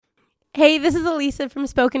Hey, this is Elisa from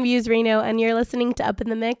Spoken Views Reno, and you're listening to Up in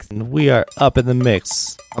the Mix. And we are up in the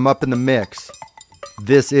mix. I'm up in the mix.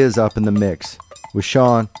 This is Up in the Mix with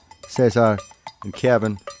Sean, Cesar, and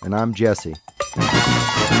Kevin, and I'm Jesse.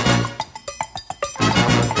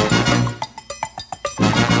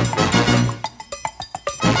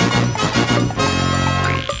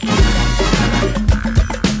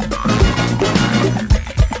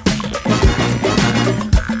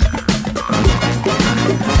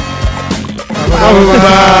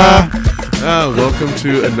 Welcome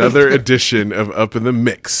to another edition of Up in the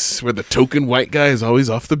Mix, where the token white guy is always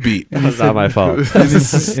off the beat. That's not my fault.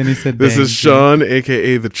 This is Sean,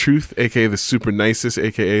 a.k.a. The Truth, a.k.a. The Super Nicest,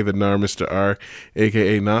 a.k.a. The Nar Mr. R,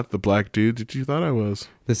 a.k.a. Not the Black Dude that you thought I was.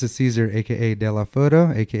 This is Caesar, a.k.a. De La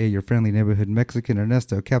Foto, a.k.a. your friendly neighborhood Mexican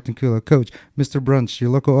Ernesto, Captain Culo Coach, Mr. Brunch,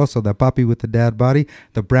 your local also, the papi with the dad body,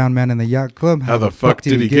 the brown man in the yacht club. How the fuck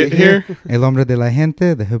did he get here? El hombre de la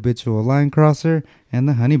gente, the habitual line crosser, and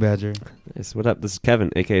the honey badger. Yes, what up? This is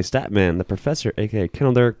Kevin, a.k.a. Statman, the professor, a.k.a.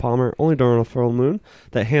 Kendall Derek Palmer, only door on a full moon,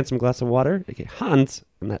 that handsome glass of water, a.k.a. Hans,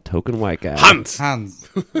 and that token white guy. Hans! And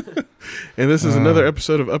this is another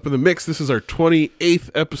episode of Up in the Mix. This is our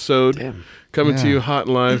 28th episode. Coming to you hot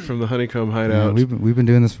and live from the Honeycomb Hideout. Yeah, we've been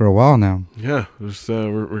doing this for a while now. Yeah,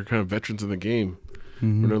 we're kind of veterans in the game.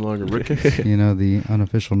 Mm-hmm. We're no longer rookies. You know, the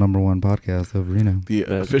unofficial #1 podcast of Reno. The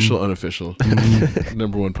official, unofficial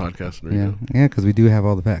 #1 podcast in Reno. Yeah, because we do have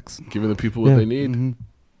all the facts. Giving the people what they need. Mm-hmm.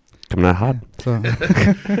 Coming out hot. So,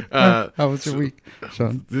 how was your week,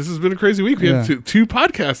 Sean? This has been a crazy week. We have two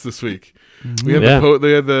podcasts this week. Mm-hmm. We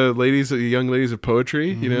had the young ladies of poetry,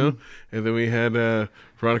 you know, and then we had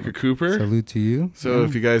Veronica Cooper. Salute to you. So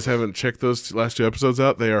if you guys haven't checked those last two episodes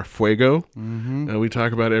out, they are fuego. Mm-hmm. We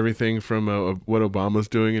talk about everything from what Obama's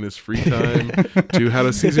doing in his free time to how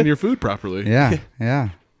to season your food properly. Yeah.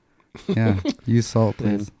 Use salt,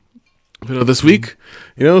 please. But this week,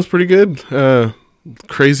 it was pretty good.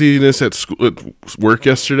 Craziness at school, at work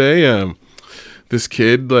yesterday. This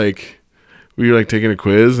kid, we were taking a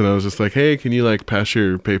quiz, and I was just like, "Hey, can you pass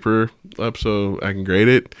your paper up so I can grade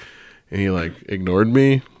it?" And he ignored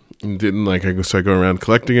me and didn't so I go around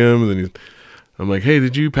collecting him, and then I'm like, "Hey,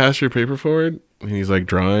 did you pass your paper forward?" And he's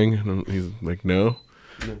drawing, and he's like, "No."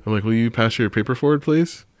 I'm like, "Will you pass your paper forward,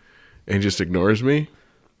 please?" And he just ignores me.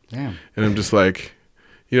 Damn. And I'm just like,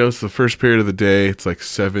 it's the first period of the day. It's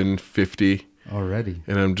 7:50 already,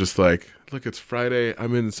 and I'm just like, look, it's Friday.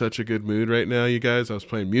 I'm in such a good mood right now, you guys. I was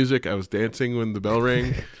playing music. I was dancing when the bell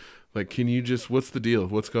rang. Can you what's the deal?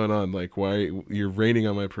 What's going on? Why you're raining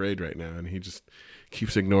on my parade right now? And he just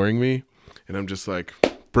keeps ignoring me. And I'm just like,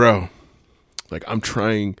 bro, I'm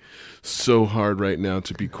trying so hard right now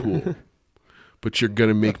to be cool, but you're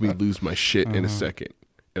going to make me lose my shit in a second.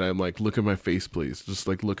 And I'm like, look at my face, please. Just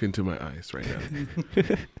look into my eyes right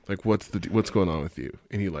now. What's going on with you?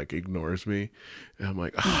 And he ignores me. And I'm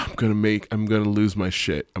like, I'm gonna lose my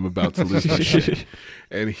shit. I'm about to lose my shit.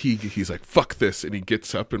 And he's like, fuck this. And he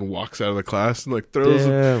gets up and walks out of the class and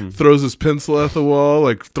throws his pencil at the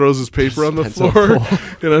wall, throws his paper on the floor.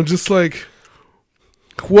 And I'm just like,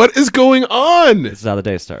 what is going on? This is how the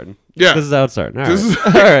day's starting. Yeah. This is how it's starting. All right.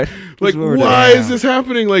 All right. Why is this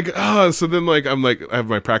happening? So then I'm I have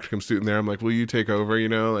my practicum student there. I'm like, will you take over?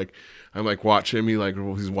 I'm watch him.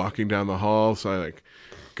 He's walking down the hall. So I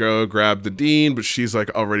go grab the dean, but she's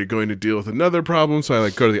already going to deal with another problem. So I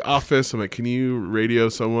go to the office. I'm like, can you radio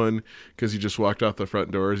someone? Because he just walked out the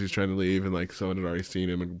front doors. He's trying to leave. And someone had already seen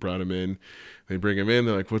him and brought him in. They bring him in.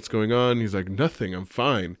 They're like, what's going on? He's like, nothing. I'm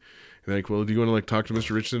fine. And well, do you want to talk to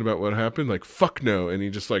Mr. Richardson about what happened? Fuck no. And he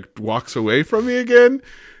just walks away from me again.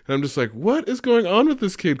 And I'm just like, what is going on with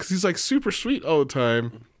this kid? Because he's super sweet all the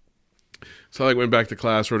time. So I went back to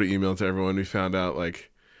class, wrote an email to everyone. We found out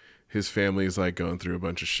his family's going through a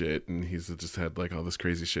bunch of shit, and he's just had all this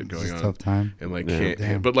crazy shit going on. Tough time. And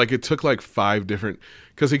can't. But it took 5 different,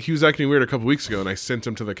 because he was acting weird a couple weeks ago, and I sent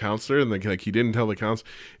him to the counselor, and he didn't tell the counselor.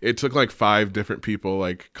 It took 5 different people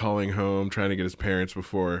calling home, trying to get his parents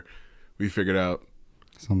before we figured out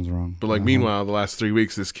something's wrong. But meanwhile, the last 3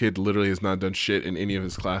 weeks, this kid literally has not done shit in any of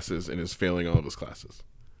his classes and is failing all of his classes.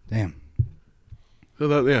 Damn. So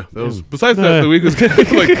that was, besides that, the week was good.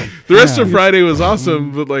 The rest of Friday was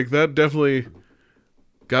awesome, but that definitely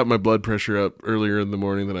got my blood pressure up earlier in the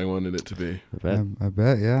morning than I wanted it to be. I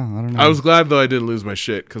bet, yeah. I don't know. I was glad though I didn't lose my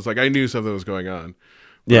shit, because I knew something was going on.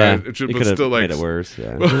 Yeah, Right? you But could have still, like, made it worse.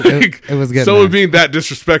 Yeah. like, It was getting someone there. being that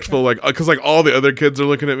disrespectful, like, because like all the other kids are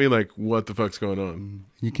looking at me like, what the fuck's going on?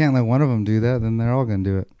 You can't let one of them do that, then they're all gonna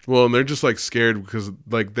do it. Well, and they're just like scared because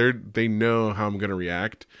like they know how I'm gonna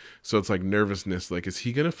react, so it's like nervousness. Like, is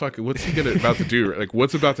he gonna what's he gonna about to do? Like,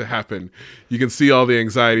 what's about to happen? You can see all the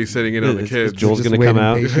anxiety setting in on the Is kids. Jules Just gonna come waiting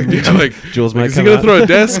out? patiently. Yeah, like Jules might is he come gonna out. throw a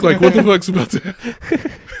desk? Like, what the fuck's about to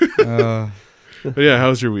happen? Uh, But yeah,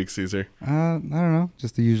 how's your week, Caesar? I don't know,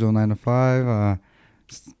 just the usual 9 to 5.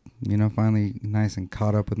 Just, finally nice and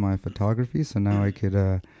caught up with my photography, so now I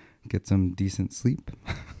could get some decent sleep,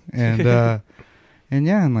 and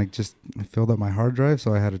yeah, and like just I filled up my hard drive,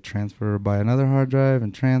 so I had to transfer buy another hard drive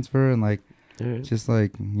and transfer, and like All right. just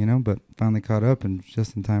like but finally caught up and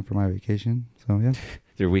just in time for my vacation. So yeah,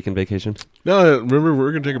 Your weekend vacation. No, remember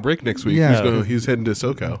we're gonna take a break next week. Yeah. He's heading to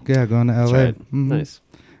SoCal. yeah, going to That's LA. right. Mhm. Nice.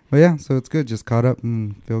 But yeah, so it's good. Just caught up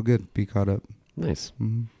and feel good. Be caught up. Nice.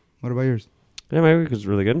 What about yours? Yeah, my week was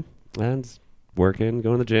really good. And working,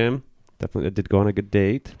 going to the gym. Definitely, I did go on a good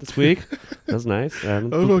date this week. That was nice.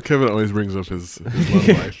 And I don't know. Kevin always brings up his love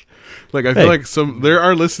life. Like I feel Hey. like there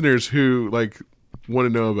are listeners who like want to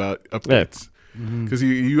know about updates because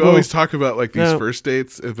you Well, always talk about like these no. first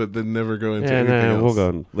dates, but then never go into yeah, anything else.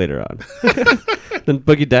 we'll go later on. Then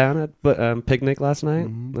boogie down at picnic last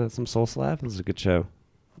night. Some soul slap. It was a good show.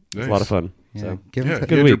 It was Nice. a lot of fun. Yeah, So give Yeah, us you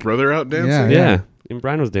Good had your week. brother out dancing. Yeah. yeah, and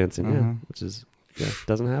Brian was dancing. Uh-huh. Yeah, which is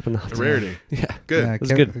doesn't happen A often. rarity. Yeah. Good. Yeah,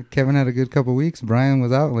 was good. Kevin had a good couple weeks. Brian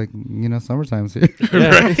was out, like summertime's here.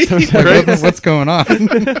 Yeah, Right? sometimes- Right? What's going on?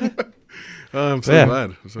 Oh, I'm so Yeah.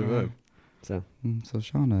 glad. I'm so glad. So So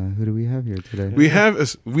Shauna, who do we have here today? We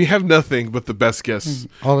have nothing but the best guests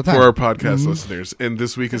All the time for our podcast listeners, and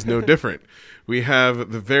this week is no different. We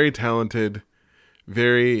have the very talented,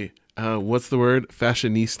 very what's the word?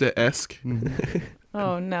 Fashionista-esque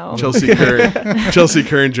Oh no. Chelsea Kern. Chelsea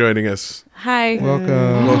Kern joining us. Hi.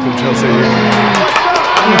 Welcome. Welcome, Chelsea.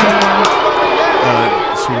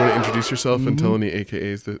 So you want to introduce yourself and tell any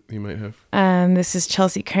AKAs that you might have? This is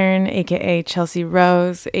Chelsea Kern, aka Chelsea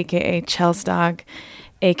Rose, aka Chels Dog,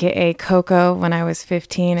 aka Coco. When I was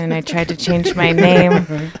 15 and I tried to change my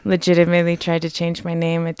name, legitimately tried to change my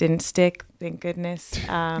name. It didn't stick, thank goodness.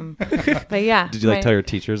 But yeah. did you like tell your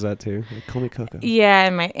teachers that too? Like, call me Coco. Yeah,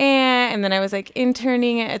 and my aunt, and then I was like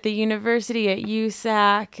interning at the university at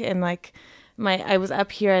USAC, and like I was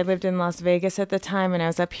up here. I lived in Las Vegas at the time, and I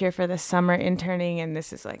was up here for the summer interning, and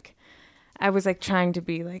this is like, I was like trying to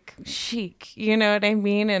be like chic, you know what I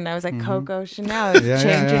mean? And I was like Coco Chanel, Yeah, change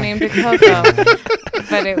yeah, your yeah. name to Coco,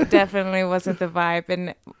 but it definitely wasn't the vibe.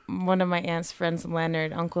 And one of my aunt's friends,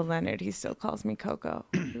 Leonard, Uncle Leonard, he still calls me Coco.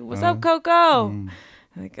 What's up, Coco? I'm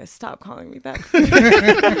like, stop calling me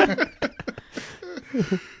that.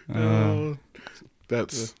 Oh,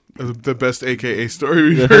 that's the best AKA story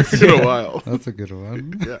we've heard in a while. That's a good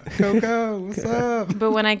one. Yeah. Coco, what's up?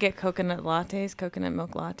 But when I get coconut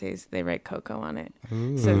milk lattes, they write Coco on it.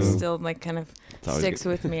 So it still like kind of always sticks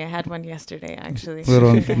with me. I had one yesterday, actually. Little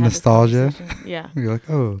I think I had this nostalgia. conversation. Yeah. You're like,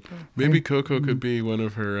 oh, Maybe Coco could be one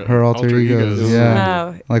of her Her alter egos,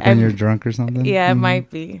 yeah. Oh, like when you're drunk or something. Yeah, it Mhm. might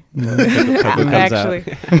be. Coco comes Actually,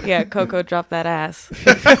 yeah, Coco dropped that ass.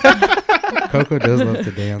 Coco does love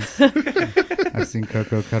to dance. I've seen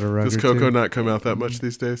Coco cut a rug Does or Coco two. not come out that much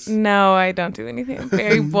these days? No, I don't do anything. I'm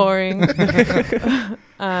very boring.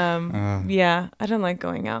 Ah. Yeah, I don't like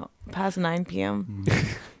going out past 9 p.m.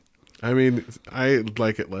 I mean, I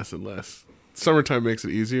like it less and less. Summertime makes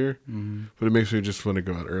it easier, but it makes me just want to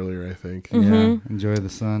go out earlier, I think. Yeah, enjoy the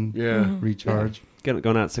sun. Yeah. Recharge. Going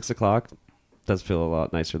out at 6 o'clock does feel a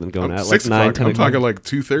lot nicer than going out 6 like 9, o'clock. 10 I'm o'clock. talking like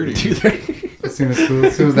 2:30. As soon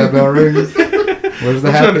as that bell rings, where's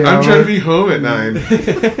the happy I'm hour? trying to be home at 9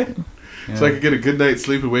 Yeah. so I could get a good night's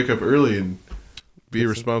sleep and wake up early and be a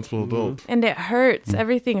responsible adult. And it hurts.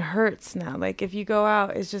 Everything hurts now. Like if you go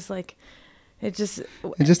out, it's just like it just It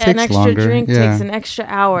just an takes extra longer. drink Yeah. takes an extra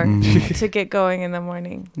hour Mhm. to get going in the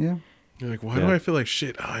morning. Yeah. You're like, why do Yeah. I feel like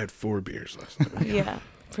shit? Oh, I had 4 beers last night. Yeah,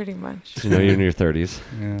 pretty much. You know, you're in your 30s.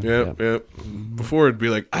 Yeah. Yep. Before it'd be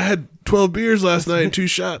like, I had 12 beers last night and 2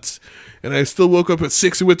 shots, and I still woke up at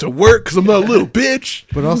 6 and went to work because I'm not a little bitch.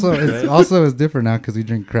 But also, it's different now because we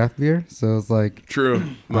drink craft beer. So it's like, True.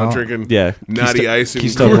 Not Oh. drinking Yeah. naughty ice and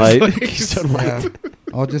Keystone Coors Light. Light. Keystone Light. yeah,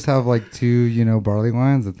 I'll just have like 2, barley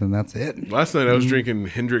wines, and then that's it. Last night I was drinking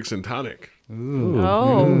Hendrix and tonic. Ooh.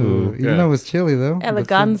 Oh. Ooh. Even Yeah. though it was chilly though. but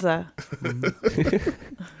still- Eleganza.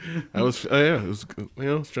 I was, it was,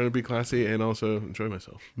 I was trying to be classy and also enjoy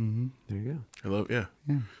myself. Mhm. There you go. I love, yeah.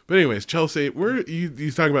 Yeah. But anyways, Chelsea,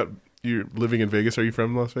 you talk about you're living in Vegas. Are you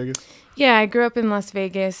from Las Vegas? Yeah, I grew up in Las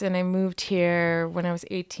Vegas, and I moved here when I was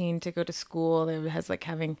 18 to go to school. It has like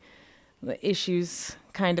having the issues,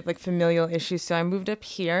 kind of like familial issues. So I moved up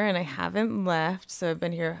here, and I haven't left. So I've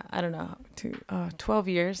been here, I don't know, 12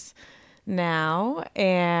 years now,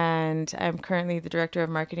 and I'm currently the director of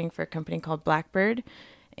marketing for a company called Blackbird,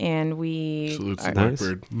 and we Salutes are, to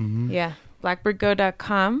Blackbird. yeah,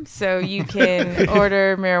 blackbirdgo.com. So you can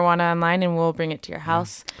order marijuana online, and we'll bring it to your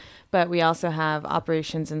house. But we also have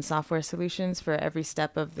operations and software solutions for every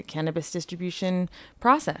step of the cannabis distribution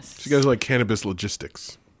process. So you guys are like cannabis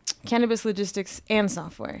logistics Cannabis logistics and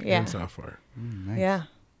software. Yeah. and software. Nice. Yeah.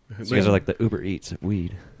 So you guys are like the Uber Eats of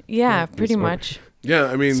weed. Yeah, Yeah, pretty smart. much. Yeah,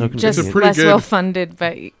 I mean, So it's Just a pretty less good well funded,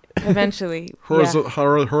 but eventually.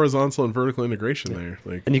 yeah. horizontal and vertical integration there.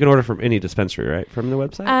 Like, And you can order from any dispensary, right? From the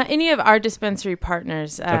website? Any of our dispensary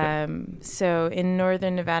partners. Okay. So in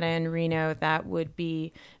Northern Nevada and Reno, that would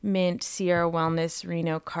be Mint, Sierra Wellness,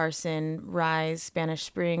 Reno, Carson, Rise, Spanish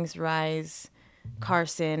Springs, Rise,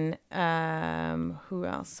 Carson. Who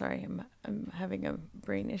else? Sorry, I'm having a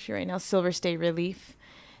brain issue right now. Silver State Relief.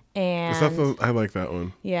 is that And I like that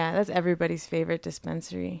one. yeah, that's everybody's favorite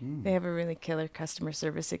dispensary. They have a really killer customer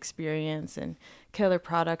service experience and killer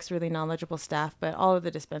products, really knowledgeable staff. But all of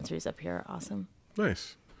the dispensaries up here are awesome.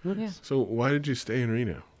 Nice. Yeah. So why did you stay in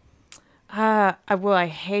Reno? I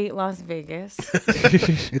hate Las Vegas.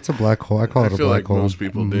 It's a black hole. I call I it a feel black like hole. most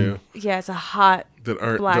people Mhm. do Yeah, it's a hot that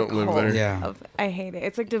black don't live hole. there. Yeah. I hate it.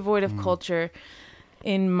 It's like devoid of culture,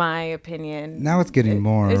 in my opinion. Now it's getting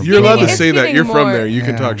more. it's You're allowed to it's say that. getting You're from more- there. You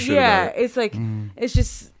can Yeah. talk shit Yeah, about it. it's like it's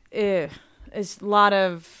just it's a lot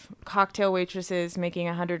of cocktail waitresses making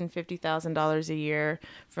 $150,000 a year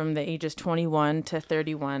from the ages 21 to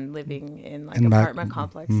 31, living in like And back- apartment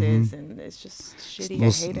complexes, and it's just shitty.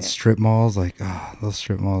 Those I hate it. strip malls, like those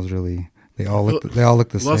strip malls, really, they all look the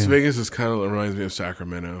Las same. Vegas is kind of reminds me of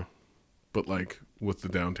Sacramento, but like with the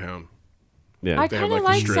downtown. yeah. I They have, kind of like, the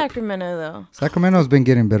like strip. Sacramento though. Sacramento's been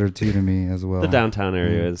getting better too to me as well. The downtown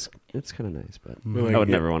area it's kind of nice, but Like, I would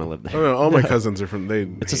yeah. never want to live I there. don't know. All my cousins are from.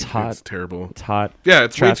 It's just hot. It's terrible. It's hot. Yeah,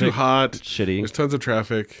 it's way Traffic. too hot. It's shitty. There's tons of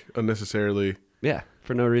traffic unnecessarily. Yeah,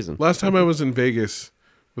 for no reason. Last time I was in Vegas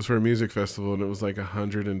was for a music festival, and it was like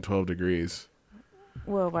 112 degrees.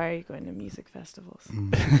 Well, why are you going to music festivals?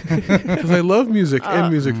 Because I love music and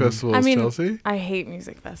music festivals, I mean, Chelsea. I hate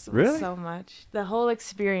music festivals Really? so much. The whole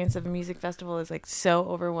experience of a music festival is like so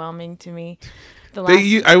overwhelming to me.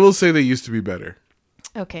 The I will say they used to be better.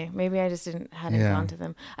 okay, maybe I just hadn't Yeah. gone to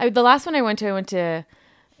them. The last one I went to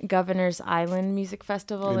Governor's Island Music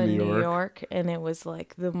Festival In in New New York. York, and it was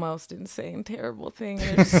like the most insane, terrible thing.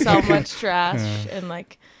 There's so much trash and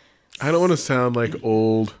like. I don't want to sound like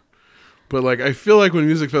old, but like I feel like when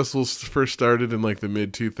music festivals first started in like the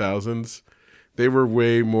mid 2000s, they were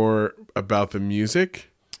way more about the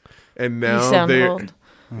music, and You now sound old.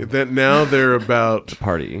 now they're about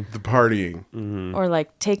Party. the partying. Or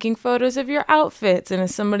like taking photos of your outfits, and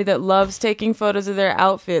as somebody that loves taking photos of their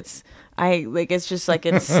outfits, it's just like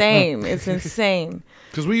insane. It's insane.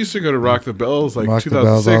 Because we used to go to Rock the Bells like Rock the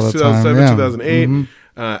Bells all 2006, the time, 2007, yeah. 2008. Mhm.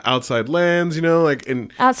 Outside Lands, you know, like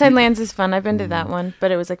and Outside Lands is fun. I've been to that one,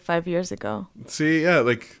 but it was like 5 years ago. see, yeah,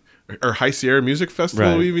 like or High Sierra Music Festival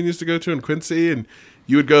Right. we even used to go to in Quincy, and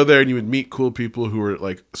you would go there and you would meet cool people who were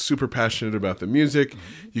like super passionate about the music.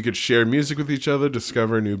 You could share music with each other,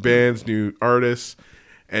 discover new bands, new artists.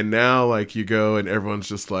 And now like you go and everyone's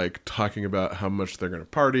just like talking about how much they're going to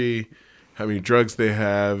party, how many drugs they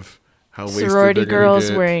have, how wasted Sorority they're gonna girls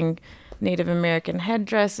get. wearing Native American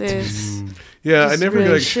headdresses. Yeah, I Just never really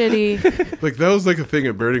like shitty. like that was like a thing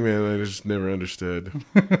at Burning Man that I just never understood.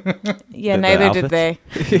 Yeah, The neither did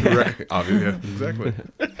outfits? they. Right. Obviously, yeah, exactly.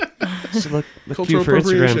 Just look Cultural cute for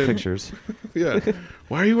Instagram appropriation. pictures. Yeah.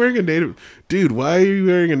 Why are you wearing a native dude? Why are you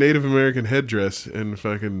wearing a Native American headdress and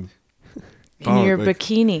fucking In your like-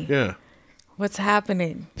 bikini. Yeah. What's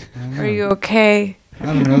happening? I Are you okay?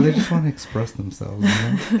 don't know. They just want to express themselves.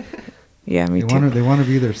 You know? Yeah, me They too. want to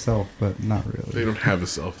be their self, but not really. They don't have a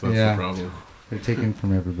self. That's Yeah. the problem. They're taking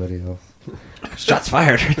from everybody else Shots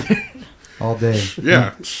fired. all day.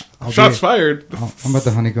 Yeah. I'll Shots be- fired. I'm at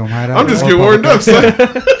the Honeycomb Hideout. I'm just All getting warmed up. public-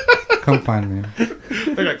 son. Come find me.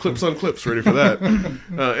 I got clips on clips ready for that.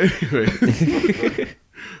 Anyway.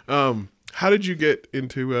 How did you get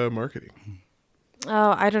into marketing?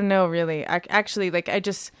 Oh, I don't know, really. I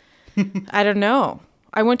don't know.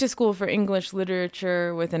 I went to school for English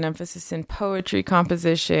literature with an emphasis in poetry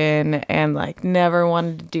composition, and like never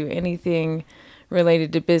wanted to do anything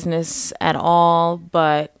related to business at all,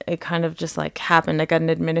 but it kind of just like happened. I got an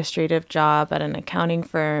administrative job at an accounting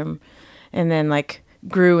firm, and then like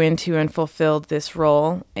grew into and fulfilled this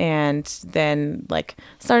role, and then like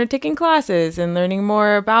started taking classes and learning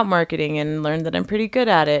more about marketing and learned that I'm pretty good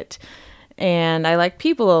at it. And I like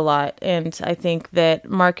people a lot. And I think that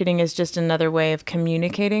marketing is just another way of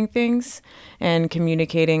communicating things and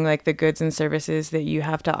communicating like the goods and services that you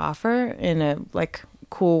have to offer in a like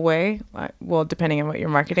cool way. Well, depending on what you're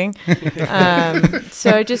marketing. So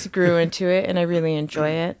I just grew into it and I really enjoy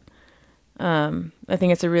it. I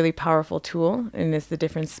think it's a really powerful tool, and it's the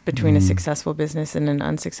difference between a successful business and an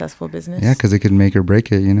unsuccessful business. Yeah, because it could make or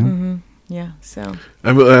break it, you know? Mm-hmm. Yeah, so.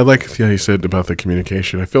 I like how you said about the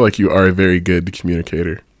communication. I feel like you are a very good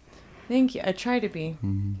communicator. Thank you. I try to be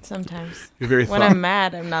sometimes. You're very When I'm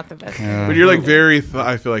mad, I'm not the best. but you're like very,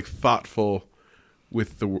 I feel like thoughtful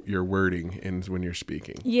with your wording and when you're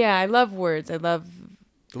speaking. Yeah, I love words. I love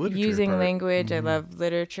The literature using part. language. I love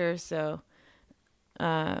literature. So,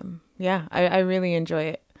 yeah, I really enjoy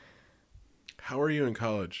it. How are you in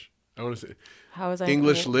college? I want to say How was I?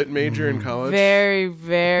 English lit major in college. Very,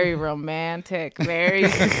 very romantic. Very,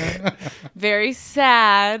 very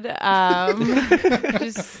sad.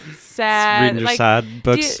 Just sad. Reading your like, sad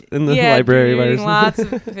books in the yeah, library by reading yourself.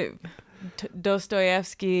 lots of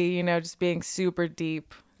Dostoevsky. You know, just being super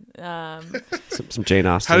deep. Some Jane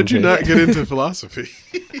Austen. How did you shit. not get into philosophy?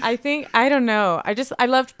 I don't know. I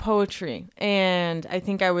loved poetry, and I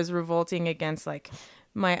think I was revolting against like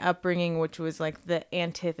my upbringing, which was like the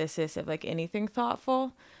antithesis of like anything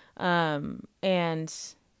thoughtful. And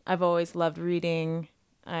I've always loved reading.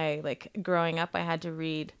 I like growing up, I had to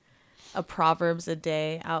read a Proverbs a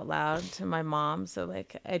day out loud to my mom. So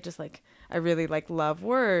like, I really like love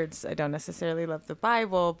words. I don't necessarily love the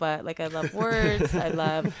Bible, but like I love words.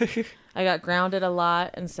 I got grounded a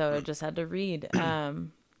lot. And so I just had to read.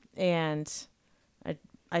 And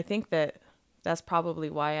I think that's probably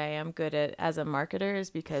why I am good as a marketer, is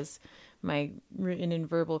because my written and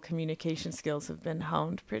verbal communication skills have been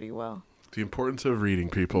honed pretty well. The importance of reading,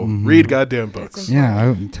 people. Read goddamn books.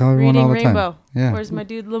 Yeah, I tell everyone Reading all the Rainbow. time. Yeah. Where's my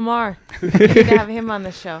dude Lamar? I need to have him on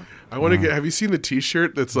the show. I want to get. Have you seen the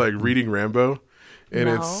T-shirt that's like Reading Rambo? And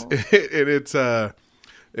No.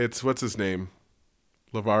 it's what's his name,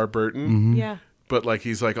 LeVar Burton. Yeah. But like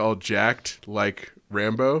he's like all jacked like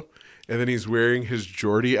Rambo, and then he's wearing his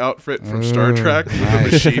Geordie outfit from Star Trek with a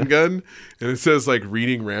machine gun, and it says like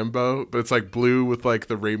Reading Rambo, but it's like blue with like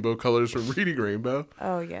the rainbow colors from Reading Rainbow.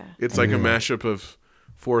 Oh yeah. It's like a mashup of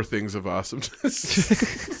 4 things of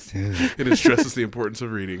awesomeness, Dude. and it stresses the importance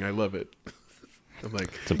of reading. I love it. I'm like,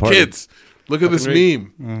 important. kids, look at this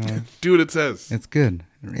meme. Do what it says. It's good.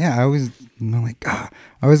 Yeah, I always, I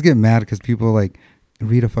always get mad because people like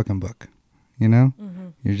read a fucking book. You know,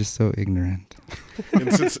 you're just so ignorant.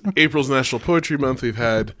 And since April's National Poetry Month, we've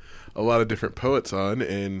had a lot of different poets on,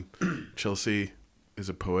 and Chelsea is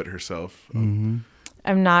a poet herself. I'm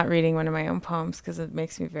not reading one of my own poems because it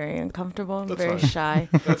makes me very uncomfortable. I'm very fine. shy.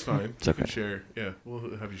 That's fine. It's You can okay. share. Yeah,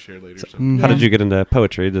 we'll have you share later. So. How did you get into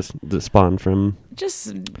poetry? Just spawn from?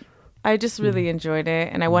 I just really enjoyed it,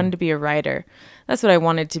 and I wanted to be a writer. That's what I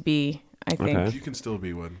wanted to be, I think. Okay. You can still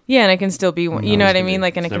be one. Yeah, and I can still be one. You know what I mean?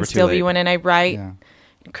 Like, and I It's can never too still be late. one. And I write. Yeah.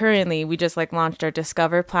 Currently, we just like launched our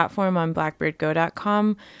Discover platform on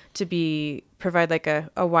blackbirdgo.com to provide like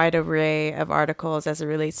a wide array of articles as it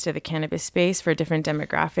relates to the cannabis space for different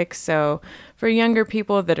demographics. So for younger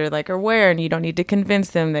people that are like aware, and you don't need to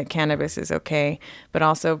convince them that cannabis is okay, but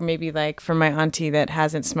also maybe like for my auntie that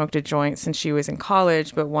hasn't smoked a joint since she was in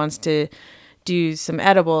college but wants to do some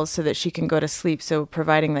edibles so that she can go to sleep. So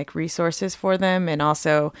providing like resources for them, and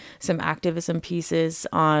also some activism pieces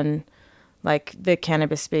on like the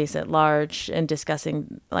cannabis space at large, and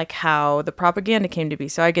discussing like how the propaganda came to be.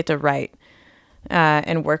 So I get to write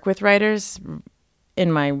and work with writers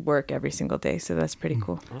in my work every single day. So that's pretty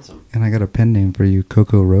cool. Awesome. And I got a pen name for you,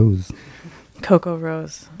 Coco Rose. Cocoa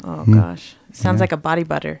Rose. Oh gosh. Sounds like a body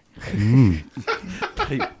butter.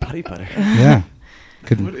 Putty butter. Yeah.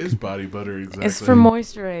 What is body butter exactly? It's for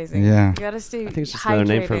moisturizing. Yeah. You gotta stay I think it's just another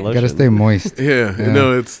name for hydrated. lotion. Gotta stay moist. Yeah, Yeah.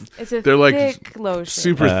 no, it's It's a They're like thick lotion.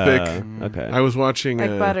 super thick. Okay. I was watching.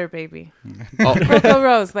 Like butter, baby. Oh, Cocoa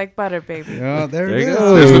Rose, like butter, baby. Oh, there There it you is.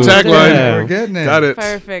 go. There's the tagline. Yeah. We're getting it. got it.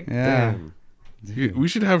 Perfect. Yeah. We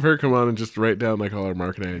should have her come on and just write down like all our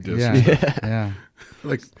marketing ideas. Yeah. Yeah.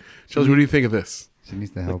 Like, Chelsea, what do you think of this? She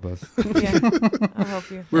needs to help us. Yeah. I'll help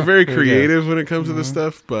you. We're very There you go. creative when it comes to this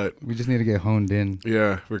stuff, but We just need to get honed in.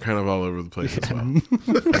 yeah, we're kind of all over the place as well.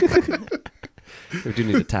 We do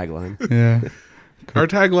need a tagline. Yeah. Our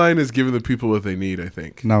tagline is giving the people what they need, I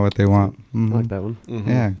think. Not what they want. I Mhm. like that one. Mhm.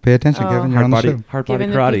 Yeah. Pay attention, Oh. Kevin. You're Hard on the body, show. hard body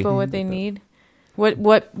Giving the karate. people what they need.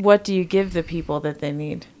 What do you give the people that they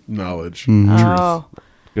need? Knowledge. Mhm. Oh,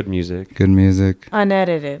 Good music. Good music.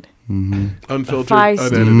 unedited. Unfiltered, Feisty.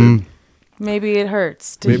 unedited. Maybe it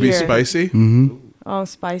hurts to Maybe hear. spicy. Oh,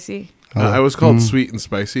 spicy. I was called sweet and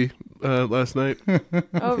spicy last night.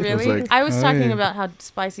 Oh, really? like- I was talking yeah. about how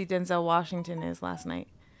spicy Denzel Washington is last night.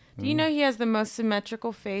 Do you know he has the most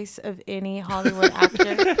symmetrical face of any Hollywood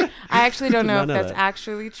actor? I actually don't know if know that's that.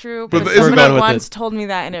 actually true, But but isn't somebody that- once told me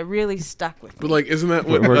that, and it really stuck with me. But like, isn't that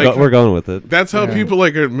what We're going with it. that's how people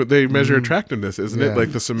they measure attractiveness, isn't Yeah. it?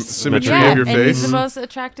 Like the symmetry yeah, of your and face. he's the most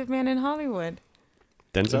attractive man in Hollywood.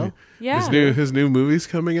 Denzel? Yeah, His new movies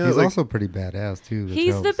coming out. He's like, also pretty badass too. which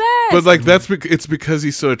he's the helps. best. but like it's because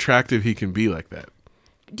he's so attractive he can be like that.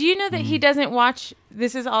 Do you know that he doesn't watch?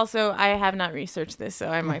 This is also, I have not researched this, so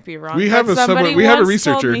I might be wrong. We but have a somebody we have a once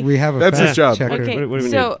told researcher. me- We have a That's his fact job. checker. Okay, What do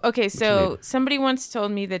we so need? somebody once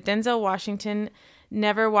told me that Denzel Washington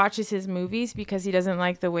never watches his movies because he doesn't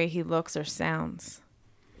like the way he looks or sounds.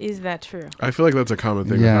 Is that true? I feel like that's a common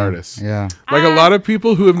thing Yeah, with artists. yeah. Like a lot of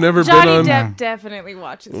people who have never Johnny been on. Depp definitely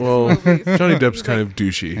watches Well, his movies. Johnny Depp's He's kind like, of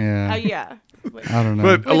douchey. Yeah. yeah. I don't know.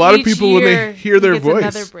 But a With lot of each people, when year, they hear their he gets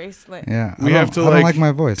another voice, bracelet. yeah, we have to I don't like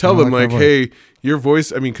my voice. tell I don't them like like, my voice. hey, your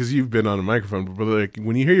voice. I mean, because you've been on a microphone, but like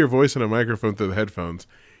when you hear your voice on a microphone through the headphones,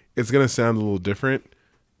 it's gonna sound a little different.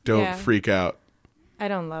 Don't Yeah. freak out. I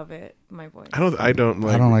don't love it. My voice. I don't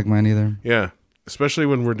like. I don't like mine either. Yeah, especially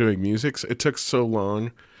when we're doing music. It took so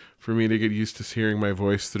long for me to get used to hearing my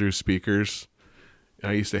voice through speakers.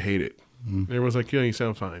 I used to hate it. Everyone's like, "Yeah, you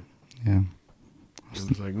sound fine." Yeah. I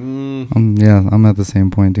was like, Yeah, I'm at the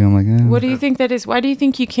same point too. I'm like, What do you think that is? Why do you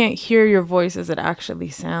think you can't hear your voice as it actually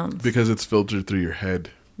sounds? because it's filtered through your head.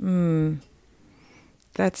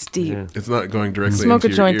 That's deep. Yeah. It's not going directly Smoke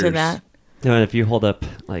into a joint your to ears. that. No, and if you hold up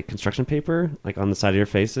like construction paper, like on the side of your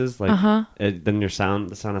faces, like then the sound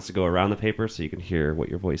has to go around the paper so you can hear what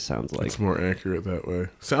your voice sounds like. It's more accurate that way.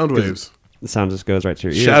 Sound waves. The sound just goes right to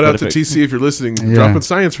your ears. Shout but out if to it- TC if you're listening. Yeah. Dropping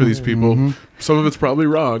science for these people. Some of it's probably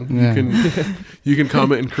wrong. Yeah. You can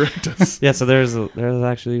comment and correct us. Yeah, so there's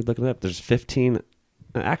actually looking it up. There's 15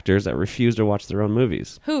 actors that refuse to watch their own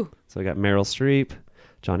movies. Who? So we got Meryl Streep,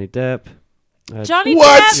 Johnny Depp. Johnny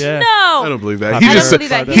What? Depp? Yeah. No. I don't believe that. I He don't just believe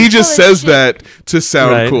that. he He's just full of says shit. that to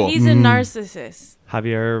sound Right. cool. He's a narcissist.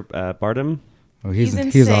 Javier Bardem. oh, he's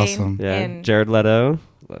insane. awesome. Yeah, And- Jared Leto.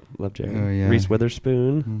 Love Jared. Oh, yeah. Reese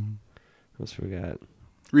Witherspoon. What else we got?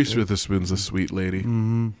 Reese Witherspoon's a sweet lady.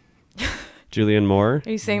 Julianne Moore.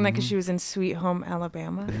 Are you saying that because she was in Sweet Home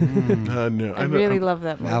Alabama? No, I really love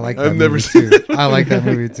that movie. I like I've that never movie seen too. I like that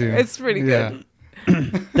movie too. It's pretty good.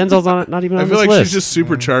 Denzel's not even I on feel this like list. she's just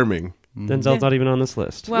super charming. Denzel's not even on this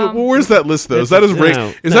list. Well, Well, where's that list though? Is it's- that his no,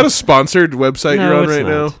 is no. that a sponsored website No, you're on it's right not.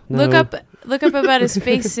 now? No. look up about his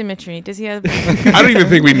face symmetry. Does he have? I don't even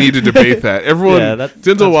think we need to debate that. Everyone, Yeah, that's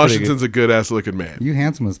Denzel pretty Washington's a good ass looking man. You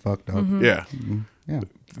handsome as fuck though. Yeah, Yeah,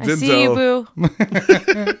 I see you, boo.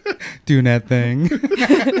 doing that thing.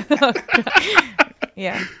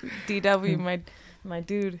 Yeah, DW, my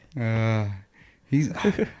dude. He's.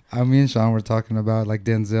 Me and Sean were talking about like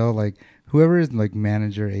Denzel, like whoever his like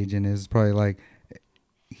manager agent is probably like,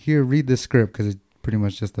 here, read the script because it's pretty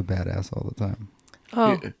much just a badass all the time.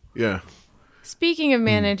 Oh, yeah. speaking of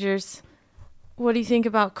managers, what do you think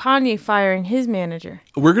about Kanye firing his manager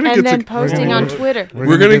We're gonna and get then to posting on Twitter?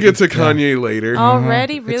 we're gonna get to Kanye later.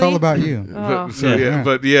 Already, really? It's all about you Oh. But, so, Yeah.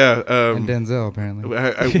 but yeah, and Denzel apparently.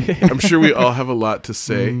 I'm sure we all have a lot to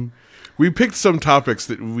say. We picked some topics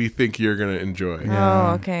that we think you're gonna enjoy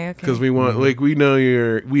Oh, okay. because we want, like, we know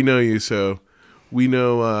you, so we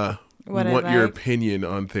know What we I want your like. opinion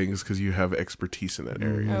on things because you have expertise in that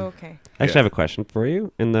area. Oh, okay. I actually have a question for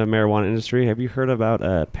you. In the marijuana industry, have you heard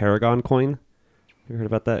about Paragon Coin? Have you heard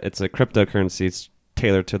about that? It's a cryptocurrency. It's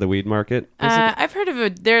tailored to the weed market. I've heard of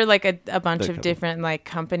it. There are like a bunch The of com- different like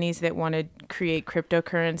companies that want to create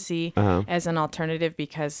cryptocurrency Uh-huh. as an alternative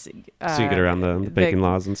because So you get around the banking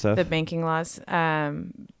laws and stuff. the banking laws.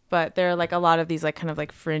 But there are like a lot of these like kind of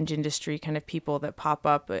like fringe industry kind of people that pop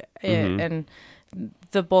up, and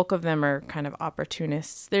the bulk of them are kind of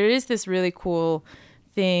opportunists. There is this really cool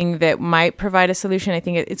thing that might provide a solution. I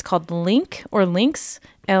think it's called Link or Links,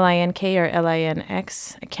 LINK or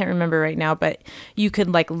LINX. I can't remember right now, but you could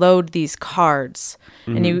like load these cards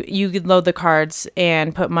and you could load the cards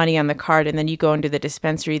and put money on the card, and then you go into the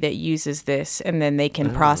dispensary that uses this, and then they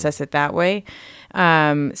can process it that way,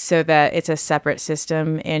 so that it's a separate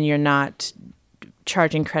system and you're not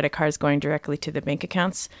charging credit cards going directly to the bank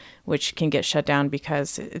accounts, which can get shut down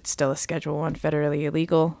because it's still a Schedule 1 federally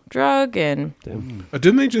illegal drug. And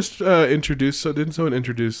Didn't they just didn't someone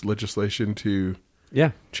introduce legislation to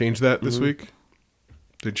Yeah. change that this week?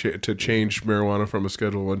 To change marijuana from a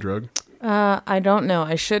Schedule 1 drug? I don't know.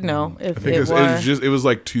 I should know if I think it was. it was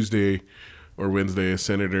like Tuesday or Wednesday.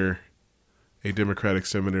 A Democratic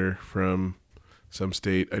senator from some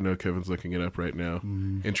state. I know Kevin's looking it up right now.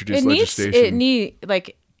 Introduced legislation.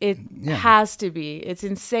 It has to be. It's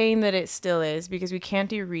insane that it still is because we can't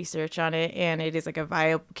do research on it, and it is like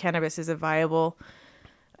cannabis is a viable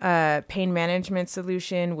pain management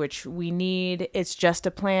solution, which we need. It's just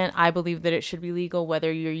a plant. I believe that it should be legal,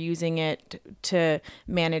 whether you're using it to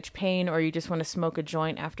manage pain or you just want to smoke a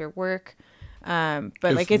joint after work. But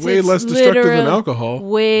it's way less destructive than alcohol.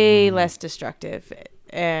 Way less destructive.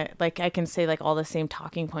 I can say like all the same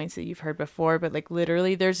talking points that you've heard before, but like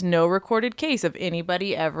literally there's no recorded case of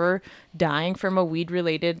anybody ever dying from a weed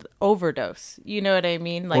related overdose. You know what I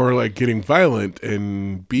mean? Or like getting violent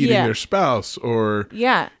and beating their spouse or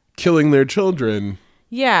killing their children.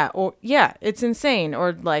 It's insane.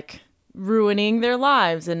 Or like ruining their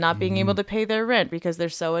lives and not being able to pay their rent because they're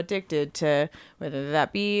so addicted to whether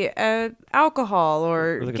that be alcohol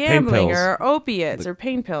or like gambling or opiates or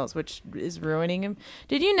pain pills, which is ruining them.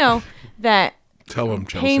 Did you know that Tell them,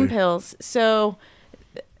 Chelsea. pain pills? So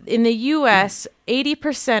in the U.S.,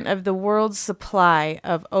 80% of the world's supply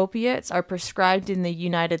of opiates are prescribed in the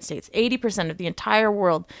United States. 80% of the entire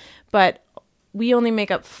world. But we only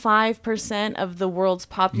make up 5% of the world's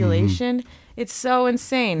population. It's so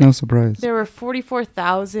insane. No surprise. There were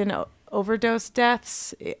 44,000 overdose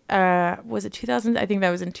deaths. Was it 2000? I think that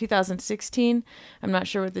was in 2016. I'm not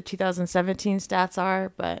sure what the 2017 stats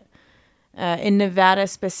are, but in Nevada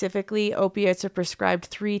specifically, opiates are prescribed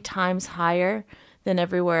 3 times higher than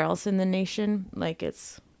everywhere else in the nation. Like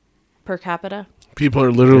it's per capita. People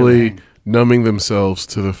are literally numbing themselves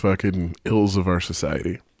to the fucking ills of our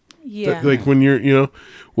society. Yeah. Like when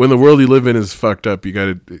when the world you live in is fucked up, you got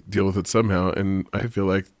to deal with it somehow. And I feel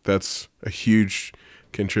like that's a huge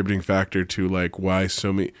contributing factor to like why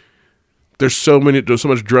there's so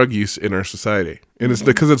much drug use in our society. And it's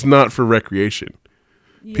because it's not for recreation.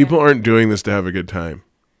 Yeah. People aren't doing this to have a good time.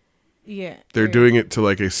 Yeah. They're doing it to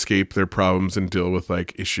like escape their problems and deal with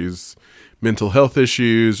like issues, mental health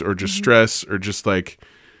issues or just stress or just like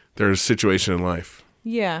their situation in life.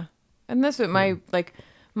 Yeah. And that's what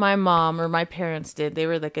my mom or my parents did. They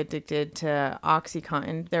were like addicted to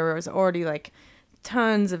OxyContin. There was already like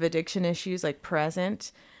tons of addiction issues like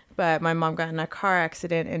present, but my mom got in a car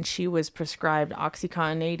accident and she was prescribed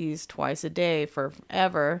OxyContin 80s twice a day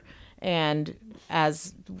forever. And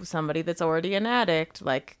as somebody that's already an addict,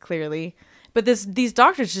 like clearly, but these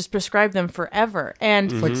doctors just prescribed them forever.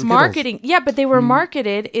 And like marketing, but they were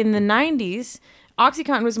marketed in the 90s.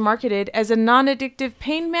 OxyContin was marketed as a non-addictive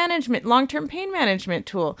long-term pain management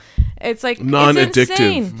tool. It's like non-addictive, it's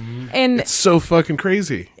insane. And it's so fucking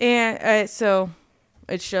crazy. And so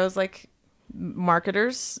it shows like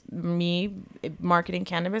marketers, marketing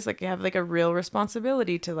cannabis, like you have like a real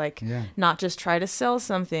responsibility to like not just try to sell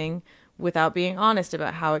something without being honest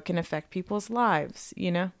about how it can affect people's lives.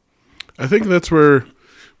 You know, I think that's where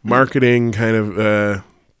marketing kind of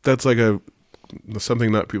that's like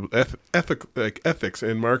something not people ethics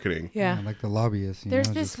in marketing. Yeah, like the lobbyists. There's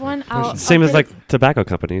this one out. Same as like tobacco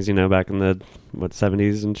companies, back in the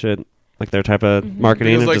 70s and shit. Like their type of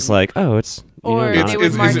marketing Because, is like- just like, oh, it's Or It's- they would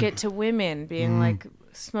it's- market to women, being like,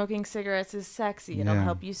 smoking cigarettes is sexy. It'll Yeah.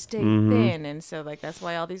 help you stay thin. And so, like, that's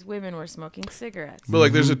why all these women were smoking cigarettes. But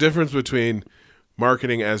like, there's a difference between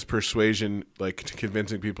marketing as persuasion, like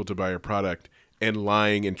convincing people to buy your product, and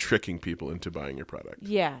lying and tricking people into buying your product.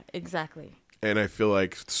 Yeah, exactly. And I feel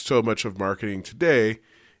like so much of marketing today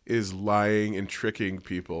is lying and tricking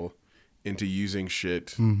people into using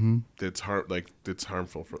shit that's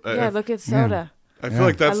harmful for. Yeah, look at soda. I feel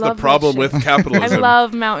like that's I the love that problem shit. with capitalism. I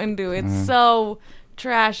love Mountain Dew. It's so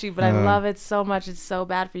trashy, but I love it so much. It's so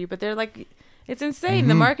bad for you. But they're like, it's insane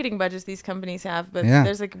the marketing budgets these companies have. But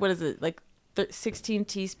there's like, what is it? Like 16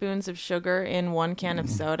 teaspoons of sugar in one can of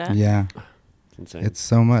soda. Yeah, insane. it's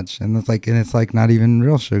so much, and it's like not even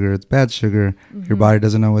real sugar. It's bad sugar. Your body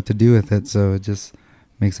doesn't know what to do with it, so it just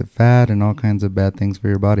makes it fat and all kinds of bad things for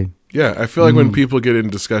your body. Yeah, I feel like when people get in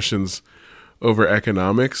discussions over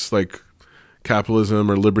economics, like capitalism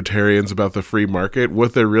or libertarians about the free market,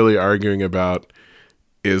 what they're really arguing about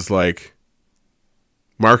is like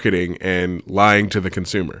marketing and lying to the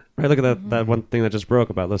consumer. Right, look at that one thing that just broke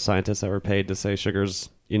about those scientists that were paid to say sugar's,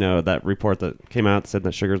 that report that came out said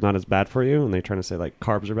that sugar's not as bad for you, and they're trying to say like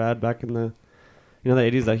carbs are bad back in the, the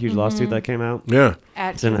 80s, that huge lawsuit that came out Yeah.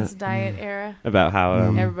 Atkins diet era. about how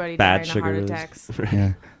Everybody bad dying of sugar heart is. attacks.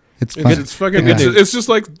 Yeah, it's fun. It's fucking. Yeah. It's just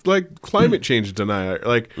like climate change denial.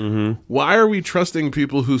 Like, why are we trusting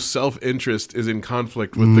people whose self-interest is in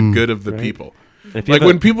conflict with the good of the people? If you Like have a-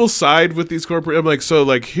 when people side with these corporate, I'm like, so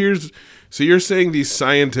you're saying these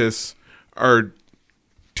scientists are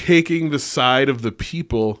taking the side of the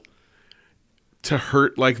people to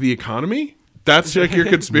hurt like the economy? That's like your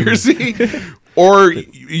conspiracy? Or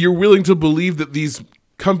you're willing to believe that these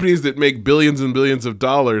companies that make billions and billions of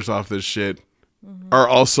dollars off this shit are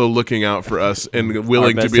also looking out for us and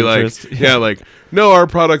willing to best be interest. like, yeah, like, no, our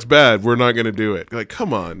product's bad. We're not going to do it. Like,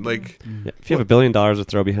 come on. Like, Yeah, if you have $1 billion to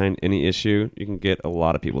throw behind any issue, you can get a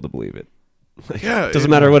lot of people to believe it. yeah. Doesn't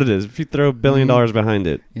matter what it is. If you throw $1 billion behind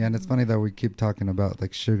it, Yeah, and it's funny that we keep talking about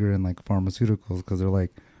like sugar and like pharmaceuticals because they're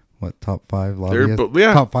like what top 5 lobbyists,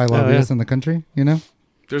 top 5 lobbyists in the country. You know,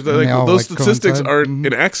 There's And they all, those like, statistics coincide. aren't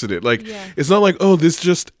an accident. Like, it's not like, oh, this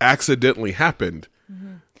just accidentally happened.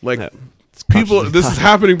 Like, Yeah. people, this is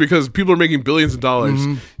happening because people are making billions of dollars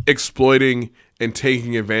exploiting and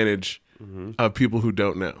taking advantage of people who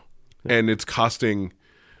don't know. And it's costing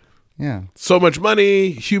yeah, so much money,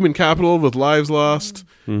 human capital with lives lost,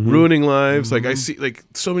 ruining lives. Like, I see, like,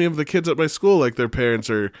 so many of the kids at my school, like, their parents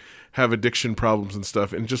have addiction problems and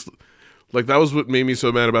stuff. And just, like, that was what made me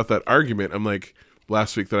so mad about that argument. I'm like,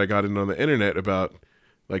 last week that I got in on the internet about,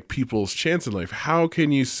 like, people's chance in life. How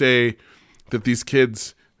can you say that these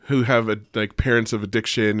kids who have, like, parents of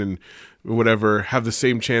addiction and whatever have the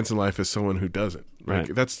same chance in life as someone who doesn't? Like,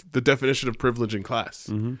 Right. that's the definition of privilege in class.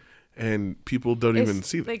 And people don't even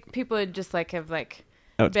see that. Like people would just like have like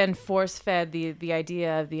Oh. been force fed the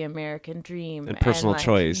idea of the American dream And personal like,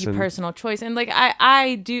 choice and- personal choice, and like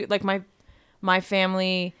I do like my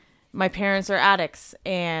family. My parents are addicts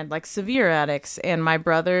and like severe addicts, and my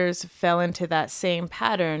brothers fell into that same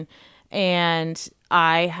pattern. And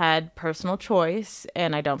I had personal choice,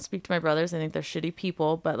 and I don't speak to my brothers. I think they're shitty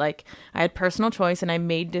people, but like I had personal choice and I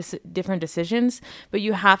made different decisions. But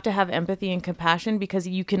you have to have empathy and compassion because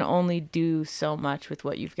you can only do so much with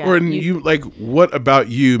what you've got. Or you like, what about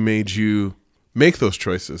you made you make those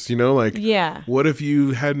choices? You know, like, Yeah. what if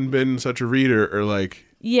you hadn't been such a reader, or like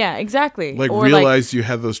Yeah, exactly. Or realized you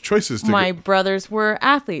had those choices to my go. brothers were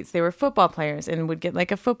athletes. They were football players and would get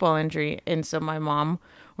like a football injury. And so my mom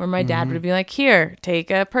or my dad would be like, here, take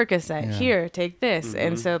a Percocet. Yeah. Here, take this.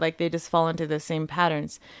 And so like they just fall into those same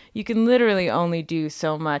patterns. You can literally only do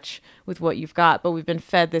so much with what you've got. But we've been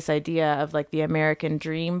fed this idea of like the American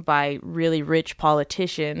dream by really rich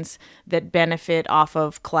politicians that benefit off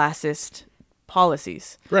of classist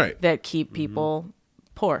policies Right. that keep people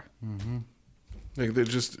poor. Like, they're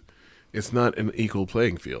just, it's not an equal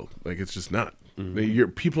playing field. Like, it's just not.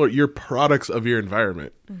 You're products of your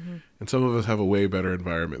environment. And some of us have a way better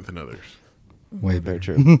environment than others. way very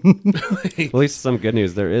better. true. Well, at least some good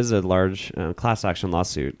news. There is a large class action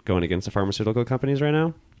lawsuit going against the pharmaceutical companies right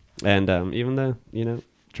now. And even the,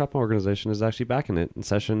 Trump organization is actually backing it. And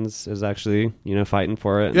Sessions is actually, fighting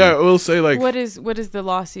for it. Yeah, I will say, like, What is the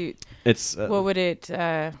lawsuit? It's What would it?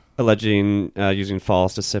 alleging using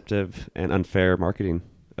false, deceptive, and unfair marketing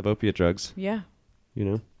of opiate drugs, Yeah.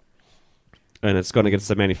 And it's going against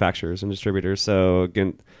the manufacturers and distributors. So,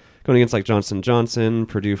 again, going against like Johnson & Johnson,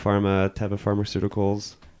 Purdue Pharma, Teva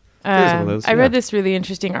Pharmaceuticals. Some of those, I yeah. read this really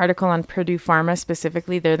interesting article on Purdue Pharma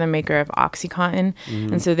specifically. They're the maker of OxyContin.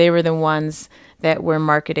 And so they were the ones that were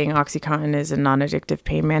marketing OxyContin as a non-addictive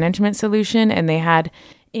pain management solution. And they had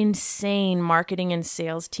insane marketing and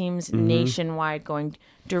sales teams nationwide going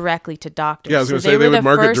directly to doctors. yeah, I was going to So say, they were would the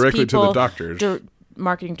market first directly to the people doctors.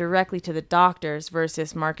 marketing directly to the doctors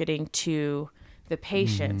versus marketing to the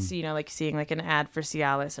patients, like seeing like an ad for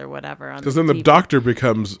Cialis or whatever. Because then the TV. doctor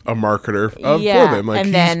becomes a marketer for them. Like, and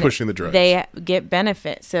he's then pushing the drugs. They get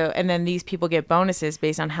benefit. So, and then these people get bonuses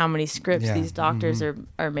based on how many scripts Yeah. these doctors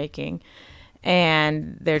are making,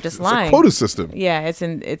 and they're just it's lying. a quota system. Yeah, it's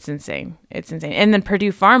insane. It's insane. And then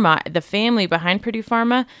Purdue Pharma, the family behind Purdue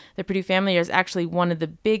Pharma, the Purdue family is actually one of the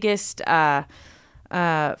biggest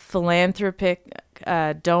philanthropic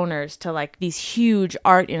donors to like these huge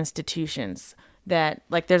art institutions that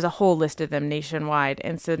like there's a whole list of them nationwide.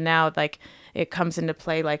 And so now like it comes into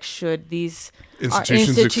play, like should these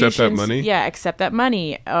Institutions accept that money? Yeah, accept that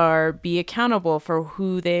money or be accountable for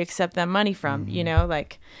who they accept that money from.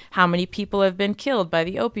 Like how many people have been killed by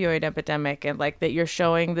the opioid epidemic, and like that you're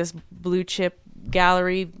showing this blue chip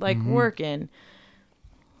gallery like work in.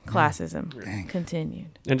 Classism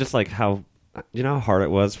continued. And just like how hard it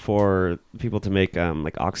was for people to make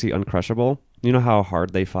like Oxy uncrushable. You know how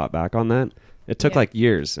hard they fought back on that? It took Yeah. like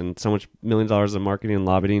years and so much $millions of marketing and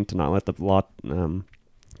lobbying to not let the law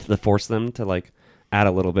to force them to like add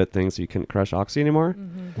a little bit things so you couldn't crush Oxy anymore.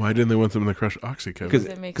 Why didn't they want them to crush Oxy, Kevin? Because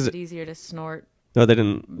it makes 'cause it easier to snort No, they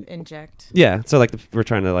didn't. inject. Yeah, so like we're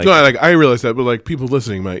trying to like. No, like I realize that, but like people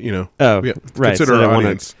listening might, Oh, yeah, right. consider So they our don't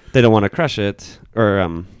audience. They don't want to crush it,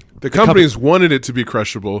 or The companies wanted it to be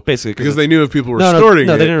crushable basically because they knew if people were no, storing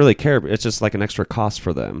no, it. they didn't really care. It's just like an extra cost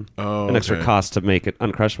for them. Oh, an extra okay. cost to make it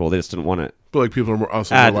uncrushable. They just didn't want it. But like people are more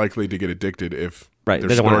likely to get addicted if Right. they're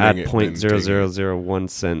They don't want to storing add it than taking it. 0.0001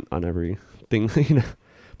 cent on everything.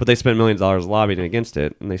 But they spent millions of dollars lobbying against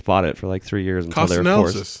it, and they fought it for like 3 years until Cost they were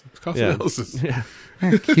analysis. It's cost Yeah. analysis. Yeah.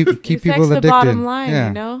 Yeah, keep It people affects the addicted. bottom line, yeah.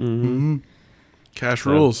 you know? Mm-hmm. Cash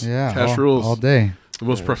rules. Yeah, Cash all, rules. all day. The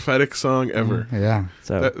most prophetic song ever. Yeah.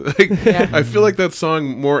 So That, like, Yeah. I feel like that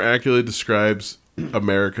song more accurately describes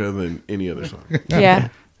America than any other song. Yeah.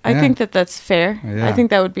 I Yeah. think that's fair. Yeah. I think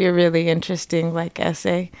that would be a really interesting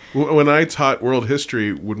essay. When I taught world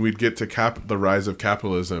history, when we'd get to the rise of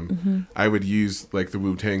capitalism, I would use like the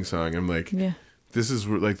Wu-Tang song. I'm like, Yeah. this is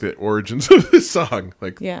like the origins of this song.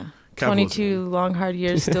 Like, Yeah. capitalism. 22 long, hard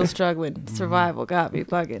years still struggling. Survival got me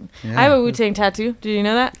bugging. Yeah. I have a Wu-Tang tattoo. Did you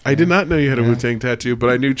know that? I did not know you had a Yeah. Wu-Tang tattoo, but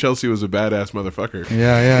I knew Chelsea was a badass motherfucker.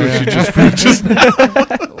 Yeah. Which Yeah. you just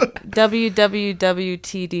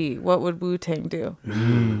WWWTD. What would Wu-Tang do?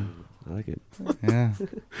 I like it. Yeah.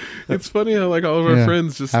 It's funny how like all of our Yeah.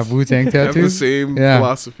 friends just Have Wu-Tang have the tattoos? same Yeah.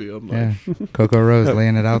 philosophy. I'm like, Yeah. Coco Rose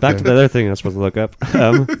laying it out Back to the there. other thing I was supposed to look up.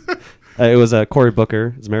 It was Cory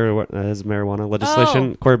Booker, his marijuana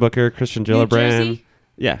legislation. Oh. Cory Booker, Christian New Gillibrand. Jersey?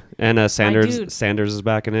 Yeah, and dude. Sanders is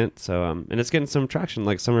back in it. So and it's getting some traction.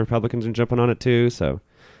 Like some Republicans are jumping on it too. So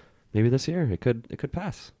maybe this year it could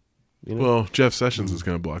pass. You know? well, Jeff Sessions is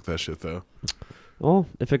going to block that shit though. Well,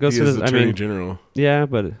 if it goes He through is the, the Attorney General. yeah,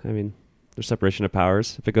 but I mean, there's separation of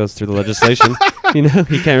powers. If it goes through the legislation, he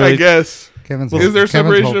can't I really. guess. Kevin's Is there Kevin's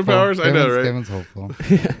separation of hopeful. powers? I know, right? Kevin's hopeful.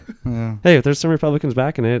 Yeah. Hey, if there's some Republicans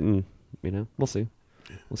backing it, and we'll see.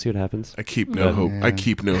 We'll see what happens. I keep no But- hope. Yeah. I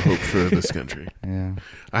keep no hope for this country. Yeah.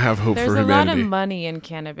 I have hope There's for a lot humanity. of money in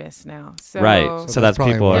cannabis now. So Right. So So that's that's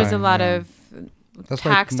probably people. why. there's a lot Yeah. of That's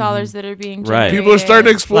why- tax dollars that are being Right. generated. People are starting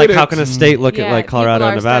to exploit Like, it. how can a state look at Yeah, like Colorado people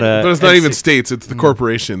and are starting- Nevada? But it's not and even see- states; it's the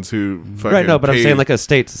corporations who fucking Right, no, but I'm pay- saying like a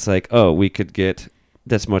states, it's like, oh, we could get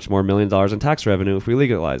this much more $1 million in tax revenue if we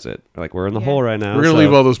legalize it. Like we're in the Yeah. hole right now. we're gonna so-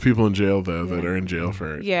 leave all those people in jail though that are in jail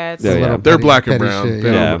for it. Yeah, it's Yeah, A yeah. little They're petty- black and petty brown. shit,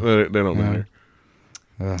 They yeah. don't Yeah. matter.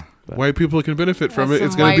 Ugh. White people can benefit from That's it.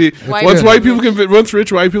 It's some gonna be white once white privilege. people can once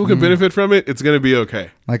rich white people can benefit from it. It's gonna be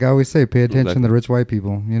okay. Like I always say, pay attention Exactly. to the rich white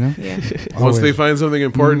people, you know? yeah. Once they Always. find something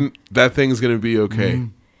important, that thing's gonna be okay. Mhm.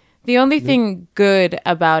 The only thing good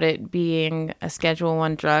about it being a Schedule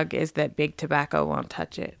 1 drug is that big tobacco won't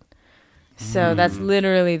touch it. So that's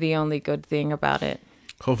literally the only good thing about it.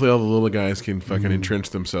 Hopefully, all the little guys can fucking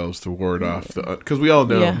entrench themselves to ward off the because we all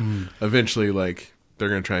know Yeah. eventually like they're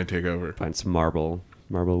gonna try and take over. Find some marble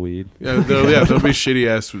weed. Yeah, there'll be shitty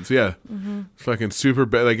ass. Yeah, fucking super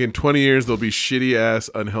bad. Like in 20 years, there'll be shitty ass,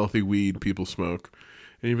 unhealthy weed people smoke,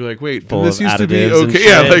 and you'd be like, "Wait, Full did this of used to be additives and okay?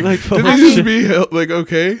 Yeah, shit, like, like, full did of this used to be like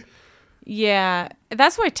okay? Yeah,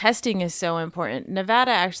 that's why testing is so important.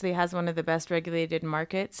 Nevada actually has one of the best regulated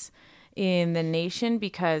markets in the nation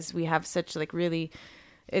because we have such like really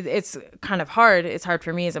it's kind of hard. It's hard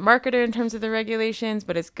for me as a marketer in terms of the regulations,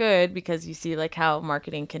 but it's good because you see like how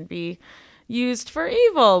marketing can be used for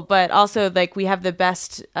evil, but also like we have the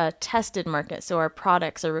best tested market. So our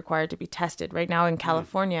products are required to be tested. Right now in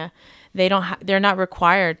California, they're not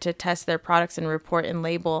required to test their products and report and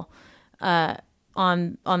label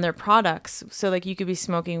on their products. So like you could be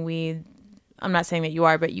smoking weed. I'm not saying that you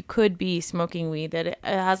are, but you could be smoking weed that it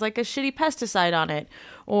has like a shitty pesticide on it,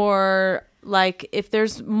 or like if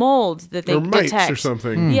there's mold that they Or mites detect or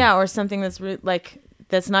something. Yeah, or something that's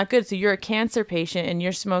that's not good. So you're a cancer patient and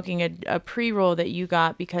you're smoking a pre-roll that you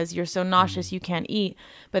got because you're so nauseous you can't eat,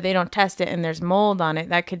 but they don't test it and there's mold on it.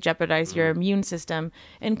 That could jeopardize your immune system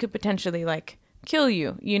and could potentially like kill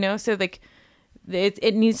you, you know? So like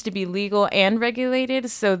it needs to be legal and regulated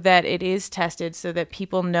so that it is tested so that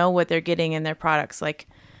people know what they're getting in their products. Like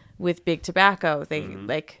with big tobacco, they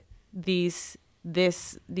like these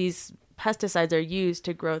pesticides are used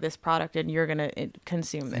to grow this product and you're going to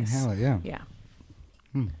consume this. Inhale it, yeah. Yeah.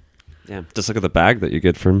 Yeah, just look at the bag that you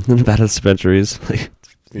get from Nevada dispensaries. Like,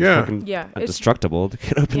 it's Yeah. fucking Yeah, it's- indestructible to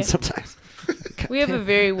get open Yeah. sometimes. We have a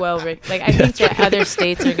very well like I think that other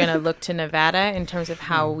states are going to look to Nevada in terms of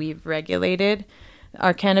how we've regulated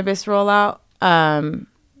our cannabis rollout,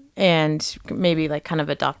 and maybe like kind of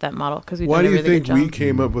adopt that model because we've Why done do a you really think good we job.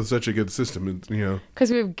 came up with such a good system? And, you know,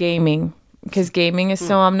 Because we have gaming. Because gaming is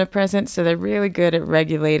so omnipresent, so they're really good at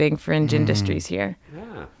regulating fringe industries here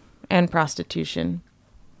Yeah. and prostitution.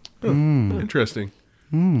 interesting.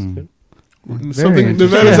 something interesting.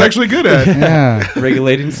 Nevada's actually good at. Yeah.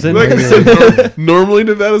 Regulating sin. Like I said, normally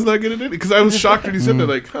Nevada's not good at it. Because I was shocked when he said that.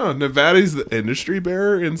 Like, Nevada's the industry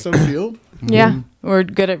bearer in some field. Yeah, we're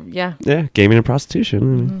good at Yeah, gaming and prostitution.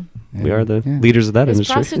 I mean, we are the leaders of that Is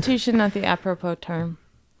industry. prostitution not the apropos term?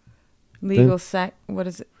 Legal sex. What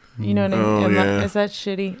is it? You know what I mean? Oh, yeah. Is that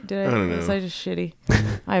shitty? I don't know. Is that just shitty?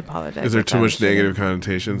 I apologize. Is there if too that much was shitty. negative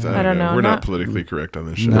connotations? I don't know. We're not Not- politically correct on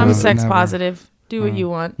this show. No. I'm sex Never. positive. Do what you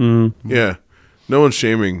want. Mm. Yeah. No one's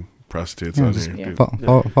shaming prostitutes Yeah, on just here.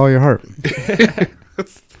 Yeah. Follow your heart.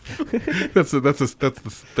 That's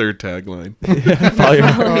the third tagline. Follow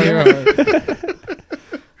your-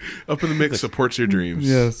 Up in the Mix supports your dreams.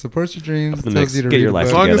 Yeah, supports your dreams. Up in the tells mix. you to Get your read life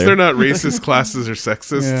As books. long as together. they're not racist, classist, or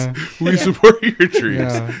sexist, Yeah. we support your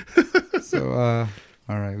dreams. Yeah. So,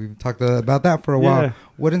 all right, we've talked about that for a while. Yeah.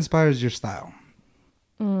 What inspires your style?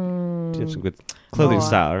 You have some good clothing Oh,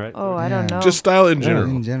 style, right? Oh, I don't Yeah. know. Just style in general.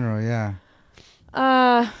 In general, yeah.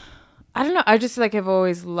 I don't know. I just have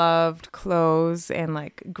always loved clothes and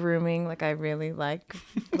like grooming. Like I really like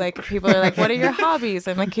people are like, what are your hobbies?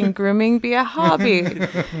 I'm like, can grooming be a hobby?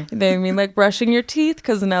 They mean like brushing your teeth?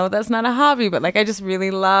 Because no, that's not a hobby. But like I just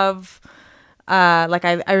really love. Like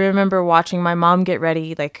I remember watching my mom get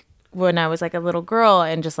ready like when I was like a little girl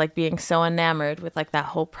and just like being so enamored with like that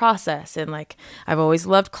whole process. And like I've always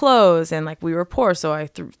loved clothes and like we were poor, so I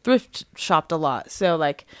thrift shopped a lot. So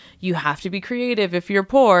like you have to be creative if you're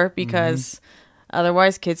poor because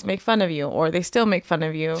otherwise kids make fun of you or they still make fun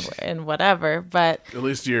of you and whatever. But At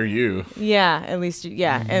least you're you. yeah, at least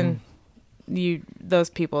and those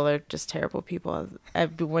people are just terrible people.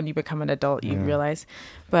 When you become an adult, you realize.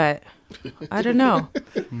 But I don't know.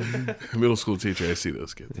 Middle school teacher, I see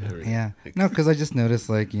those kids. Yeah. No, because I just noticed,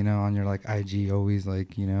 like, you know, on your, like, IG, always,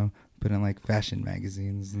 like, you know, put in, like, fashion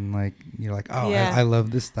magazines. And, like, you're like, oh, Yeah. I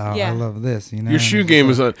love this style. Yeah. I love this, you know? Your And shoe it's game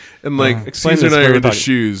like- is on. And like, Explain Caesar and this I when are we're with the talking.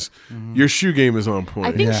 shoes. Your shoe game is on point.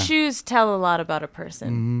 I think Yeah. shoes tell a lot about a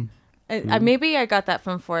person. Mhm. Maybe I got that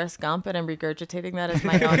from Forrest Gump and I'm regurgitating that as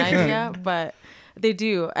my own idea, but they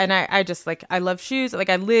do. And I just like, I love shoes. Like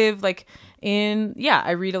I live like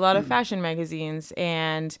I read a lot of fashion magazines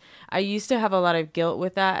and I used to have a lot of guilt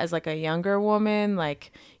with that as like a younger woman.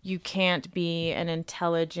 Like you can't be an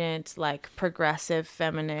intelligent, like progressive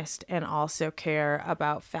feminist and also care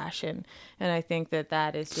about fashion. And I think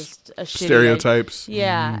that is just a shitty Stereotypes.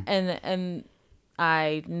 Yeah. And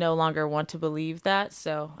I no longer want to believe that,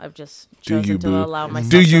 so I've just Do you, chosen to boo? allow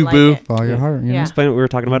myself Do to you, like boo? it. Follow your heart, you Yeah. Explain what we were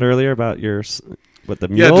talking about earlier about your the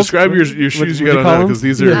Yeah, mules? describe your What- shoes you what do got on call now them? because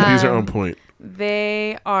these are on point.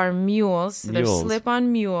 They are mules. So they're Mules.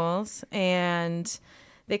 slip-on mules, and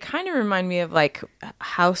they kind of remind me of like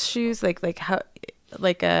house shoes, like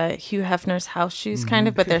Hugh Hefner's house shoes, kind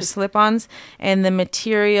of, but they're slip-ons, and the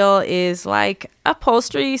material is like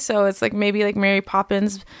upholstery, so it's like maybe like Mary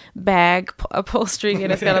Poppins bag upholstery,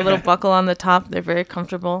 and it's got a little buckle on the top. They're very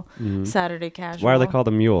comfortable. Saturday casual. Why are they called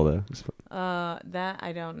a mule though? That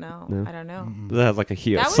I don't know. No. I don't know. That has like a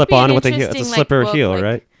heel, That would slip be on an with a heel. It's a interesting, like, slipper book, heel, like-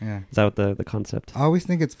 right? Yeah. Is that what the concept? I always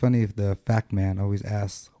think it's funny if the fact man always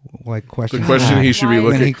asks, like, The questions. question he should be Why is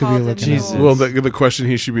When it he looking. could be called a looking mule? up. Well, the question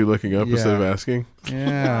he should be looking up Yeah. instead of asking.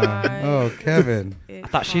 Yeah. Why? Oh, Kevin. I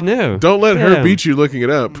thought she knew. Don't let her Damn. beat you looking it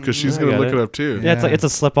up because she's I gonna got look it. it up too. Yeah, it's like Yeah. it's a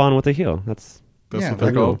slip on with a heel. That's That's yeah, what they're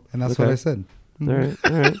like- called. And that's Okay. what I said. all right.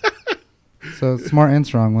 All right. So smart and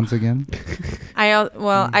strong once again. I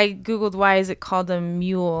googled why is it called a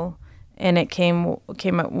mule, and it came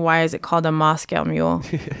up why is it called a Moscow mule?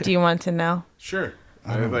 Do you want to know? Sure.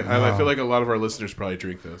 I don't feel know. like a lot of our listeners probably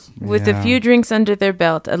drink this. With Yeah. a few drinks under their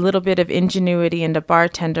belt, a little bit of ingenuity, and a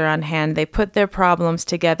bartender on hand, they put their problems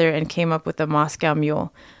together and came up with a Moscow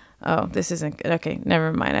mule. Oh, this isn't good. Okay,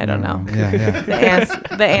 never mind. I don't know. Yeah,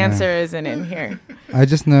 yeah. The answer isn't in here. I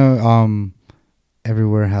just know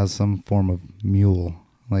everywhere has some form of mule.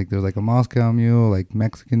 Like there's like a Moscow mule, like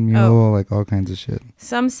Mexican mule, like all kinds of shit.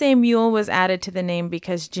 Some say mule was added to the name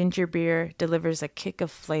because ginger beer delivers a kick of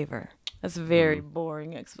flavor. That's a very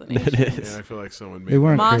boring explanation. Yeah, I feel like someone made They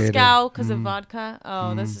weren't Moscow because creative. of vodka.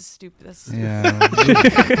 Oh, this is stupid. This is Yeah.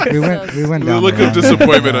 we went The down look the of wrong-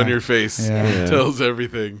 disappointment on your face Yeah. tells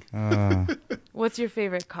everything. What's your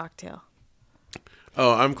favorite cocktail?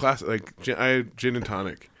 Oh, I'm classic. Like gin and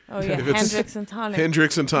tonic. Oh yeah, If it's Hendrix and tonic.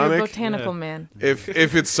 Hendrix and You're a tonic. botanical man. If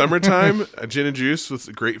it's summertime, a gin and juice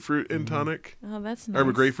with grapefruit and tonic, Oh, that's nice.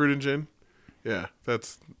 or grapefruit and gin. Yeah,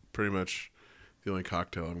 that's pretty much the only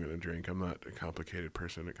cocktail I'm gonna drink. I'm not a complicated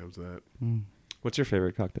person when it comes to that. What's your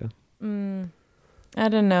favorite cocktail? I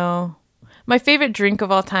don't know. My favorite drink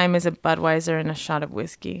of all time is a Budweiser and a shot of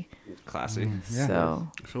whiskey. Classy. Yeah. So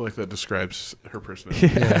I feel like that describes her personality.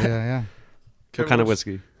 Yeah. What kind of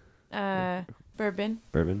whiskey? Bourbon.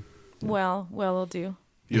 Bourbon. Well, will do.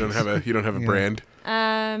 You don't have a Yeah. brand.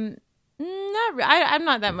 I'm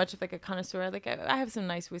not that much of like a connoisseur. Like I have some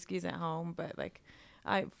nice whiskeys at home, but like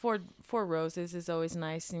Four Roses is always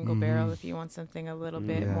nice, single barrel if you want something a little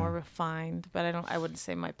bit Yeah. more refined. But I wouldn't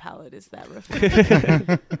say my palate is that refined.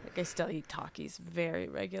 Like I still eat Takis very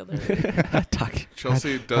regularly.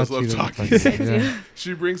 Chelsea does Hot love Cheetos Takis. Takis, yeah.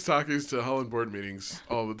 She brings Takis to Holland board meetings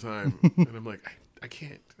all the time, and I'm like, I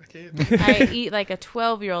can't. I eat like a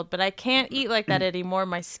 12-year-old, but I can't eat like that anymore.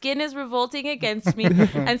 My skin is revolting against me.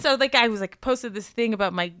 And so like I was like posted this thing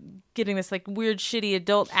about my getting this like weird shitty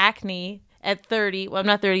adult acne at 30. Well, I'm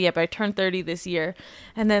not 30 yet, but I turned 30 this year.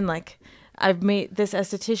 And then like I've made this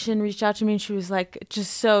esthetician reached out to me and she was like,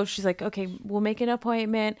 she's like, okay, we'll make an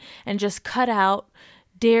appointment and just cut out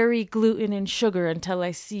dairy, gluten, and sugar until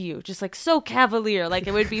I see you. Just like so cavalier. Like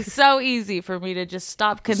it would be so easy for me to just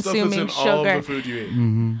stop consuming Stuff that's in all sugar. the food you eat.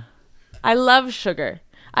 Mm-hmm. I love sugar.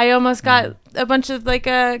 I almost got a bunch of like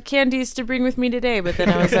candies to bring with me today, but then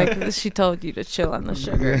I was like, she told you to chill on the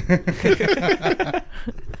sugar.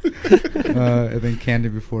 And then candy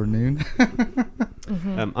before noon.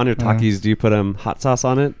 On your Takis, do you put hot sauce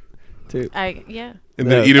on it too? Yeah. And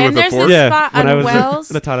then eat it And with a there's fork. this spot when on I was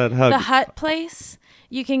Wells, at the Hug. the Hut place.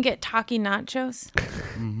 You can get Taki nachos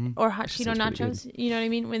Mm-hmm. or hot Cheeto sounds pretty nachos. You know what I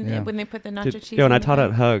mean? When Yeah. when they put the nacho Dude, cheese. when in I the taught bag.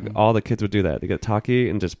 at Hug, all the kids would do that. They get Taki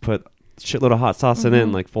and just put shitload of hot sauce in it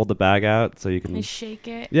and like fold the bag out so you can. They shake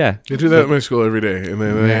it. Yeah. They do that at my school every day, and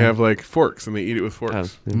then they Yeah. have like forks, and they eat it with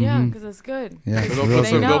forks. Yeah, Mhm. because it's good. Yeah, And it's they'll real put They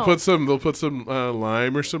some. good. know. They'll put some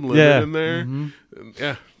lime or some lemon Yeah. in there. Mhm. And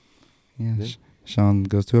yeah, Yeah. Sean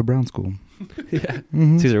goes to a brown school. Yeah.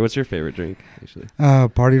 Mhm. Caesar, what's your favorite drink? Actually,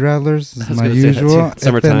 Party Rattlers I is was my gonna say that too. usual.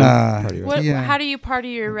 Summertime And party then, What? Yeah. How do you party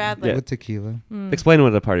your Radler? Yeah. with tequila. Mm. explain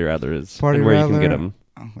what a party rather is Party and where you can get Rattler, them.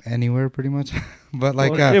 Anywhere pretty much. But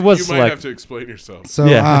like Well, it was you might have select. to explain yourself so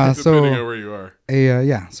Yeah. depending on so where you are.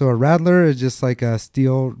 so a Radler is just like a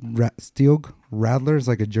steel Radler is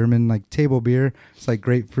like a German like table beer. It's like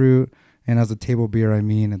grapefruit, and as a table beer I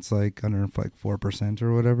mean it's like under like 4%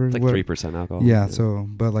 or whatever. It's like What- 3% alcohol. Yeah, so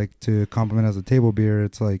but like to complement as a table beer,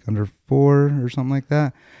 it's like under 4 or something like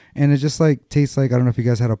that, and it just like tastes like, I don't know if you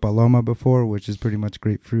guys had a Paloma before, which is pretty much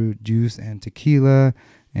grapefruit juice and tequila,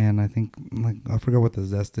 and I think like I forgot what the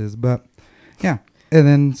zest is, but yeah, and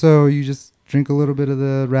then so you just drink a little bit of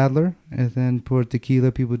the Radler, and then pour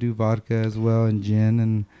tequila. People do vodka as well and gin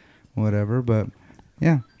and whatever, but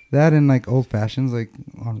yeah. That and like old fashions, like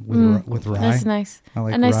with rye. That's nice. I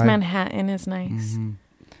like A nice rye. Manhattan is nice. Mhm.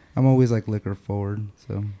 I'm always like liquor forward,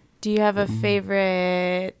 so. Do you have a Mm.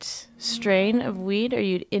 favorite strain of weed? Are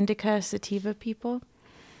you indica sativa people?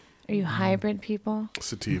 Are you hybrid people?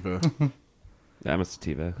 Sativa. Yeah, I'm a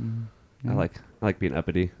sativa. Yeah. I like being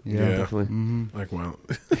uppity. Yeah. Definitely. Mm-hmm. Like wow,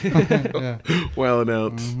 Yeah. well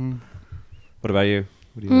announced. Mm-hmm. What about you?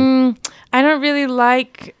 What do you like? I don't really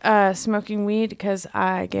like smoking weed because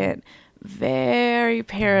I get very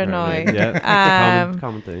paranoid. Yeah, it's a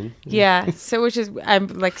common thing. Yeah, so I'm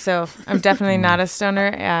definitely not a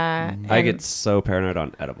stoner. I and- get so paranoid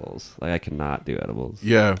on edibles. Like I cannot do edibles.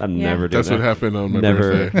 Yeah, I'm Yeah. never doing that's that. what happened on my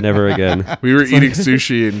Never, birthday. never again. We were eating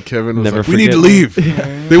sushi, and Kevin was Never like, "We need to forget."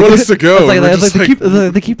 leave. They want us to go." It's And we're just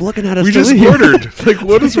like, they keep looking at us. we to just leave. ordered. Like,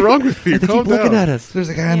 what is wrong with you? They Calm keep looking down. at us. There's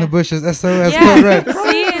a guy in Yeah. the bushes. SOS. Yeah, Code Red.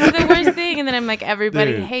 see, it's the worst thing. And then I'm like,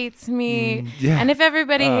 everybody Dude. hates me. Yeah. And if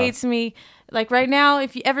everybody hates me, like right now,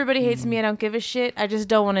 if everybody hates me, I don't give a shit. I just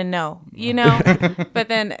don't want to know, you know? But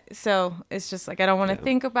then, so it's just like, I don't want to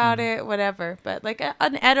think about it, whatever. But like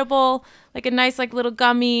an edible, like a nice like little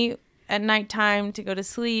gummy at nighttime to go to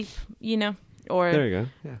sleep, you know? Or There you go.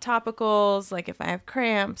 Yeah. topicals, like if I have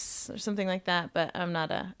cramps or something like that. But I'm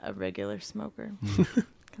not a regular smoker because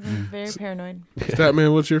I'm very paranoid.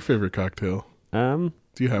 Statman, what's your favorite cocktail? Um.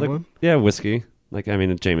 Do you have Like- one? Yeah, whiskey. Like I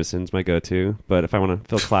mean, Jameson's my go-to. But if I want to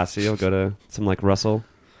feel classy, I'll go to some like Russell.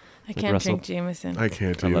 I can't Russell. drink Jameson. I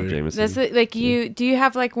can't I love either. Jameson. That's like you. Do you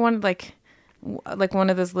have like one like one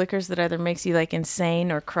of those liquors that either makes you like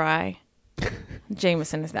insane or cry?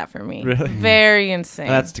 Jameson is that for me. Really? Very insane.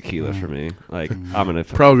 That's tequila for me. Like I'm gonna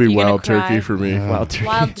Probably You gonna wild turkey cry? for me. wild turkey.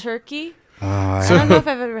 wild turkey. I I don't know if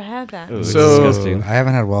I've ever had that. Ooh, it's So- disgusting. I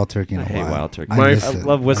haven't had wild turkey in I a hate while. wild turkey. I My- miss I it.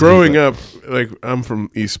 love whiskey. Growing but- up, like I'm from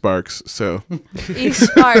East Sparks, so East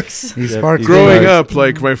Sparks. These Yeah, sparks. you growing Sparks. up,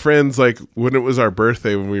 like my friends, like when it was our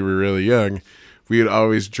birthday when we were really young, we would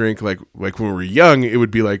always drink like when we were young. It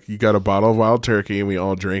would be like you got a bottle of wild turkey, and we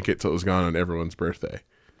all drank it till it was gone on everyone's birthday.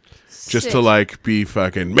 Just Sick. to like be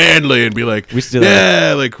fucking manly and be like, We used to do that.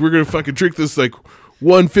 yeah, like we're gonna fucking drink this like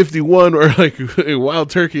 151 or like Wild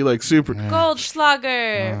Turkey, like super.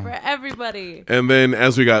 Goldschlager for everybody. And then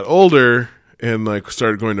as we got older and like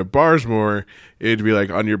started going to bars more, it'd be like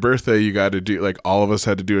on your birthday, you got to do like all of us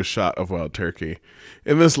had to do a shot of Wild Turkey.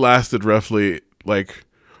 And this lasted roughly like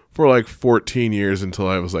for like 14 years until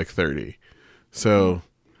I was like 30. So,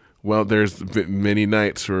 well, there's been many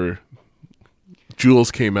nights where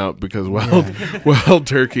Jules came out because Wild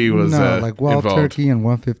Turkey was like Wild involved. Turkey and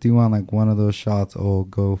 151. Like one of those shots will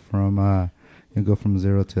go from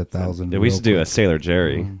 0 to 1,000. Yeah, we used to do a a Sailor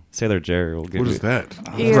Jerry. Sailor Jerry will give What you. is that?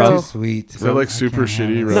 Ew. Rum. Sweet. Is that like super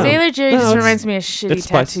shitty rum? Sailor Jerry No, just it's- reminds me of shitty it's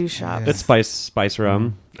spice. tattoo shops. It's spice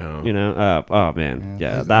rum. Oh. You know. Oh man.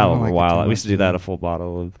 Yeah, Yeah, I that don't was like a it while. too We used to much, do that yeah. a full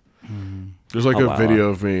bottle of. There's like Oh, a wow. video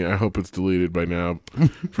of me. I hope it's deleted by now,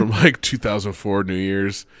 from like 2004 New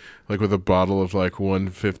Year's, like with a bottle of like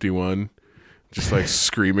 151, just like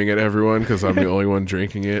screaming at everyone because I'm the only one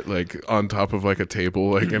drinking it, like on top of like a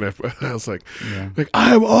table, like, and I was like,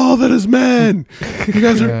 I am all that is man. You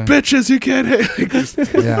guys are Yeah. bitches. You can't hate. Like, just,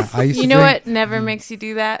 Yeah, I used You to know drink, what never makes you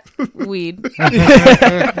do that? Weed.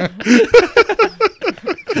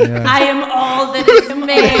 Yeah. I am all that is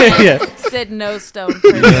man. Yeah. Said no stone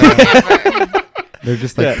person ever. They're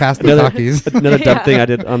just like Yeah. past the Another- talkies. Another dumb Yeah. thing I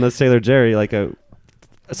did on the Sailor Jerry, like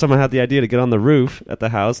someone had the idea to get on the roof at the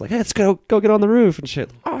house, like, hey, let's go get on the roof and shit.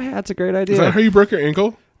 Oh yeah, that's a great idea. is that how you broke your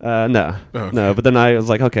ankle? No, Oh, okay. no. But then I was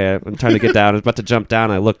like, okay, I'm trying to get down. I was about to jump down.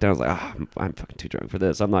 I looked down. I was like, I'm fucking too drunk for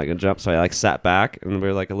this. I'm not gonna jump. So I like sat back, and we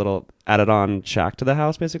were like a little added-on shack to the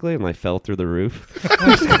house, basically, and I fell through the roof.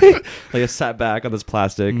 Like I sat back on this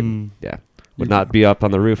plastic, and yeah, would not be up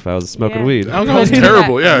on the roof if I was smoking Yeah. weed. Alcohol's You would do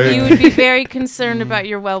terrible. that. Yeah. You would be very concerned about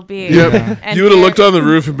your well-being. Yep. And You would have your- looked on the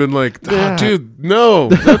roof and been like, oh, Yeah. dude, no,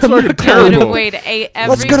 that's fucking You would have terrible. weighed every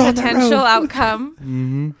Let's get on that potential road. outcome,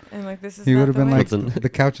 Mm-hmm. and like this is. He not would have the been way. like, Listen. the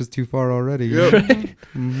couch is too far already. Yep.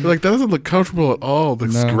 Mhm. Like, that doesn't look comfortable at all. The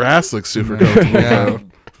No. grass looks super No. comfortable. Yeah. now.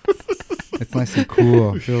 It's nice and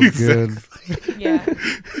cool. Feels good. Yeah.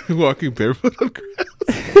 Walking barefoot on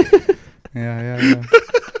grass. Yeah.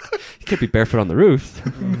 You can't be barefoot on the roof.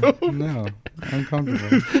 No,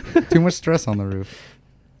 uncomfortable. Too much stress on the roof.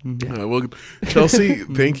 Well, Chelsea,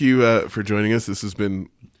 thank you for joining us. This has been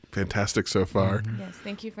fantastic so far. Yes.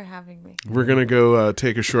 Thank you for having me. We're going to go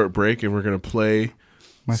take a short break, and we're going to play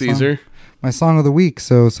My Caesar. My song of the week.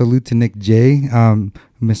 So salute to Nick J,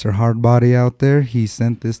 Mr. Hardbody out there. He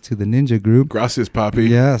sent this to the Ninja Group. Gracias, Papi.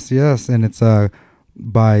 Yes, and it's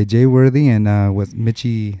by Jay Worthy and with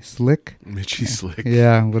Mitchie Slick. Mitchie Slick.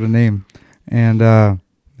 Yeah, what a name. And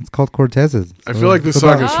it's called Cortez's. I feel like this it's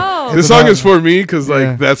song about- is Oh. this it's song about- is for me because like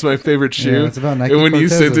Yeah. that's my favorite shoe. Yeah, it's about Nike and when you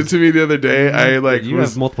sent it Cortezes. to me the other day, I like You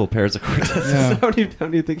was have multiple pairs of Cortez. Yeah. how do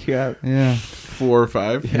you think you have? Yeah, 4 or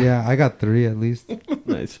 5. yeah, I got 3 at least.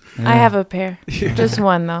 Nice. Yeah. I have a pair. Just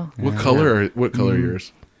one though. What Yeah. color? Are, what color are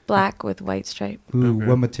yours? Black with white stripe. Ooh, Okay.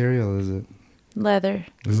 what material is it? Leather.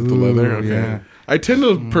 Is it the leather? Ooh, Okay. yeah. I tend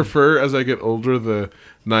to prefer as I get older the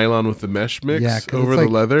nylon with the mesh mix Yeah, 'cause over it's the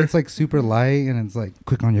like, leather. It's like super light and it's like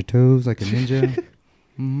quick on your toes, like a ninja.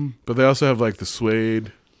 But they also have like the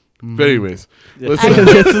suede. Mhm. But anyways,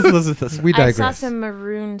 let's, We I digress. saw some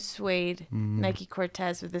maroon suede Mhm. Nike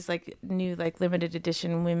Cortez with this like new like limited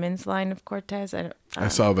edition women's line of Cortez. I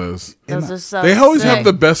saw those. Those And are so. They always have sick.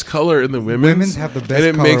 the best color in the women's. Women's have the best and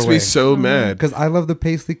it makes me colorway. so mad. Because I love the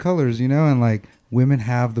paisley colors, and like women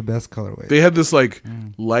have the best colorway. They had this like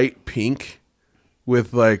light pink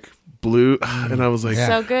with like blue, and I was like, Yeah.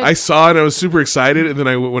 so good. I saw it and I was super excited, and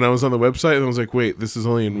then when I was on the website, and I was like, wait, this is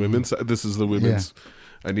only in women's. This is the women's.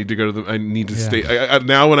 I need to go to the. I need to Yeah. stay. I,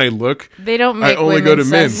 now when I look, They don't I make only go to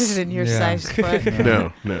women's men's. sizes in your Yeah. size foot.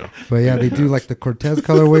 no. But yeah, they do like the Cortez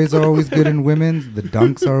colorways are always good in women's. The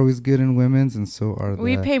Dunks are always good in women's, and so are the.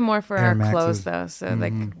 We pay more for Air our Maxes. clothes though, so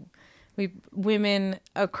like women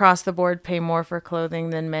across the board pay more for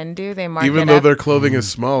clothing than men do. They mark Even it though up. their clothing is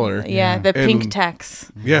smaller. Yeah, the And- pink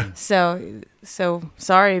tex. Yeah. So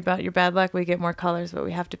sorry about your bad luck. We get more colors, but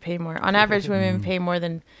we have to pay more. On average, women pay more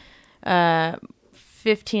than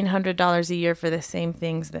 $1,500 a year for the same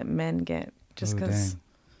things that men get, just Oh, because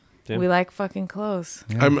dang. we like fucking clothes.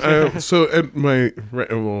 Yeah. So at my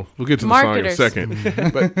we'll get to the song in a Marketers. second,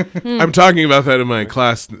 but I'm talking about that in my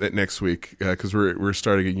class next week because we're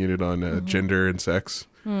starting a unit on gender and sex,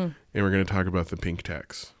 and we're going to talk about the pink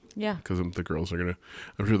tax Yeah. because the girls are gonna.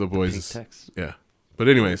 I'm sure the boys. Pink text. Yeah, but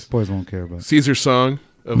anyways, Boys won't care about. Caesar's song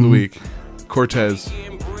of the week, Cortez.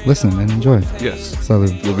 Listen and enjoy. Yes,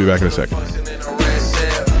 Salud. we'll be back in a second.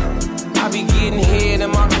 I be getting head in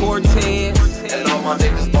my Cortez, and all my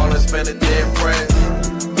niggas ballin' spending dead friends.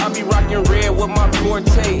 I be rockin' red with my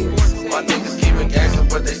Cortez. My niggas keepin' gangsta,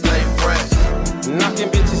 but they stay fresh. Knock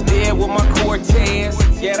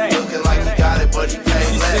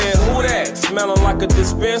smelling like a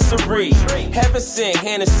dispensary. Heaven sent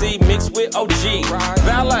Hennessy mixed with OG.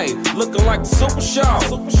 Valet, looking like the Super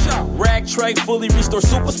Show. Rag tray, fully restored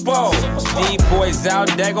Super Bowl. D-boys out,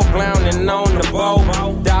 Dago Blownin' on the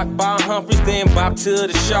boat. Doc Bob Humphries, then bop to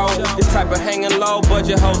the show. This type of hanging low,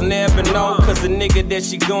 budget hoes never know. Cause the nigga that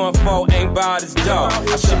she going for ain't bout his dough.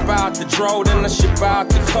 I ship out the dro, then I ship out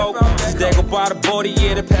the coke. This Dago by the body,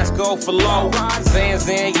 yeah, the pass go for low. Zan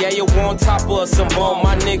Zan, yeah, you on top of some bone.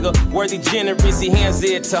 My nigga, worthy generous, he hands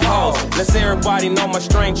it to hoes. Let's everybody know my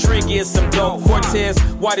string trick is some dope. Cortez,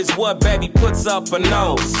 white is what baby puts up a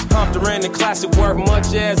nose. Humped her in the classic worth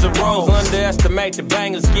much as a rose. Underestimate the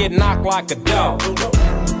bangers, get knocked like a dough.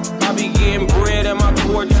 I be getting bread in my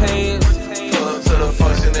Cortez. Pull up to the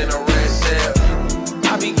function in a red shell.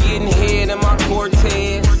 I be getting head in my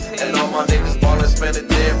Cortez. And all my niggas ballin' spending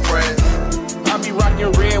dead friends. I be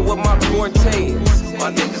rockin' red with my Cortez.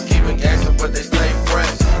 My niggas keepin' gangsta, but they stay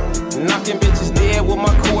fresh. Knocking bitches dead with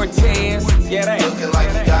my Cortez. Yeah, they looking like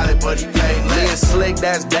he got it, but he paid less. Me and Slick,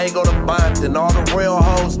 that's Dago the Bont. And all the real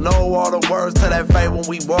hoes know all the words to that fade when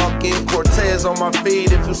we walk in. Cortez on my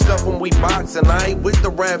feet, if you scuff when we boxin'. I ain't with the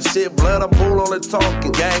rap shit, blood, I'm bull on the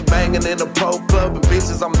talking. Gang banging in the pro club, and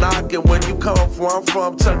bitches I'm knocking. When you come from, I'm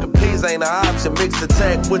from Chuckin' Peas, ain't an option. Mix the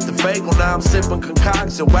tech with the fake, now I'm sippin'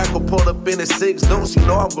 concoction. Wacko pulled up in a 6 deuce, you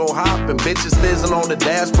know I'm gon' hoppin'. Bitches fizzin' on the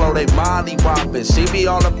dance floor, they molly whoppin'. She be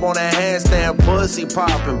all up on that handstand, pussy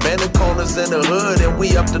poppin'. Bending corners in the hood, and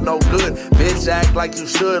we up to no good. Bitch, act like you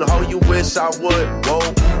should, ho, you wish I would. Whoa.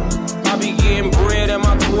 I be getting bread in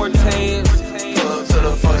my Cortez. Pull up to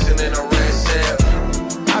the function in a red shell.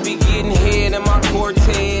 I be getting head in my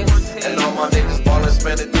Cortez. And all my niggas ballin'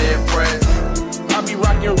 spending dead friends. I be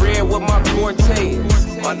rockin' red with my Cortez.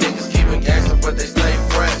 My niggas keepin' gangsta, but they stay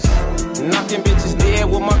fresh. Knocking bitches dead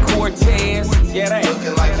with my Cortez. Yeah, they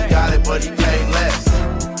looking like he got it, but he paid less.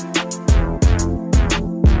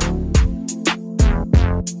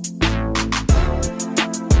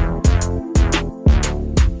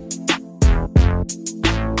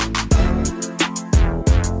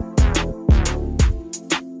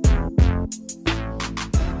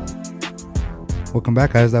 Welcome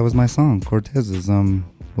back, guys. That was my song, Cortez's.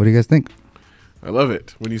 What do you guys think? I love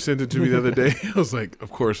it. When you sent it to me the other day, I was like,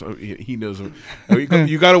 of course, he knows him.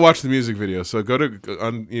 You got to watch the music video. So go to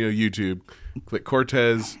on YouTube, click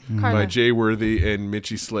Cortez by Jay Worthy and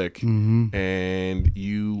Mitchie Slick, and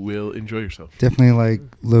you will enjoy yourself. Definitely like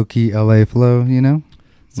low-key LA flow,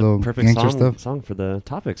 It's a perfect song for the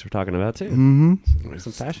topics we're talking about, too. Mm-hmm.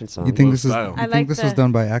 Some fashion song. You think this was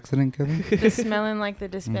done by accident, Kevin? The smelling like the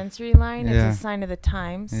dispensary line is a sign of the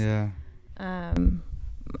times. Yeah.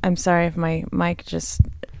 I'm sorry if my mic just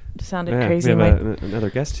sounded crazy. We have another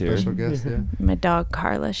guest here. Special guest, yeah. My dog,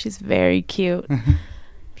 Carla. She's very cute.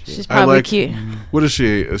 She's probably cute. What is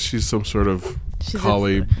she? She's some sort of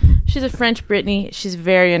collie. She's a French Brittany. She's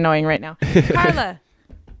very annoying right now. Carla.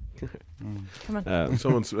 Come on.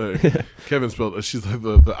 Someone's Kevin spelled. She's like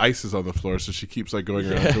the ice is on the floor, so she keeps like going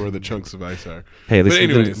around to where the chunks of ice are. Hey, at least but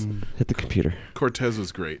anyways, hit the computer. Cortez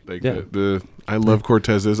was great. Like I love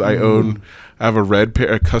Cortez's. I have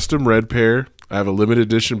a custom red pair. I have a limited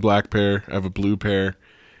edition black pair. I have a blue pair,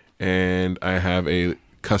 and I have a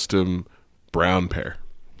custom brown pair.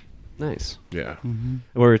 Nice. Yeah. Mm-hmm.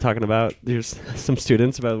 What were we talking about? There's some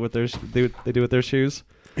students about what they do with their shoes.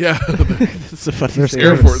 Yeah, it's a funny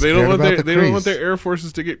Air Force. They don't want their Air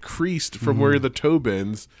Forces to get creased from where the toe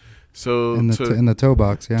bends. So in the toe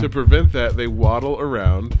box, to prevent that, they waddle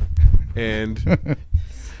around and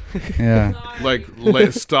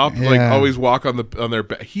stop, always walk on their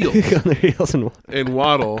heels, on their heels and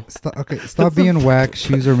waddle. Stop being whack.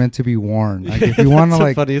 Shoes are meant to be worn. Like if you want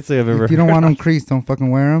to, funniest thing I've ever if you don't want them creased, don't fucking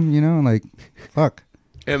wear them. Like fuck.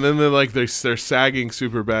 And then they're sagging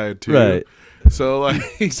super bad too. Right. So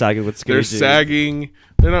like sagging with skinny jeans. Sagging.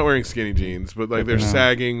 They're not wearing skinny jeans, but they're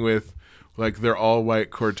sagging with they're all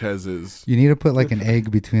white Cortezes. You need to put like an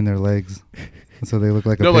egg between their legs, so they look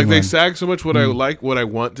like a penguin. They sag so much. What I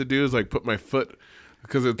want to do is put my foot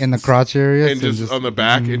because it's in the crotch area and just on the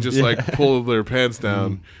back and just pull their pants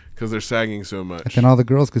down because they're sagging so much. And then all the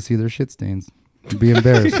girls could see their shit stains. Be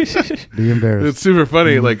embarrassed. Be embarrassed. It's super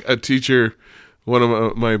funny. Like a teacher, one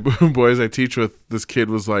of my boys I teach with, this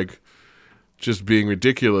kid was just being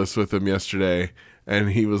ridiculous with him yesterday,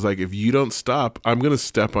 and he was like, if you don't stop, I'm gonna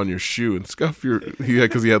step on your shoe and scuff your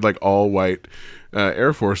because he had all white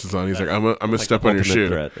Air Forces on. He's like, I'm gonna step on your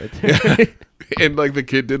shoe. Right and the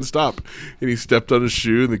kid didn't stop, and he stepped on his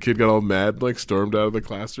shoe, and the kid got all mad, stormed out of the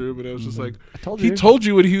classroom. And I was just like, he told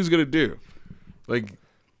you what he was gonna do. Do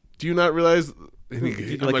you not realize I'm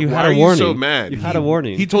Like, you why had a are you so warning. mad? You had a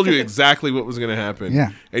warning. He told you exactly what was going to happen.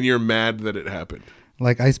 Yeah. And you're mad that it happened.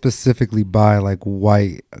 Like I specifically buy like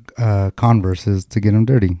white Converses to get them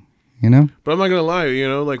dirty, you know? But I'm not going to lie,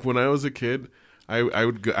 like when I was a kid, I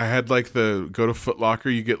had like go to Foot Locker,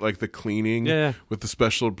 you get like the cleaning with the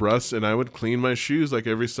special brush, and I would clean my shoes like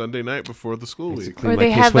every Sunday night before the school week. Or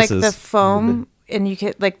they had like the foam, and you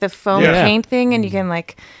could like the foam paint thing, and you can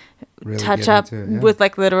like Really touch get up into it, yeah. with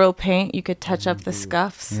like literal paint. You could touch up the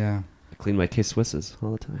scuffs. Yeah. I clean my K-Swisses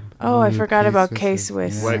all the time. Oh, I forgot about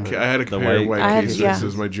K-Swisses. K-Swiss. Yeah. I had a pair of white I had-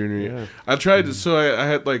 K-Swisses my junior year. I tried to, so I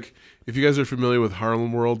had like, if you guys are familiar with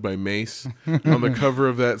Harlem World by Mace, on the cover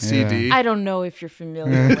of that CD. I don't know if you're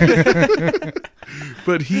familiar with it.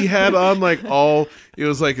 But he had on like it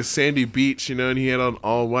was like a sandy beach, and he had on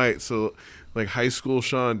all white. So like high school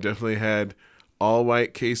Sean definitely had all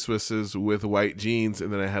white K-Swisses with white jeans,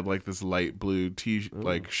 and then I had like this light blue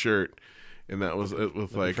like shirt. And that was it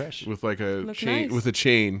with like fresh. with like a Look chain nice. with a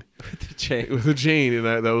chain With the chain.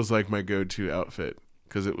 and that was like my go-to outfit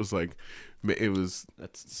because it was like it was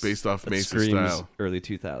based off Mace's style. Early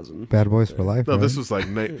 2000. Bad Boys for Life. No, right? this was like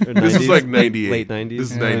Or this is 90s, like 98. Late 90s.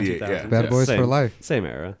 This is early 98. 2000s. Yeah. Bad Boys same, for Life. Same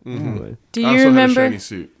era. Probably. Do I you also remember had a shiny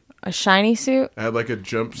suit. a shiny suit, I had like a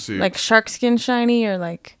jumpsuit. like sharkskin shiny, or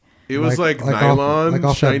like? it was like off- nylon, like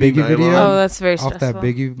off shiny that Biggie nylon, video? Oh, that's very Off stressful. that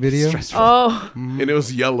Biggie video. Oh, and it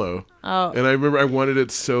was yellow. oh. And I remember I wanted it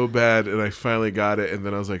so bad, and I finally got it. And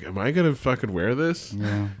then I was like, "Am I gonna fucking wear this?"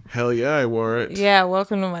 Yeah. Hell yeah, I wore it. Yeah,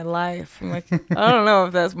 welcome to my life. I'm like, I don't know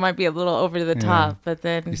if that might be a little over the top, but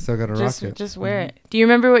then You still gotta just rock it. just wear it. Do you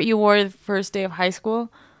remember what you wore the first day of high school?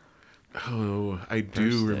 Oh, I First do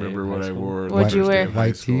day remember of what high I school. wore. the What'd you first day wear? of high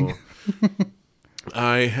White tee. school.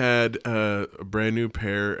 I had a brand new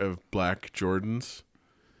pair of black Jordans,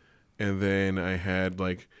 and then I had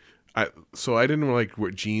like, I didn't like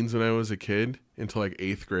wear jeans when I was a kid until like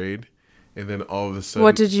 8th grade, and then all of a sudden,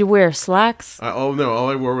 What did you wear? Slacks? all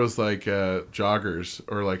I wore was like joggers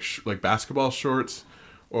or like basketball shorts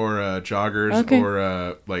or joggers Okay.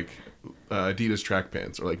 or like Adidas track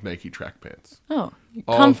pants or like Nike track pants. Oh,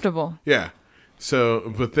 All- comfortable. Yeah.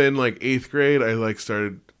 So, but then like 8th grade, I like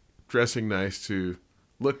started dressing nice to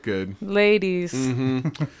look good. Ladies,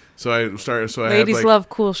 So I started. So I ladies had like love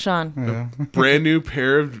cool Sean. Yeah. brand new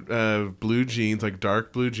pair of blue jeans, like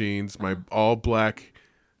dark blue jeans, my all black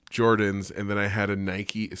Jordans, and then I had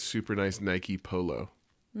a super nice Nike polo,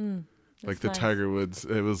 like the nice. Tiger Woods.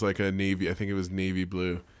 It was like a navy. I think it was navy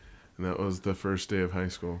blue, and that was the first day of high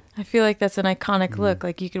school. I feel like that's an iconic look.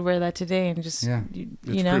 Like you could wear that today and just, Yeah. you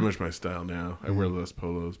It's know. pretty much my style now. I wear less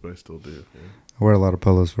polos, but I still do. Yeah. I wear a lot of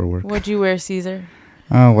polos for work. What'd you wear, Caesar?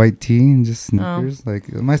 White tee and just sneakers.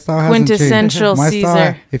 Like my style hasn't changed. Quintessential My Caesar.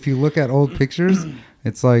 style, if you look at old pictures,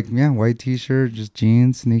 it's like white t-shirt, just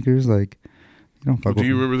jeans, sneakers. Like you don't fuck Do with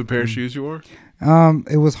you me. remember the pair of shoes you wore?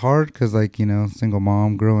 It was hard because like single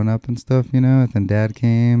mom growing up and stuff. And then dad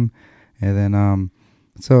came, and then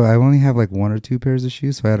so I only have like 1 or 2 pairs of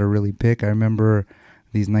shoes. So I had to really pick. I remember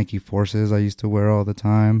these Nike Forces I used to wear all the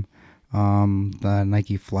time. The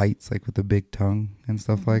Nike Flights, like with the big tongue and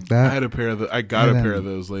stuff like I that. had a pair of I got And a then- pair of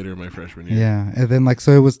those later in my freshman year. Yeah, and then like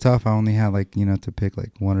so it was tough. I only had like to pick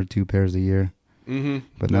like 1 or 2 pairs a year. Mm-hmm.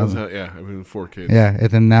 But That now, was I've been 4 kids. yeah, and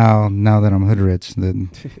then now that I'm hood rich, then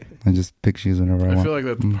I just pick shoes whenever I I want. feel like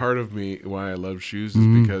that's Mm. part of me why I love shoes is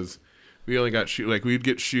Mhm. because we only got we'd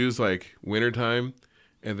get shoes like wintertime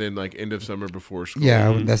and then like end of summer before school.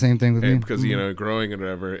 Yeah, that same thing with me. And because growing and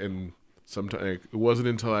whatever, and sometimes it wasn't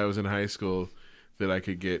until I was in high school that I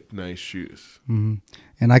could get nice shoes. hmm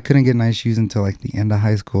And I couldn't get nice shoes until like the end of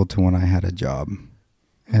high school to when I had a job.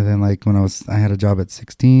 And then like when I had a job at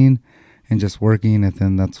 16 and just working, and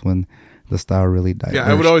then that's when the style really died. Yeah,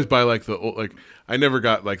 I would always buy like the old, I never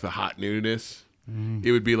got like the hot newness. Mm-hmm.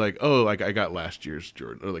 It would be like, oh, like I got last year's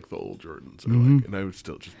Jordan or like the old Jordans, or Mhm. like, and I would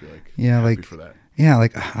still just be like, Yeah, happy like- for that. Yeah,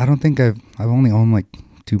 like I don't think I've only owned like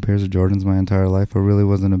 2 pairs of Jordans my entire life. I really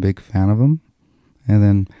wasn't a big fan of them. And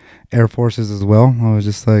then Air Forces as well. I was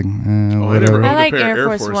just like, never whatever. owned I a like pair of Air Air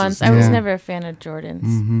Force Forces. Ones. I was Yeah. never a fan of Jordans.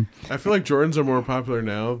 hmm I feel like Jordans are more popular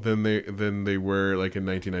now than they were like in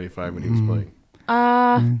 1995 when he Mm-hmm. was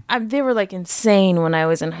playing. They were like insane when I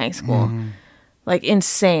was in high school. Mm-hmm. Like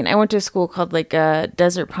insane. I went to a school called like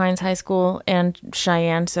Desert Pines High School and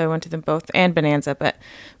Cheyenne, so I went to them both, and Bonanza, but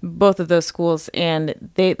both of those schools, and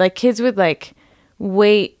they like kids would like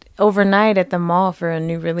wait overnight at the mall for a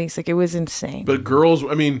new release. Like it was insane. But girls,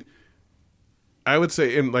 I mean, I would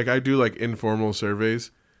say I do like informal surveys.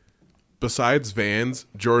 Besides Vans,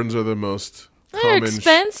 Jordans are the most They're common.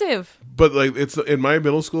 expensive. But like it's in my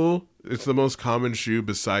middle school, it's the most common shoe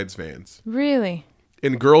besides Vans. Really?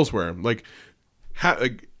 And girls wear them. Like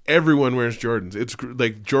like everyone wears Jordans. It's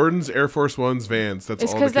like Jordans, Air Force Ones, Vans. That's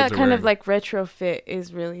It's all the because kids that are kind wearing. of like retrofit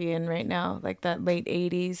is really in right now. Like that late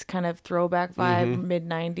 80s kind of throwback vibe, mid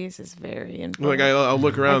 90s is very in. Like I'll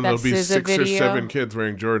look around, Like there'll that be SZA 6 or video. 7 kids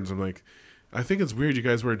wearing Jordans. I'm like, I think it's weird you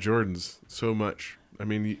guys wear Jordans so much. I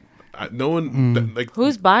mean, no one like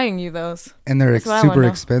Who's buying you those? And they're That's what I super wanna know.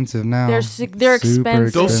 expensive now. They're Super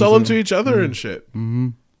expensive. they'll sell them to each other and shit,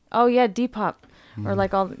 Oh yeah, Depop, or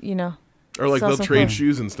like all or like Sell they'll some trade clothes.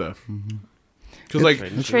 shoes and stuff. Because like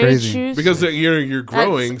It's trade crazy. shoes. because you're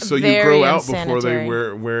growing, That's so you very grow out before they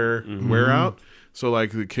unsanitary. wear out. So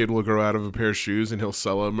like the kid will grow out of a pair of shoes and he'll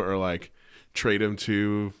sell them or like trade them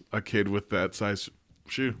to a kid with that size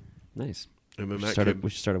shoe, Nice. and then We that should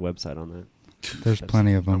kid. start a website on that. There's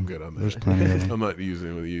plenty of them. I'm good on that. There's plenty of them. I'm not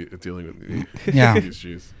using with you dealing with you. Yeah. Used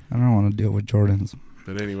shoes. I don't want to deal with Jordans.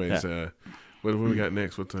 But anyways, what do we got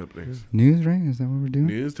next? What's up next? News, right? Is that what we're doing?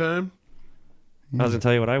 News time. I was gonna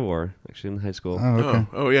tell you what I wore actually in high school. Oh, okay.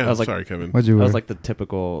 Oh yeah. I was like- Sorry, Kevin. What'd you I wear? was like the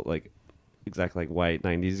typical exact white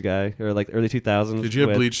 90s guy, or like early 2000s. Did you have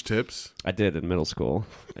with- bleached tips? I did in middle school.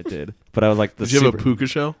 I did, but I was like the. Did you have a super- puka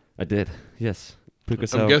shell? I did. Yes, puka I'm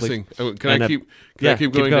shell. guessing. Can And I a- keep? yeah, I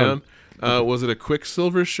keep keep going going. down? Was it a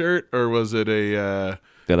Quicksilver shirt or was it a?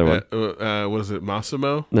 The other one. Was it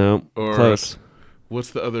Massimo? No, or- close.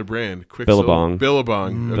 What's the other brand? Billabong.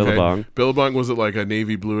 Billabong. Okay. Billabong. Billabong. Was it like a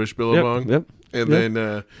navy bluish Billabong? Yep. And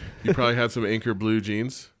then you probably had some anchor blue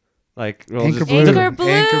jeans. Like well, Anchor just- Blue. Anchor Blue.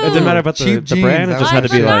 It didn't matter about the Cheap brand. jeans, It just I had to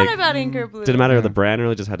be forgot like. about Anchor Blue. Didn't matter Yeah. the brand.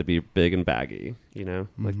 Really, just had to be big and baggy. You know,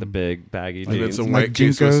 like the big baggy And then jeans. some Like white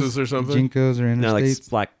K-Swisses or something. Jinkos or Interstates. No, like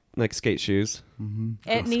black, like skate shoes.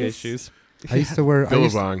 Skate Etnies. shoes. I used to wear.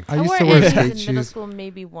 Billabong. I I used wore to wear Etnies skate in middle shoes. school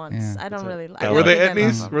maybe once. Yeah. I don't really. Yeah, I Were don't they think I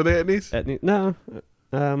love Etnies? them. Were they Etnies? No.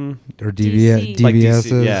 Or DVS, DC. Like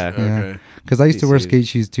DVSs. DC, yeah. Okay. Because I used to wear DCs. skate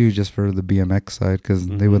shoes too, just for the BMX side, because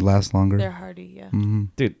they would last longer. They're hardy, yeah.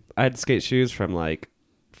 Dude, I had skate shoes from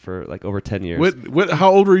for over 10 years. What?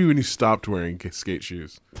 How old were you when you stopped wearing skate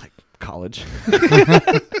shoes? College.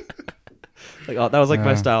 That was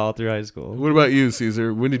my style all through high school. What about you,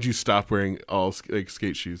 Caesar? When did you stop wearing all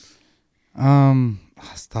skate shoes? I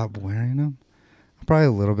stopped wearing them probably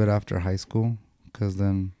a little bit after high school, because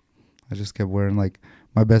then I just kept wearing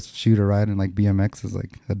my best shoe to ride in BMX is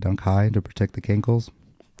a Dunk High to protect the cankles.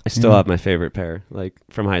 I still have my favorite pair,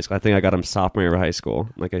 from high school. I think I got them sophomore year of high school.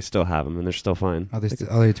 I still have them, and they're still fine. Are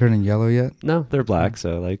they turning yellow yet? No, they're black,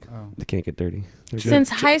 so they can't get dirty. They're good. Since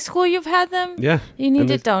high school, you've had them. Yeah, You need And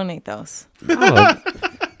to they- donate those. Oh,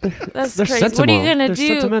 That's they're crazy. sentimental. What are you gonna They're do?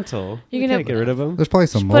 sentimental. You're You gonna can't get rid of them. There's probably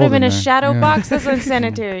some Put mold them in a there. shadow Yeah. box. That's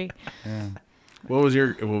unsanitary. Yeah. What was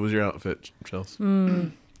your outfit,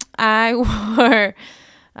 Chelsea? I wore.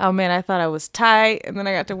 Oh man, I thought I was tight, and then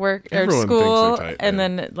I got to work or Everyone thinks school, they're tight, and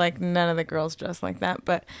man. then none of the girls dressed like that.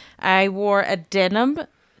 But I wore a denim,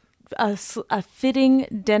 a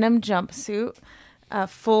fitting denim jumpsuit, a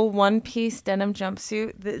full one-piece denim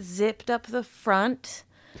jumpsuit that zipped up the front,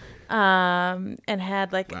 and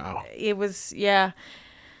had Wow. it was It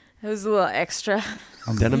was a little extra.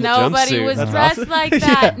 Denim Nobody jumpsuit. was That's dressed awesome. like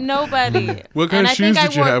that. Nobody. What kind And of I shoes think I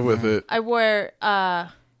did you wore- have with it? I wore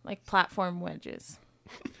platform wedges.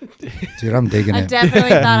 Dude, I'm digging I it. definitely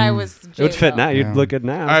thought I was. It would fit J-Lo. now. You'd Yeah. look good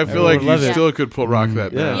now. I feel would like you love it. still could rock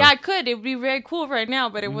that Yeah. now. Yeah, I could. It would be very cool right now,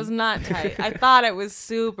 but it was not tight. I thought it was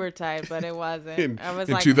super tight, but it wasn't. In, I was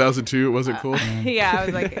in like, 2002, it wasn't cool. yeah, I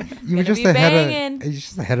was like, You were gonna just be ahead banging. of. You're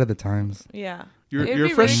just ahead of the times. Yeah, You're It'd a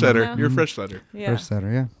be fresh really setter. cool now. You're a fresh setter. yeah. First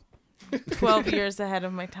setter, yeah. 12 years ahead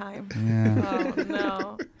of my time. Yeah. Oh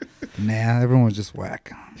no. Nah, everyone was just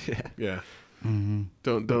whack. Yeah. Mm-hmm.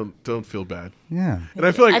 Don't feel bad. Yeah. And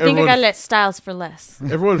I feel like I think I everyone gotta let styles for less.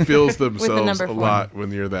 everyone feels themselves number a 4. lot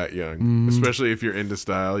when you're that young, especially if you're into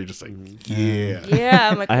style. You're just like, yeah, Yeah,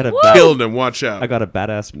 I'm like, I had a "Woo!" bad- killed him. Watch out. I got a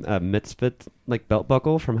badass Misfit belt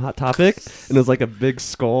buckle from Hot Topic, and it was a big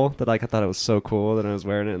skull that I thought it was so cool that I was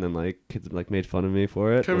wearing it, and then kids made fun of me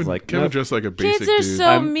for it. I Kevin, was like, Kevin nope. dressed like a basic Kids are dude.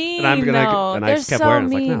 so mean. And I'm gonna, though. and I They're just kept so wearing it. I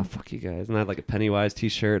was mean. like, no, fuck you guys. And I had a Pennywise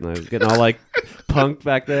T-shirt, and I was getting all punked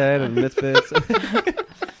back then, and Misfits.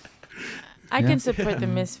 I can support the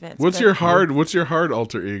Misfits. What's but- your hard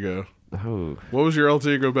alter ego? Oh, What was your alter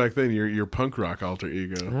ego back then? Your punk rock alter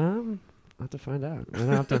ego. I'll have to find out. I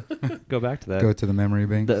have to go back to that. Go to the memory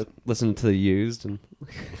bank. Listen to the Used and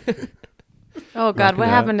Oh God, what Rocking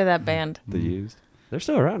happened to that band? the Used. They're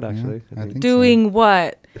still around, actually. I think so. Doing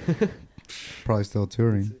what? Probably still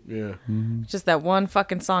touring. Yeah. Just that one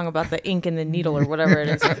fucking song about the ink and the needle or whatever it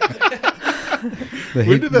is.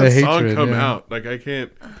 When did that song hatred, come yeah. out? I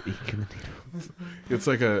can't. It's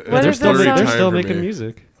like a What it's is a that blurry song? They're time still for making me.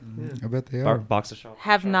 music. I bet they are. Box of shop.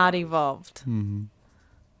 have not evolved. Mm-hmm.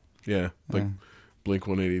 Yeah, like Yeah. Blink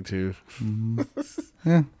 182. Mm-hmm.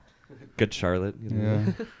 Yeah. Good Charlotte. You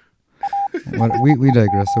know? Yeah. we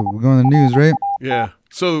digress. So we're going to the news, right? Yeah.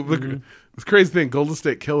 So the crazy thing, Golden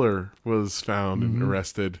State Killer was found and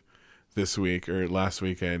arrested this week or last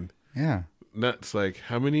weekend. Yeah. Nuts. Like,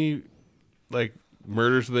 how many like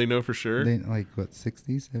murders do they know for sure? They, like, what,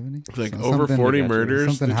 60, 70? Like So- over something- 40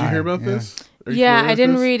 murders. something Did you hear high, about yeah. this? Are you Yeah, familiar I with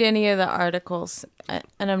didn't this? read any of the articles,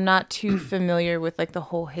 and I'm not too familiar with like the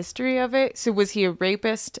whole history of it. So was he a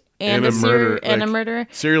rapist and, And a murderer, and a like, murderer?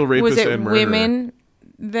 Serial rapist Was it and murderer. women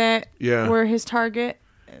that Yeah. were his target?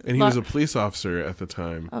 And he was a police officer at the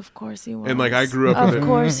time. Of course he was. And like I grew up in Of the,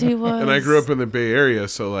 course he was. and I grew up in the Bay Area,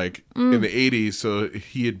 so like in the 80s, so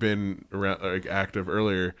he had been around like active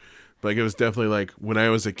earlier. Like it was definitely like when I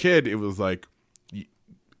was a kid, it was like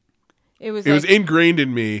It was it was like, ingrained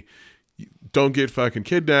in me. Don't get fucking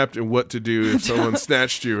kidnapped and what to do if someone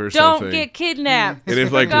snatched you or don't something. get kidnapped. And if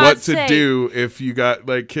for like what God's to sake. do if you got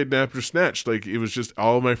like kidnapped or snatched. Like it was just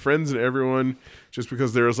all my friends and everyone just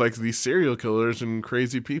because there was like these serial killers and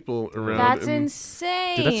crazy people around. That's and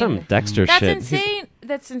insane. Dude, that's some Dexter That's shit. insane.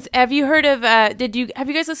 Have you heard of? Have you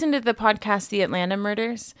guys listened to the podcast The Atlanta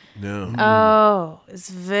Murders? No. Oh, it's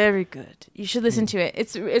very good. You should listen to it.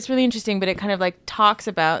 It's really interesting, but it kind of like talks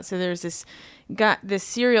about. So there's this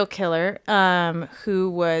serial killer who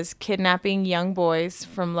was kidnapping young boys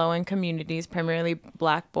from low-end communities, primarily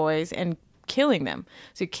black boys, and killing them.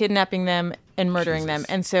 So kidnapping them and murdering them,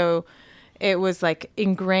 and so it was like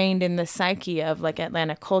ingrained in the psyche of like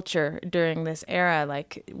Atlanta culture during this era,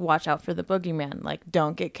 like watch out for the boogeyman, like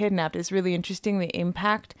don't get kidnapped. It's really interesting the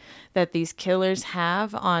impact that these killers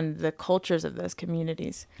have on the cultures of those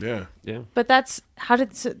communities. Yeah. Yeah. But that's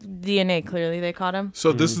DNA, clearly they caught him.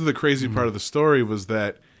 So this is the crazy part of the story was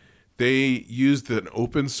that they used an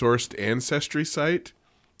open sourced ancestry site.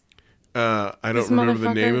 I don't This remember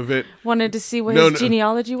the name motherfucker of it. Wanted to see what his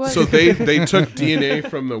genealogy was. So they took DNA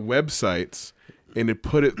from the websites and it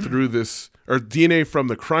put it through this, or DNA from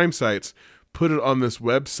the crime sites, put it on this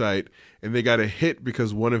website, and they got a hit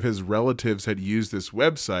because one of his relatives had used this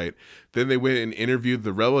website. Then they went and interviewed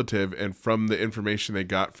the relative, and from the information they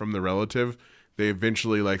got from the relative, they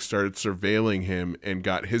eventually like started surveilling him and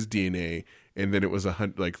got his DNA, and then it was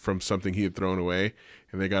like from something he had thrown away,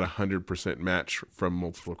 and they got 100% match from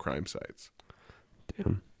multiple crime sites.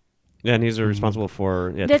 Damn. Yeah, and he's responsible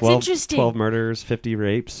for That's 12, interesting. 12 murders, 50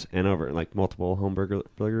 rapes, and over like multiple home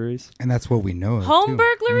burglaries. And that's what we know of, Home too.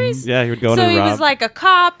 burglaries? Yeah, he would go in So and he rob. was like a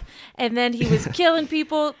cop, and then he was killing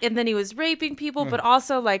people, and then he was raping people, but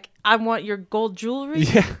also like, I want your gold jewelry.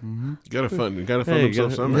 yeah, Gotta fund Hey, himself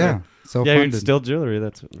gotta- somehow. Yeah. So yeah, he'd funded. steal jewelry.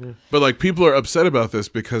 That's yeah. But like people are upset about this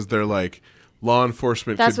because they're like law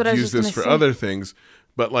enforcement That's could what I was use just this for gonna say. other things.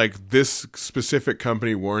 But like this specific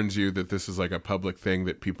company warns you that this is like a public thing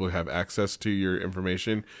that people have access to your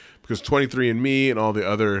information because 23andMe and all the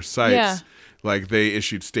other sites, Yeah. like they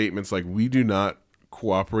issued statements like we do not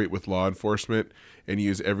cooperate with law enforcement and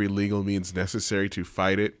use every legal means necessary to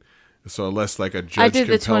fight it. So unless like a judge I did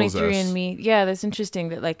the compels us, 23andMe. Yeah, that's interesting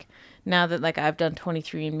that like now that like I've done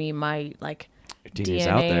 23andMe, my like DNA's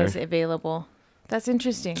out DNA there. is available. That's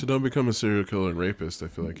interesting. so don't become a serial killer and rapist. I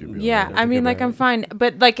feel like you'd be Yeah, all right. I mean, like I'm fine,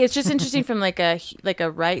 but like it's just interesting from like a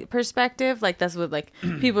right perspective. Like that's what like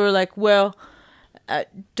people are like, well,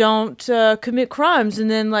 don't commit crimes, and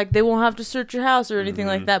then like they won't have to search your house or anything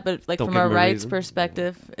like that. But like Don't from give a them a rights reason.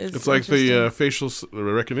 perspective, It's like the interesting. facial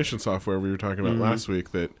recognition software we were talking about last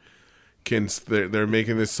week that they're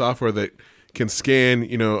making this software that can scan,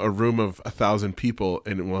 a room of 1,000 people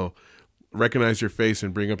and it will recognize your face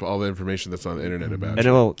and bring up all the information that's on the internet about And you.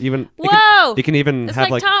 it will even. Whoa! It can even It's have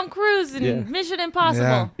like like. Tom Cruise in Yeah. Mission Impossible.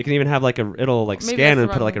 Yeah. It can even have like it'll like Maybe scan that's and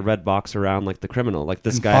the put wrong like a one. red box around like the criminal. Like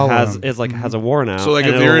this And guy follow has him. has a warrant out. So like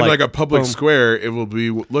and if it'll, they're in like a public boom. square, it will be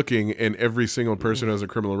looking and every single person who has a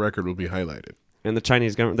criminal record will be highlighted. And the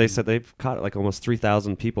Chinese government, they said they've caught like almost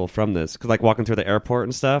 3,000 people from this. Because like walking through the airport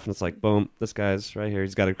and stuff, and it's like, boom, this guy's right here.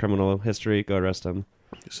 He's got a criminal history. Go arrest him.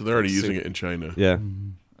 So they're already using it in China. Yeah.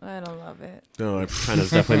 I don't love it. No, China's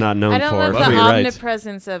definitely not known I don't for love the free rights.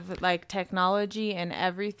 omnipresence of like technology and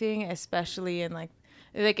everything, especially in like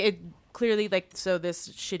it clearly like so this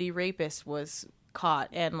shitty rapist was caught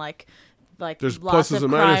and like There's lots pluses of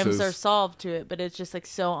and crimes minuses. are solved to it, but it's just like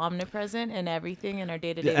so omnipresent in everything in our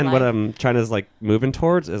day to day And life. what China's like moving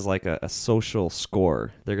towards is like a social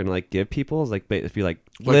score. They're gonna like give people is like if you like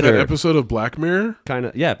like litter, that episode of Black Mirror. kind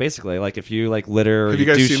of basically like if you like litter. Or Have you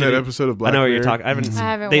guys do seen that shitty- episode of Black I know what Mirror? you're talking. I haven't. I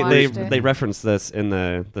haven't they watched it. they referenced this in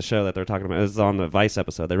the show that they're talking about. It was on the Vice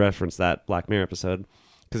episode. They referenced that Black Mirror episode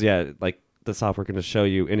because yeah, like the software can just show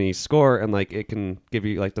you any score, and like it can give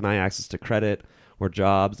you like deny access to credit or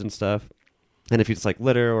jobs and stuff. And if it's like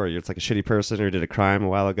litter or you're like a shitty person or did a crime a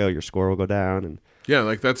while ago, your score will go down. And yeah,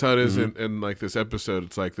 like that's how it is in like this episode.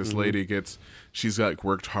 It's like this lady she's like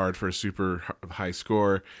worked hard for a super high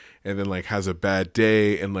score, and then like has a bad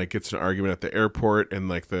day and like gets in an argument at the airport, and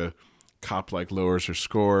like the cop like lowers her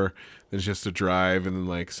score. Then she has to drive, and then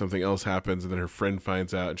like something else happens, and then her friend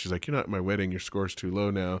finds out, and she's like, "You're not at my wedding. Your score's too low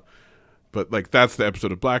now." But like that's the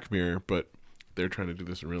episode of Black Mirror, but they're trying to do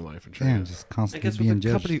this in real life and Damn, just I constantly guess being what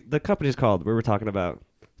judged. the company's called, we were talking about,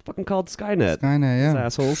 it's fucking called Skynet. Skynet, These yeah.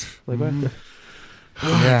 assholes. Like what?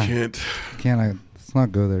 Yeah. I can't. Let's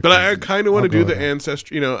not go there. But I kind of want to I'll do go the there.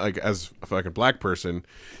 ancestry, like as a fucking black person,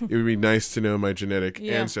 it would be nice to know my genetic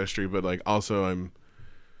Yeah. ancestry, but like also I'm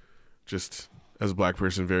just, as a black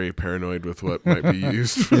person, very paranoid with what might be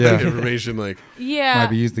used for that information. Like, Yeah. Might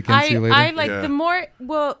be used against you later. I like Yeah. the more,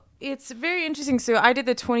 well, it's very interesting. So I did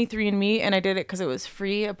the 23andMe, and I did it because it was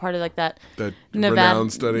free, a part of like that that Nevada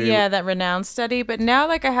renowned study. Yeah, that renowned study. But now,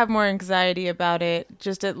 like, I have more anxiety about it,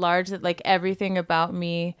 just at large. That like everything about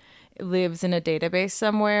me lives in a database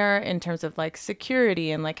somewhere in terms of like security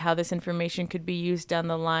and like how this information could be used down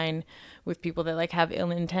the line with people that like have ill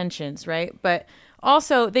intentions, right? But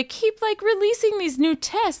also, they keep like releasing these new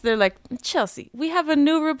tests. They're like, Chelsea, we have a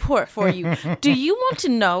new report for you. Do you want to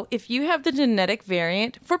know if you have the genetic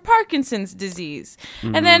variant for Parkinson's disease?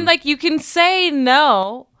 And then like you can say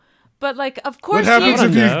no, but like of course What happens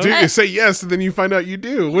if know. you do say yes and then you find out you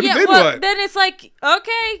do? What yeah, then well, what? then it's like,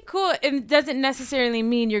 okay, cool. It doesn't necessarily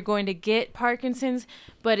mean you're going to get Parkinson's,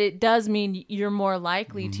 but it does mean you're more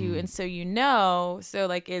likely to, and so you know. So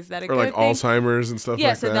like, is that a Or good like thing? Alzheimer's and stuff Yeah,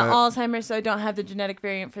 like so that. the Alzheimer's, so I don't have the genetic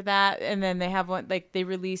variant for that. And then they have one, like they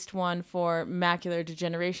released one for macular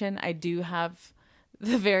degeneration. I do have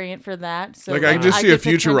the variant for that. So like I just see a get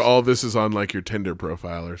future where potential- all this is on like your Tinder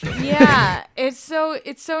profile or something. Yeah, it's so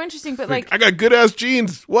interesting, but like I got good ass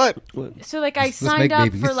genes. What? so like I Let's signed make up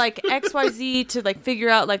babies. for like XYZ to like figure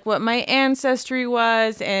out like what my ancestry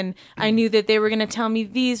was, and I knew that they were going to tell me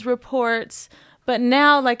these reports. But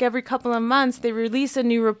now, like every couple of months, they release a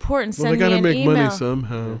new report and Well, send they gotta me an make email. money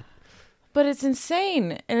somehow. But it's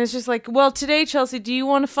insane, and it's just like, well, today, Chelsea, do you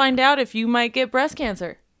want to find out if you might get breast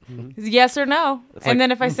cancer? Yes or no? It's And like-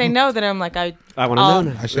 then if I say no, then I'm like, I want to know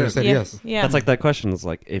now. I should have said yeah, yes. yeah, That's like that question. It's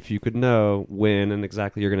like, if you could know when and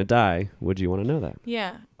exactly you're going to die, would you want to know that?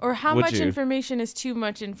 yeah. Or how Would much you? information is too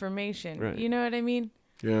much information? Right. You know what I mean?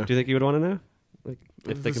 Yeah. Do you think you would want to know? Like,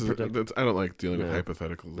 if they This can is- predict. that's- I don't like dealing with No.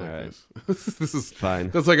 hypotheticals like Alright. this. This is Fine.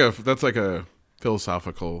 that's like a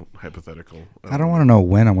philosophical hypothetical. I don't want to know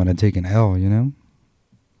when I'm going to take an L, you know?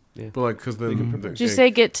 But like, because then Did you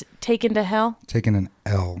say get taken to hell? Taking an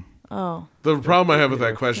L. Oh, the problem I have with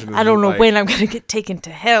that question is I don't know like, when I'm gonna get taken to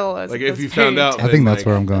hell. as Like if opposed you to found getting out, I then, think that's like,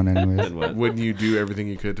 where I'm going anyways. Then what? Wouldn't you do everything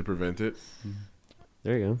you could to prevent it?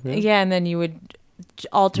 There you go. Yeah, and then you would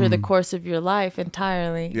alter the course of your life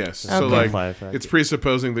entirely. Yes. So Okay. like, Butterfly effect. it's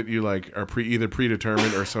presupposing that you like are either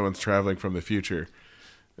predetermined or someone's traveling from the future.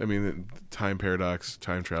 I mean, the time paradox,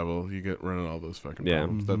 time travel, you get running all those fucking Yeah.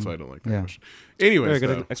 problems. That's why I don't like that Yeah. question. Anyways, Very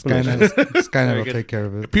though, good explanation. Skynet will good. take care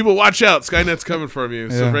of it. people watch out. Skynet's coming from you. Yeah.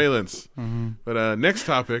 Surveillance. But next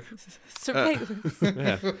topic. Surveillance.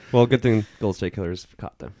 Yeah. Well, good thing Gold State Killer's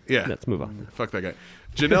caught them. Yeah. Let's move on. Fuck that guy.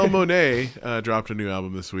 Janelle Monáe dropped a new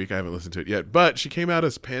album this week. I haven't listened to it yet, but she came out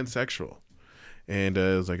as pansexual, and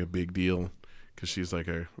it was like a big deal because she's like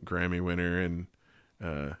a Grammy winner and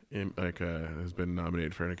has been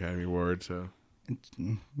nominated for an Academy Award. So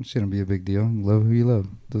It shouldn't be a big deal. Love who you love.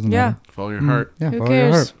 Doesn't Yeah. matter. follow your heart. Yeah, Who follow your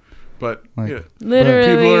cares? heart. But Like- yeah, Literally.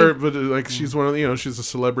 people are. But like she's one of she's a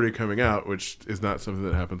celebrity coming out, which is not something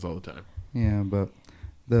that happens all the time. Yeah, but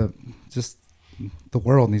the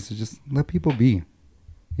world needs to just let people be,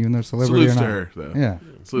 even though celebrity Salutes or to not. her, though. Yeah,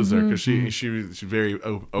 Salutes to her because she's very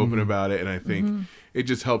open about it, and I think it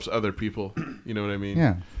just helps other people. You know what I mean?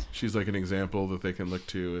 yeah. She's like an example that they can look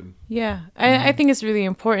to, and Yeah, I think it's really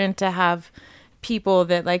important to have people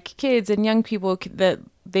that like kids and young people that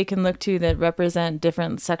they can look to that represent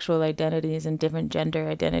different sexual identities and different gender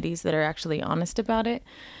identities that are actually honest about it.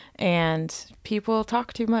 And people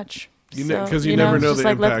talk too much. because So, you never it's know just the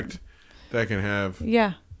like, let- impact that can have.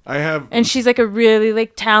 Yeah. I have, And she's like a really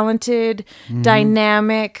like talented,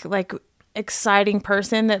 dynamic, like exciting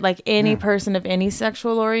person that like any person of any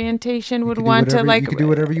sexual orientation would could do want to whatever- like you could do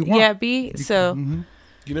whatever you want. Yeah, be. So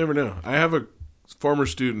you never know. I have a former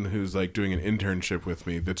student who's like doing an internship with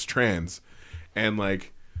me that's trans, and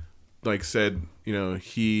like said,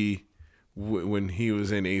 he when he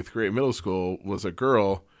was in 8th grade, middle school, was a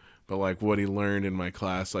girl, but like what he learned in my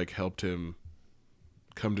class like helped him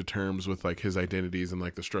come to terms with like his identities and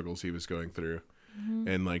like the struggles he was going through.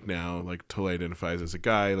 And like now like totally identifies as a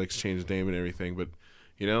guy, like changed his name and everything. But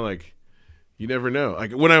you know, like you never know.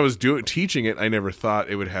 Like when I was teaching it, I never thought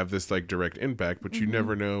it would have this like direct impact, but you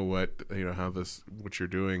never know what, you know, how what you're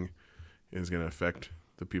doing is going to affect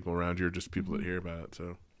the people around you or just people that hear about it.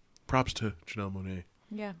 So props to Janelle Monáe.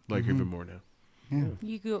 Yeah. Like even more now. Yeah.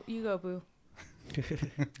 You go, boo.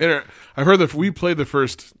 And I've heard that we played the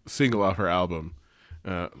first single off her album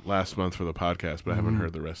last month for the podcast, but I haven't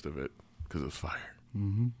heard the rest of it because it was fire.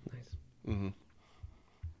 Mm-hmm. Nice.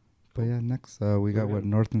 But yeah, next we got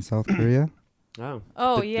North and South Korea.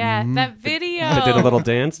 Oh yeah, that video. They did a little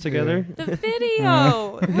dance together. The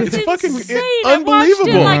video was It's fucking insane.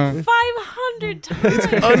 unbelievable. I watched it like 500 times.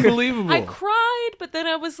 It's unbelievable. I cried, but then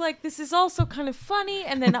I was like, this is also kind of funny.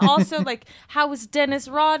 And then also, like, how is Dennis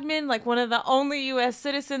Rodman, like one of the only U.S.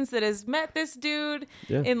 citizens that has met this dude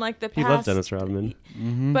in like the past? He loves Dennis Rodman.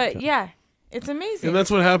 But yeah, it's amazing. And that's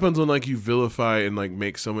what happens when like you vilify and like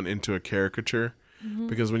make someone into a caricature.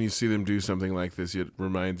 Because when you see them do something like this, it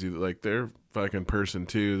reminds you that like they're fucking person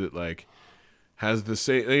too, that like has the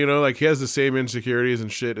same, you know, like he has the same insecurities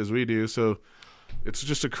and shit as we do. So it's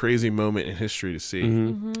just a crazy moment in history to see.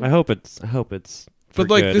 I hope it's But for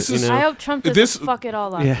like good, this is, you know? I hope Trump doesn't fuck it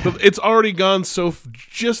all up. Yeah. but it's already gone so.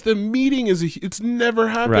 Just the meeting it's never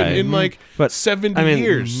happened Right. in like But 70 I mean,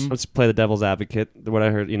 years. let's play the devil's advocate. What I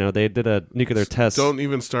heard, you know, they did a nuclear test. Don't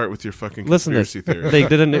even start with your fucking Listen to conspiracy this. theory. They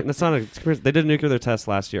did it's not a conspiracy. They did a nuclear test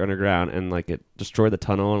last year underground, and like it destroyed the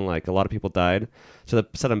tunnel, and like a lot of people died. So they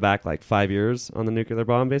set them back like 5 years on the nuclear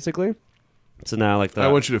bomb, basically. So now, like I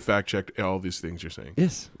want you to fact check all these things you're saying.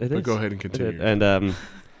 yes, it But is. go ahead and It continue. did. And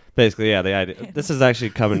basically, yeah, the idea. This is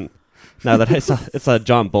actually coming. Now that it's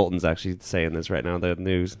John Bolton's actually saying this right now, the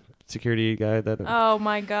new security guy that Oh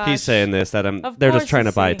my gosh. he's saying this that Of they're course just trying to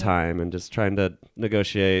he's buy saying it. time and just trying to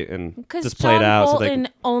negotiate and Because just play John it out. Bolton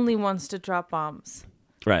So only wants to drop bombs.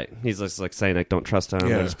 right, he's just like saying like don't trust him.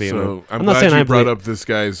 Yeah, just being so I'm not glad saying you I brought believe- up this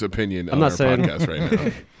guy's opinion I'm on not our saying- podcast right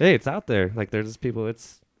now. Hey, it's out there. Like there's just people.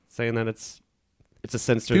 It's saying that it's a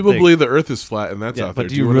sinister. People thing. believe the Earth is flat, and that's Yeah, out there. but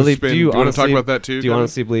do you wanna really? spin- do you want to honestly talk about that too? Do you Devin?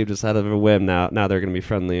 honestly believe just out of a whim now they're going to be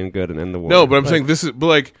friendly and good and end the war? No, but I'm Like, saying this is, but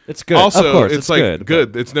like, it's good. also, of course, it's like good.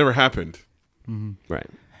 good. It's never happened. Right.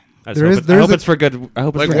 I There is- I there's hope a- it's for good. I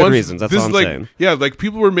hope it's Like for good once- reasons. That's this all I'm is like, saying. yeah, like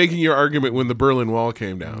people were making your argument when the Berlin Wall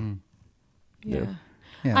came down. Yeah.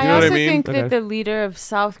 Yeah. I You know what also I mean? think Okay. that the leader of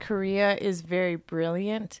South Korea is very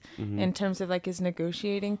brilliant Mm-hmm. in terms of like his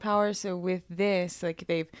negotiating power. So with this,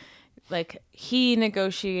 like he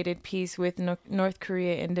negotiated peace with North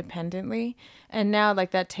Korea independently, and now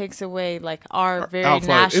like that takes away like our very outside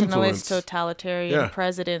nationalist influence. totalitarian Yeah.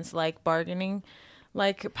 president's like bargaining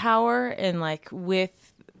like power and like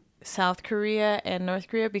with South Korea and North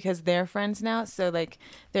Korea because they're friends now. So like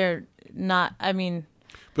they're not. I mean.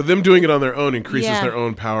 But them doing it on their own increases Yeah. their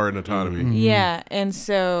own power and autonomy. Yeah, and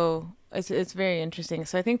so it's very interesting.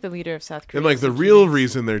 So I think the leader of South Korea, And like is the a real genius.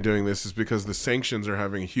 reason they're doing this is because the sanctions are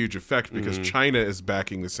having a huge effect because China is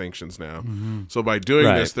backing the sanctions now. So by doing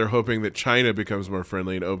Right. this, they're hoping that China becomes more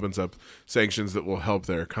friendly and opens up sanctions that will help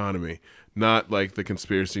their economy. Not like the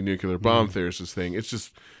conspiracy nuclear bomb theorist thing. It's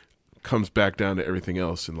just comes back down to everything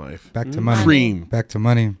else in life. Back to money. Cream. Back to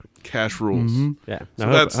money. Cash rules. Yeah. So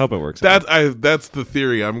I hope it works. out. That's the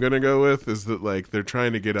theory I'm gonna go with is that like they're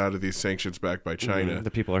trying to get out of these sanctions backed by China.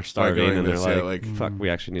 The people are by starving going and they're this, yeah, like, "Fuck, we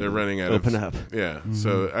actually need they're to running out open of up." Yeah.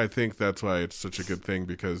 So I think that's why it's such a good thing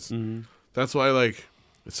because that's why like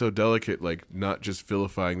it's so delicate, like not just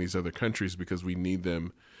vilifying these other countries because we need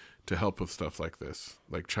them to help with stuff like this.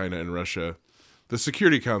 Like China and Russia. The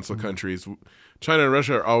Security Council countries, China and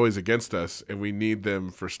Russia are always against us, and we need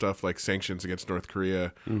them for stuff like sanctions against North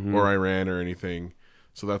Korea or Iran or anything.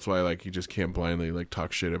 So that's why, like, you just can't blindly like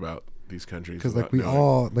talk shit about these countries Because like without we knowing.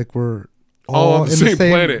 all like we're All on in the same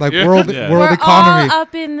planet. like Yeah. world Yeah. world We're economy. all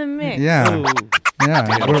up in the mix. Yeah. Yeah,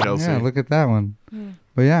 Damn, we're- Chelsea. yeah, look at that one.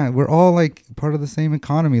 But yeah, we're all like part of the same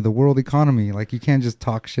economy, the world economy. Like you can't just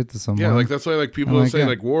talk shit to someone. Yeah, like that's why like people I'm will like, say yeah.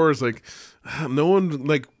 like wars, like no one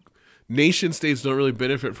like nation states don't really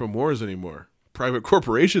benefit from wars anymore. Private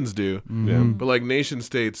corporations do, but like nation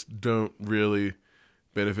states don't really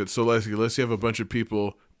benefit. So let's you have a bunch of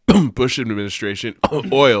people, Bush administration,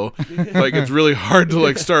 oil, like it's really hard to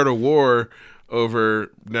like start a war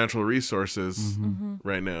over natural resources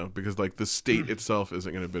right now because like the state itself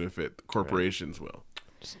isn't going to benefit. Corporations will.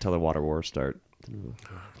 Just until the water wars start.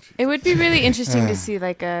 It would be really interesting to see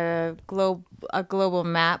like a global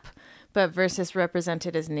map, but versus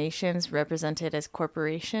represented as nations, represented as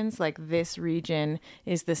corporations. Like this region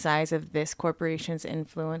is the size of this corporation's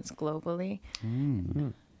influence globally.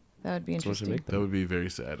 That would be That's what should interesting. make That them. would be very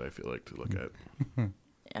sad. I feel like to look at.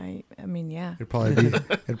 I mean, yeah. It'd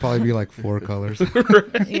probably be like 4 colors.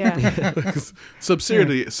 Yeah.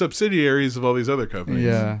 Subsidiaries of all these other companies.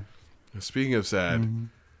 Yeah. Speaking of sad,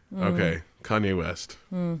 okay, Kanye West.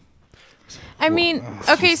 I mean,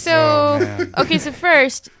 okay, so Oh, man. so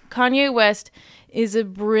first, Kanye West is a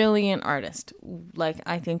brilliant artist. Like,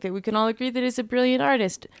 I think that we can all agree that he's a brilliant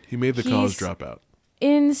artist. He made the college dropout.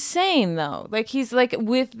 Insane though. Like, he's like,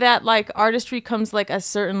 with that like artistry comes like a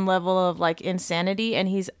certain level of like insanity, and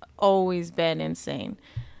he's always been insane.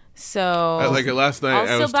 So Like last night, I'll I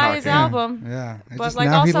still was buy talking. his album. Yeah. It But, just, like,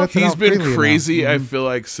 now he also- lets it He's out been freely now. crazy. I feel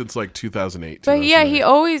like since like 2008. But yeah,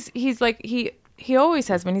 2009. he's like he always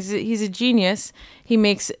has been. He's a genius. He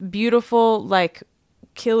makes beautiful like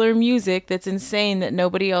killer music that's insane that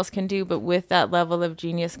nobody else can do. But with that level of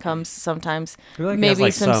genius comes sometimes I feel like he has, maybe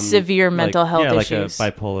like, some severe like, mental health yeah, issues.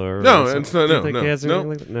 like a bipolar. or No, something. it's not. Do you No, think no, he has no. anything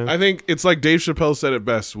like that? No. I think it's like Dave Chappelle said it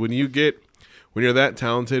best. When you're that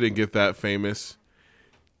talented and get that famous,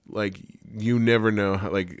 like you never know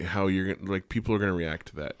how you're gonna, like people are gonna react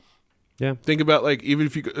to that. Yeah. Think about like even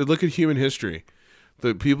if you look at human history,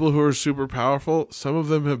 the people who are super powerful, some of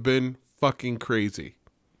them have been fucking crazy.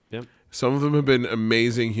 Yep. Some of them have been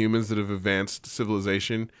amazing humans that have advanced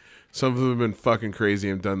civilization. Some of them have been fucking crazy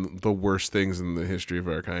and done the worst things in the history of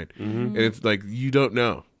our kind. And it's like you don't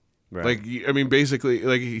know. Right. Like I mean, basically,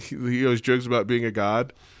 like he always jokes about being a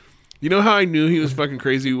god. You know how I knew he was fucking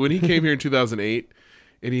crazy when he came here in 2008,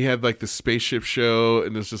 and he had like the spaceship show,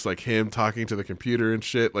 and it's just like him talking to the computer and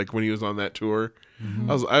shit. Like when he was on that tour,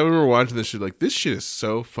 I remember watching this shit. Like this shit is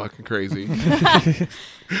so fucking crazy.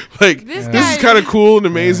 Like This this guy- is kind of cool and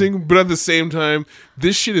amazing, but at the same time,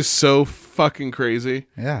 this shit is so fucking crazy.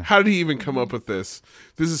 Yeah. How did he even come up with this?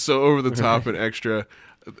 This is so over the top and extra.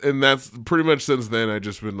 And that's pretty much since then I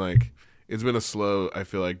just been like, it's been a slow, I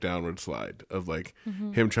feel like, downward slide of like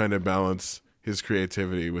him trying to balance his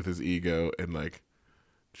creativity with his ego and like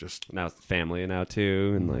just Now it's family now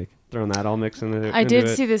too, and like throwing that all mixed into I did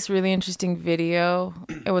into it. see this really interesting video.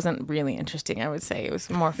 It wasn't really interesting, I would say. It was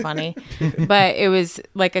more funny. But it was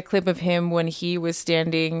like a clip of him when he was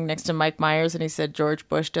standing next to Mike Myers and he said George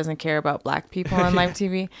Bush doesn't care about black people on live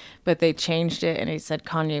TV. But they changed it and he said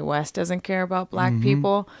Kanye West doesn't care about black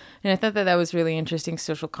people. And I thought that was really interesting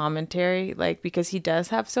social commentary, like because he does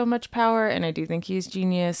have so much power and I do think he's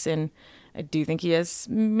genius and I do think he has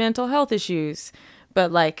mental health issues. But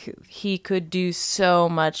like he could do so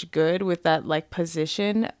much good with that like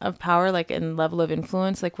position of power, like and level of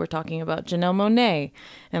influence. Like we're talking about Janelle Monáe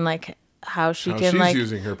and like how she how can she's like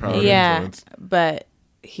using her power and yeah, influence. but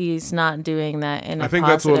he's not doing that in a I think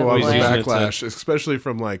that's what a lot of the way. positive way. backlash, especially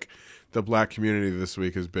from like the black community this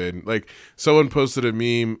week, has been. Like someone posted a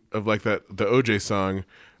meme of like the OJ song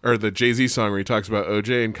or the Jay-Z song where he talks about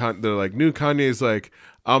OJ and they're like, new Kanye's like,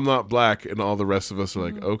 I'm not black, and all the rest of us are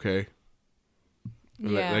like, okay.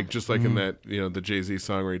 Yeah. Like just like in that, you know, the Jay-Z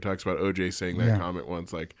song where he talks about OJ saying that Yeah. comment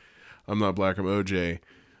once, like, I'm not black, I'm OJ.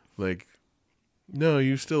 Like, no,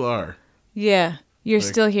 you still are. Yeah, you're Like-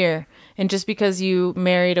 still here. And just because you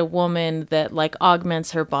married a woman that like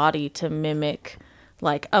augments her body to mimic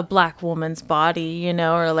like a black woman's body, you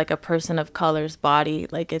know, or like a person of color's body,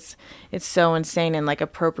 like it's so insane and like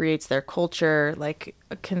appropriates their culture like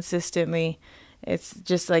consistently. It's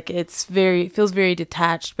just like it feels very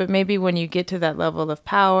detached, but maybe when you get to that level of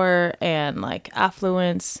power and like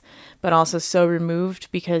affluence, but also so removed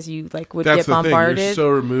because you like would That's get the thing. bombarded. You're so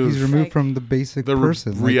removed. He's removed Like, from the basic the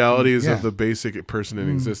person. like, realities yeah. of the basic person in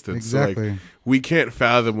existence. exactly. So like, we can't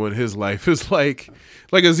fathom what his life is like.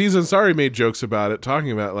 Like Aziz Ansari made jokes about it, talking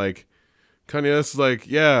about like Kanye West is like,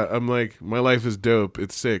 yeah, I'm like, my life is dope.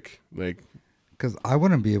 It's sick. Like, Because I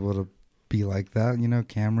wouldn't be able to be like that, you know,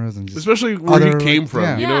 cameras and just especially where other, he came like, from.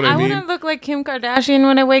 yeah. You know what I mean? wouldn't look like Kim Kardashian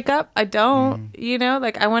when I wake up. I don't, you know,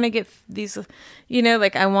 like I want to get these, you know,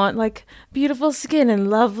 like I want like beautiful skin and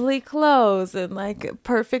lovely clothes and like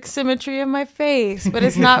perfect symmetry of my face, but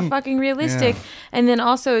it's not fucking realistic. Yeah. And then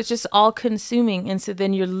also it's just all consuming. And so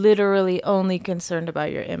then you're literally only concerned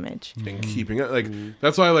about your image. And keeping it. Like,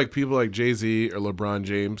 that's why I like people like Jay-Z or LeBron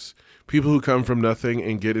James, people who come from nothing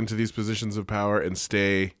and get into these positions of power and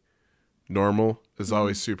stay normal is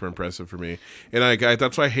always super impressive for me. And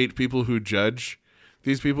that's why I hate people who judge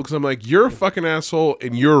these people, because I'm like, you're a fucking asshole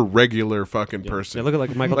and you're a regular fucking person. Yeah, look at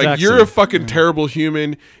like Michael Like, Jackson. you're a fucking terrible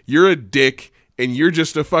human. You're a dick. And you're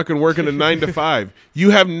just a fucking working a 9 to 5.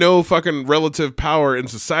 You have no fucking relative power in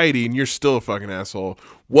society, and you're still a fucking asshole.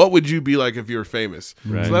 What would you be like if you were famous?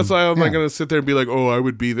 Right. So that's why I'm not Yeah. gonna sit there and be like, oh, I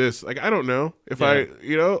would be this. Like, I don't know if Yeah. I,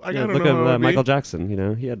 you know, I Yeah, don't look know. how I at would be. Michael Jackson. You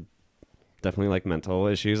know, he had definitely like mental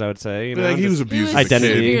issues. I would say, you But, know, like, he was just abused. He as a was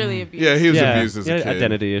kid. severely abused. Yeah, he was abused as a kid.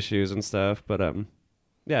 identity issues and stuff. But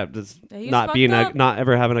yeah, just Yeah, he was not being fucked up. not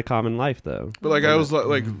ever having a common life though. But like I was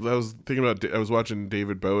like I was thinking about I was watching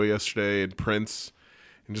David Bowie yesterday and Prince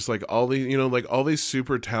and just like all these like all these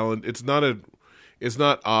super talent. It's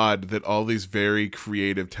not odd that all these very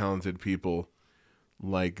creative, talented people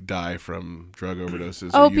like die from drug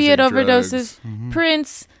overdoses, or Opiate using overdoses. drugs.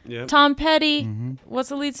 Prince, Yep. Tom Petty. What's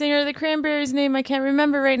the lead singer of the Cranberries' name? I can't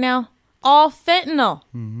remember right now. All fentanyl.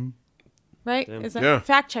 Right? Damn. Is that Yeah.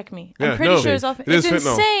 fact check me? Yeah, I'm pretty no, sure it's all. it It's is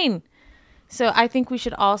fentanyl. insane. So I think we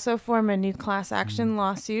should also form a new class action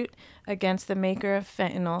lawsuit against the maker of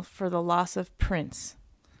fentanyl for the loss of Prince.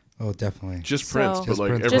 Oh, definitely. Just So- Prince, but Just like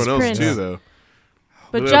Prince. everyone Just else Prince. too, though.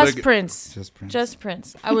 But Like- just like- Prince. Just Prince. Just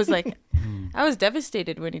Prince. I was like, I was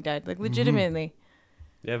devastated when he died. Like legitimately.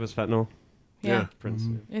 Yeah, it was fentanyl. Yeah. Prince.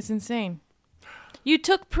 It's insane. You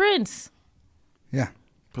took Prince. Yeah.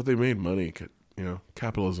 But they made money,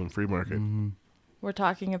 capitalism, free market. We're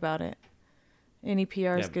talking about it. Any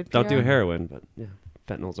PR is Yeah, good PR. don't do heroin, but yeah,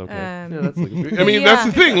 fentanyl's okay. Yeah, that's like, I mean, that's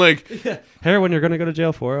the thing. Like, heroin you're going to go to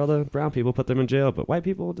jail for. All the brown people put them in jail, but white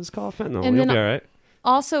people just call it fentanyl. And You'll then be all right.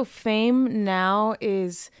 Also, fame now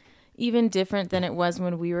is even different than it was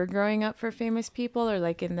when we were growing up for famous people or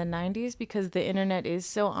like in the 90s, because the internet is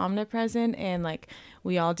so omnipresent and like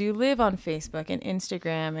we all do live on Facebook and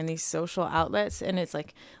Instagram and these social outlets, and it's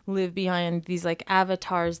like live behind these like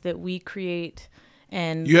avatars that we create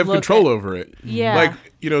and you have look control at- over it. Yeah.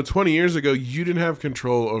 Like, 20 years ago, you didn't have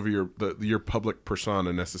control over your public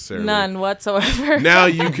persona necessarily. None whatsoever. Now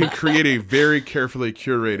you can create a very carefully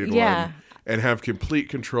curated Yeah. one and have complete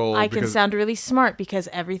control. I can because sound really smart because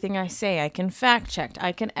everything I say, I can fact check,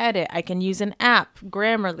 I can edit, I can use an app,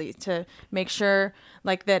 Grammarly, to make sure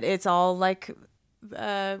like that it's all like.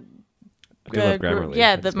 We love Grammarly.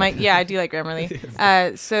 Yeah, I do like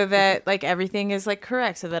Grammarly. So that like everything is like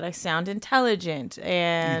correct, so that I sound intelligent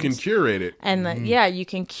and you can curate it. and you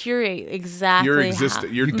can curate exactly Your how-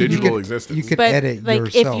 existence, your digital existence. You could But edit like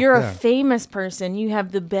yourself. if you're yeah. a famous person, you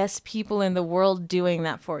have the best people in the world doing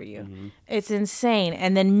that for you. It's insane.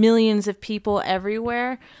 And then millions of people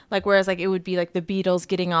everywhere. Like whereas like it would be like the Beatles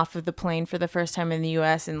getting off of the plane for the first time in the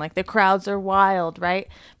US and like the crowds are wild, right?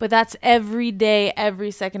 But that's every day,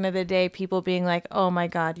 every second of the day, people being like, "Oh my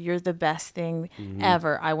God, you're the best thing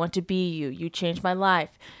ever. I want to be you. You changed my life.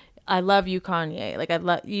 I love you, Kanye." Like I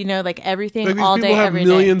love like everything Like, these all people day, have every day.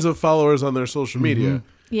 millions of followers on their social media.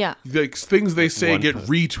 Yeah. Like things they say one get post.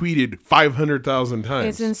 retweeted 500,000 times.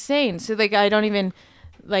 It's insane. So like I don't even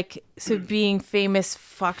so being famous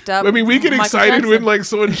fucked up. I mean, we get Michael excited Jackson. when like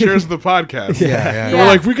someone shares the podcast. yeah. Yeah. We're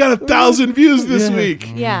like, we got 1,000 views this week.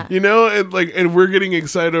 Yeah. And we're getting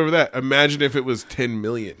excited over that. Imagine if it was 10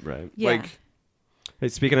 million. Right. Yeah. Like, Hey,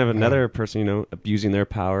 speaking of another person, abusing their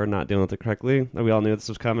power, not dealing with it correctly. We all knew this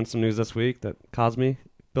was coming. Some news this week that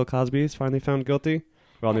Bill Cosby is finally found guilty.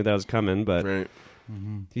 We all knew that was coming, but right.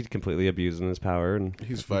 he's completely abusing his power. And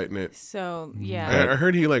He's fighting it. So yeah. I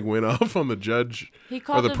heard he like went off on the judge. He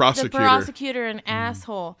called the the prosecutor. an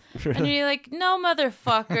asshole. And you're like, "No,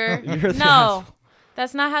 motherfucker. You're the No.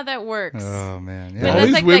 That's not how that works." Oh man. But Yeah. All that's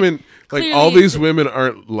these like- women, clearly all these it's- women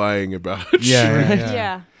aren't lying about it.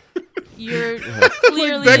 Yeah. You're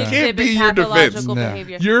clearly that can't be exhibit your defense. pathological No.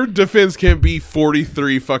 behavior. Your defense can't be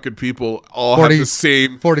 43 fucking people all 40 have the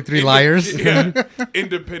same 43 liars.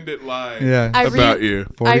 independent lie Yeah. I about you.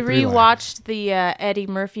 I 43 rewatched the Eddie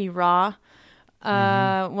Murphy Raw.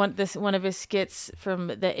 One of his skits from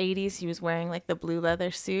the 80s. He was wearing like the blue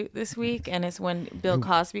leather suit this week, and it's when Bill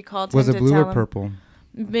Cosby called Was him it to blue tell or him. purple?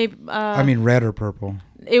 Maybe I mean, red or purple?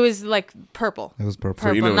 it was like purple. It was purple.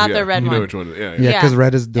 Purple, You know, not yeah, the red you one. know which one. Yeah. Yeah, because Yeah.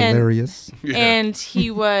 red is delirious. Yeah. And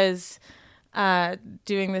he was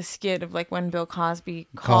doing this skit of like when Bill Cosby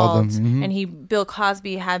Called called, him, mhm. and Bill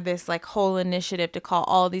Cosby had this like whole initiative to call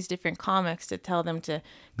all these different comics to tell them to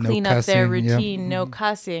No clean up their cussing, yeah. routine, no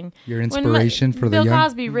cussing. Your When inspiration for the Bill young.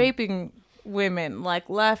 Cosby raping women like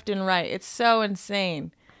left and right. It's so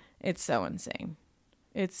insane. It's so insane.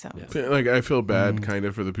 It's so insane. Like, I feel bad kind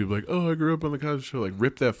of for the people like, oh, I grew up on the Cosby Show. Like,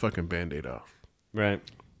 rip that fucking Band-Aid off. right.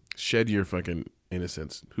 Shed your fucking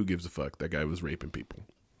innocence. Who gives a fuck? That guy was raping people.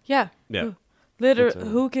 Yeah. Yeah. Literally,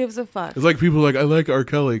 who gives a fuck? It's like people like, I like R.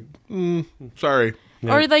 Kelly. Sorry.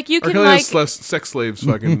 Or like you R. can Kelly like has sex slaves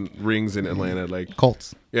fucking rings in Atlanta. Like,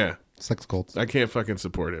 Cults. yeah. Sex cults. I can't fucking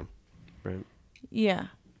support him. Right. yeah.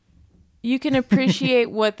 You can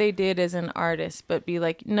appreciate what they did as an artist, but be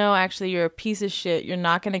like, no, actually, you're a piece of shit. You're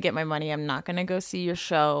not going to get my money. I'm not going to go see your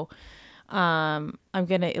show. I'm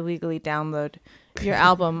going to illegally download your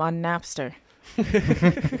album on Napster.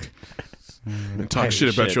 and talk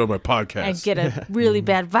shit about you on my podcast. I get a really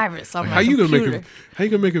bad virus on my How you computer.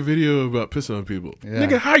 gonna make a video about pissing on people? Yeah.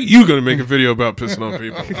 Nigga, how you gonna make a video about pissing on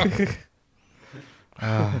people?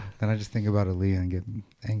 Then I just think about Aaliyah and get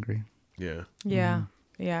angry. Yeah. Yeah.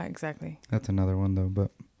 Yeah, exactly. That's another one though,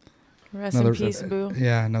 but Rest another in peace, Boo.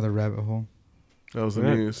 Yeah, another rabbit hole. That was the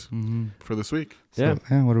Yeah. news for this week. Yeah.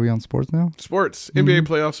 So, what are we on sports now? Sports. NBA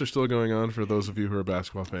playoffs are still going on for those of you who are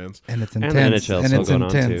basketball fans. And it's And the intense. NHL And still it's going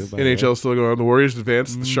on, too, intense. by the way. NHL still going on. The Warriors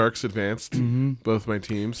advanced. The Sharks advanced. Mm-hmm. Both my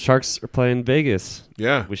teams. Sharks are playing Vegas.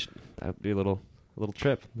 Yeah. That would be a little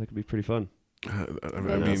trip. That could be pretty fun. I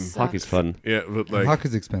Vegas mean, sucks. Hockey's fun. yeah, but like,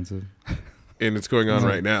 Hockey's expensive. and it's going on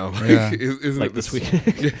right now. Like, Yeah. isn't Like it this week.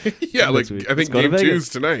 yeah, like This week. I think Let's go to game 2's Vegas.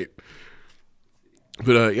 tonight.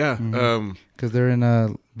 But yeah, Because they're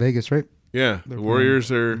in Vegas, right? yeah, They're the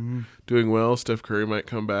Warriors are Mm-hmm. doing well. Steph Curry might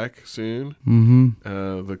come back soon. Mm-hmm.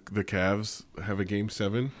 The Cavs have a game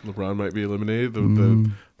 7. LeBron might be eliminated. The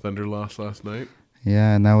Mm-hmm. Thunder lost last night.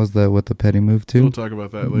 Yeah, and that was with the petty move too. We'll talk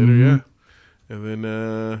about that later. Mhm. Yeah, and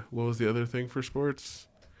then what was the other thing for sports?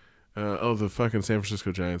 The fucking San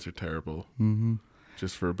Francisco Giants are terrible. Mm-hmm.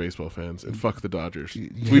 Just for baseball fans, and fuck the Dodgers.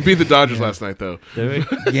 We beat the Dodgers last night, though. Did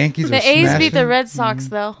we? Yankees. The are A's beat smashing. the Red Sox,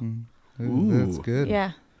 though. Ooh, that's Ooh. good.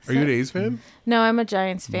 Yeah. Are you an A's fan? No, I'm a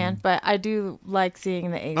Giants fan, but I do like seeing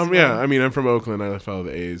the A's. win. Yeah. I mean, I'm from Oakland. I follow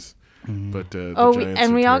the A's, but the Oh, Giants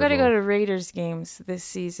and are we all got to terrible. go to Raiders games this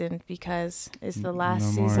season because it's the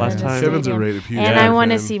last No more. season. Last in the time. Kevin's a stadium. Raider huge And I fan.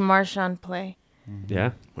 want to see Marshawn play.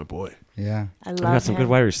 Yeah. my boy. Yeah. I We love got some him. good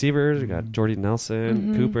wide receivers. We got Jordy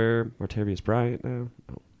Nelson, Cooper, Martavius Bryant now.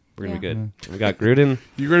 Oh, we're going to be Yeah. good. We got Gruden.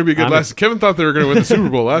 You're going to be good. I'm last Kevin thought they were going to win the Super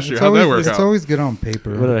Bowl last year. It's How'd always, that work it's out? always good on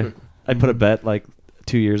paper. What I put a bet like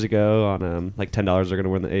 2 years ago on like $10 they're going to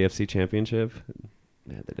win the AFC Championship.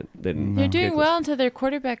 Yeah, they didn't. They're get doing close. well until their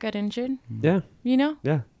quarterback got injured. Yeah, You know?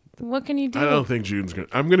 yeah. What can you do? I don't think June's going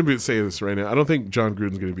to. I'm going to say this right now. I don't think John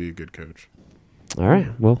Gruden's going to be a good coach. All right.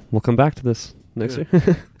 Well, we'll come back to this next Yeah.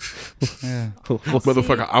 year. Yeah.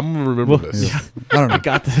 Motherfucker, I'm going to remember this. Yeah. I don't know.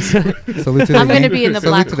 got this. Salute to the I'm gonna be in the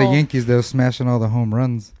salute black to the hole. Yankees though, smashing all the home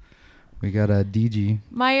runs. We got DG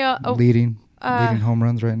My leading home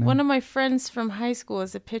runs right now. one of my friends from high school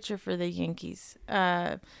is a pitcher for the Yankees.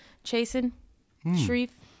 Chasen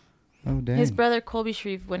Shreve. Oh dang. His brother Colby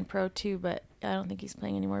Shreve went pro too, but I don't think he's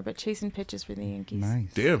playing anymore. But Chasen pitches for the Yankees.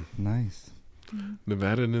 Nice. Damn. Nice.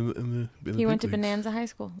 Nevada in the He went to big leagues. Bonanza High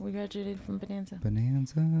School. We graduated from Bonanza.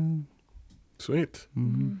 Bonanza. Sweet.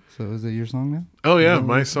 Mm-hmm. So is it your song now? Oh yeah,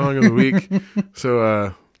 my song of the week.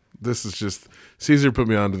 So this is just Caesar put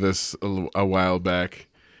me onto this a while back,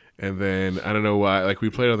 and then I don't know why. Like we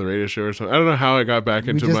played on the radio show or something. I don't know how I got back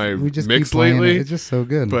into my we just mix keep playing lately. It's just so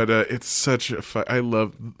good. But it's such a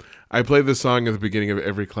I played this song at the beginning of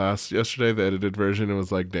every class yesterday, the edited version, and was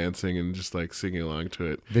like dancing and just like singing along to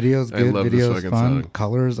it. Video's I good. love this Video's fucking fun. song.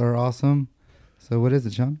 Colors are awesome. So what is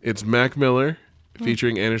it, Sean? It's Mac Miller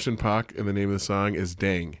featuring Anderson .Paak, and the name of the song is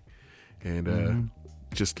Dang. And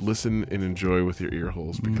just listen and enjoy with your ear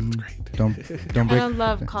holes because it's great. Don't I break don't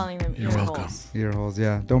love calling them ear welcome. holes. ear holes.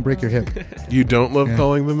 Yeah. Don't break your hip. You don't love Yeah.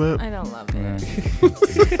 calling them that? I don't love Yeah.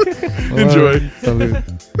 it. Enjoy. Alright, salute.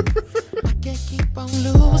 I can't keep on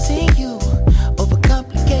losing you over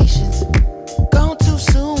complications. Gone too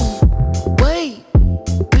soon. Wait,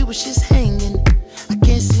 we was just hanging. I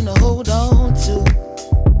can't seem to hold on to.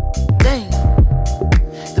 Dang,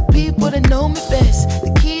 the people that know me best,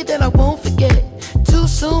 the key that I won't forget. Too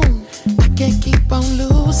soon. I can't keep on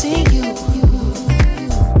losing you.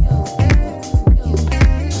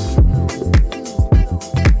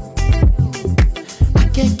 I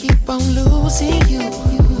can't keep on losing you.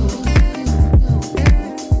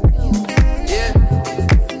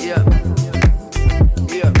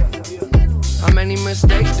 How many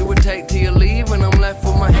mistakes do it take till you leave? When I'm left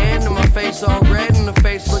with my hand and my face all red and the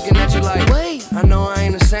face looking at you like, Wait, I know I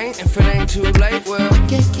ain't a saint if it ain't too late. Well,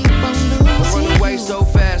 can't keep on I run losing away you. so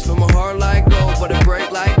fast, but my heart like gold, but it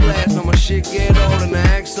break like glass. Know my shit get old and I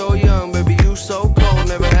act so young, baby you so cold.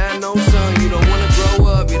 Never had no son, you don't wanna grow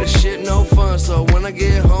up, you the shit no fun. So when I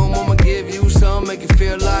get home, I'ma give you some, make you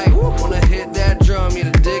feel like wanna hit that drum. Yeah,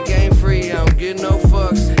 the dick ain't free, I don't get no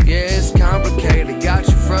fucks. Yeah, it's complicated, got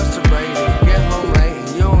you frustrated. Get home late and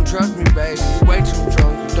you don't trust me, baby. You way too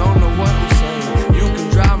drunk, you don't know what I'm saying. You can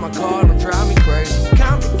drive my car, don't drive me crazy.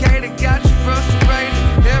 Complicated, got you frustrated.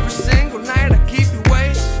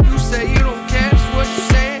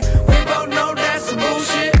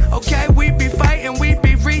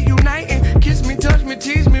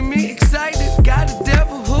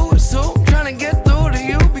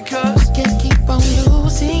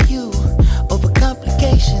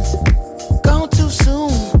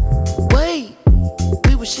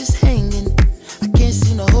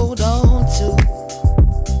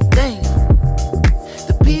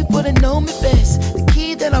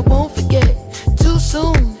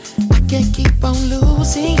 can't keep on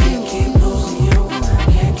losing you.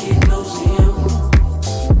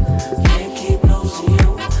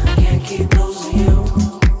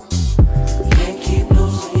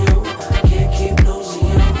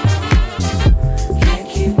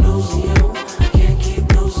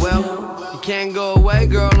 Can't go away,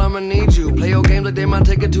 girl, I'ma need you. Play your games like they might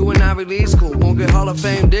take it to an Ivy League school. Won't get Hall of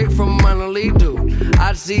Fame dick from a minor league dude.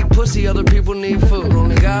 I see pussy, other people need food.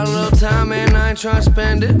 Only got a little time, man, I ain't trying to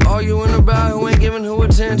spend it. Arguing about who ain't giving who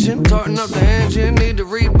attention. Tarting up the engine, need to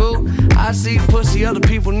reboot. I see pussy, other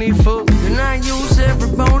people need food. And I use every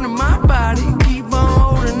bone in my body. Keep on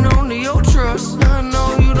holding on to your trust. I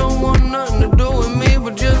know you don't want nothing to do with me,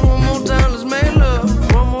 but just one more time, let's make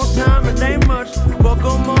love. One more time, it ain't much. Fuck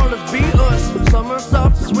 'em all, let's be us. Summer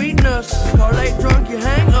soft sweetness. Call late drunk, you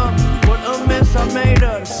hang up. What a mess I made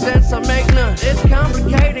of. Sense I make none. It's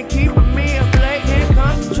complicated, keeping me up late. Can't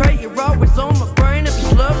concentrate, you're always on my brain. If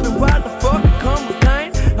it's love, then why the fuck I come with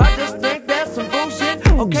pain? I just think that's some bullshit.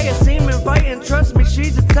 Okay, it seem inviting. Trust me,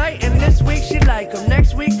 she's a titan. This week she like 'em.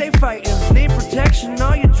 Next week they fighting. Need protection,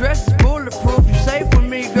 all your dress is bulletproof. You safe with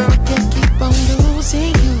me, girl. I can't keep on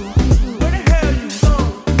losing you. Where the hell you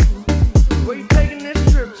going? Where you taking this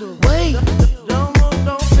trip to? Wait, Don't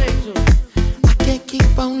think to. I can't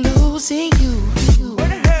keep on losing you. Where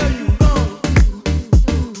the hell you going?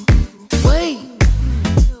 Wait,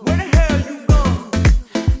 Where the hell you going?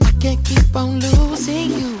 I can't keep on losing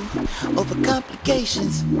you over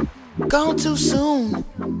complications. Gone too soon.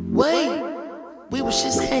 Wait, we was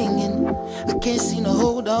just hanging. I can't seem to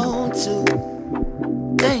hold on to.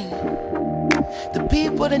 Dang, the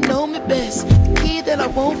people that know me best, the key that I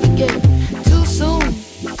won't forget. Too soon,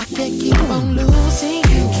 I can't keep on losing you.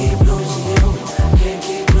 Can't keep losing you. Can't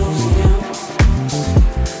keep losing you.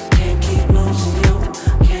 Can't keep losing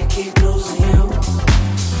you.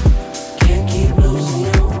 Can't keep losing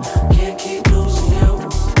you. Can't keep losing you.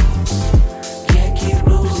 Can't keep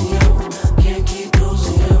losing you. Can't keep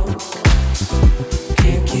losing you.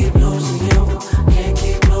 Can't keep losing you. Can't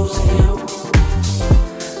keep losing you. Can't keep losing you.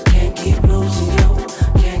 Can't keep losing you.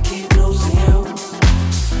 Can't keep losing you.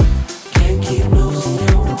 Can't keep losing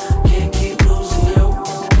you. Can't keep losing you.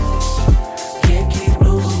 Can't keep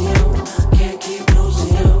losing you. Can't keep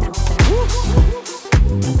losing you.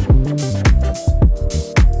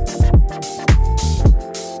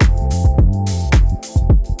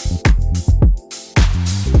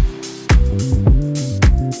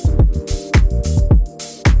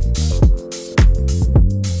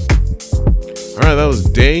 All right, that was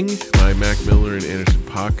 "Dang" by Mac Miller and Anderson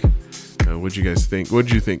 .Paak. What'd you guys think?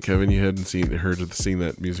 What'd you think, Kevin? You hadn't seen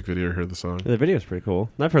that music video or heard the song? The video's pretty cool.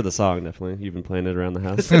 I've heard the song, definitely. You've been playing it around the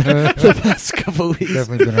house the past couple weeks.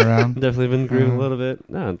 Definitely been around. Definitely been grooving a little bit.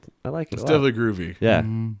 No, I like it It's a lot. definitely groovy.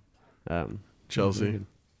 Yeah. Chelsea.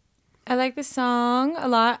 I like the song a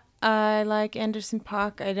lot. I like Anderson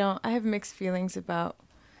 .Paak. I have mixed feelings about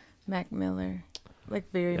Mac Miller,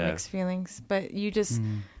 like very Yeah. mixed feelings. But you just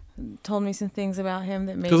told me some things about him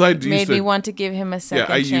that made 'Cause I used me to- want to give him a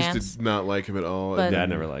second I chance. used to not like him at all. But- Yeah, I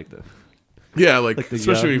never liked it. Yeah, like Like the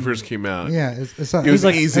especially when he young- first came out. Yeah, it's He was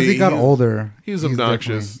like easy. as he got older. He was he's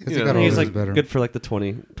obnoxious. definitely- As he Yeah. got older, He's he's like better. good for like the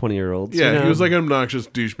 20-year-olds. Yeah, you know? he was like an obnoxious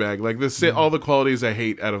douchebag. Like this, all the qualities I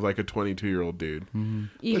hate out of like a 22-year-old dude. Mm-hmm.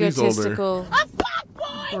 But he's older. Egotistical,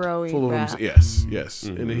 broy Full of rap. yes,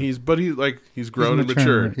 and he's grown and mature.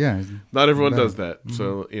 matured. Yeah, he's not everyone better. does that.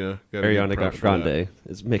 So gotta give Ariana props for that. Grande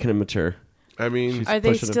is making him mature. I mean, Are they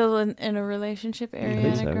pushing him. still in a relationship,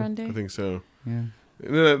 Ariana so. Grande? I think so. Yeah.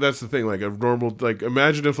 And then that's the thing. Like a normal, like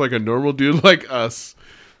imagine if like a normal dude like us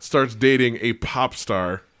starts dating a pop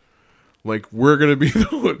star. Like we're gonna be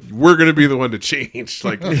the one to change.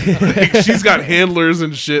 Like she's got handlers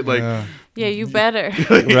and shit. Like Yeah, you better.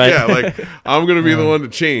 yeah, like I'm gonna be the one to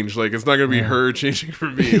change. Like it's not gonna be her changing for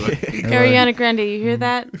me. Like, Ariana Grande, you hear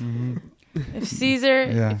that? Mm-hmm. If Caesar,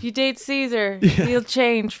 if you date Caesar, he'll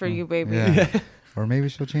change for you, baby. Yeah. Or maybe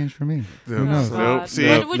she'll change for me. Who knows? Nope. See,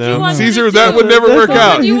 What would you want her Caesar, to that do? would never work What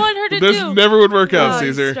out. would you want her to This do? never would work out, Oh,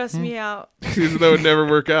 you Caesar. stress me out. Caesar, that would never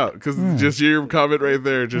work out because just your comment right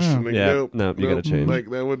there, just like, Yeah. nope, You gotta change. Like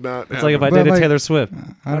that would not. It's like if I But, dated like, Taylor Swift.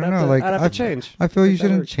 I don't know. Like I'd have to change. I feel you Make that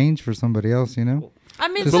shouldn't work. change for somebody else. You know. I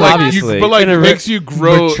mean, Just But like, obviously. it makes you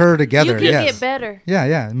grow. mature together. You can yes. get better.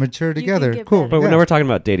 Yeah, mature together. get Cool. better. But yeah. we're talking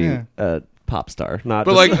about dating Yeah. a pop star, not.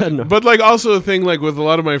 But just, like, no. but like, also a thing like with a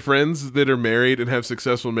lot of my friends that are married and have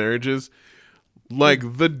successful marriages,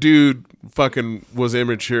 like the dude fucking was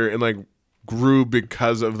immature and like grew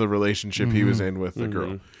because of the relationship he was in with the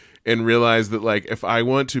girl, and realized that like if I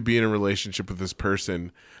want to be in a relationship with this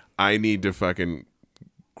person, I need to fucking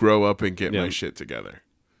grow up and get my shit together.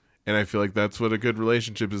 And I feel like that's what a good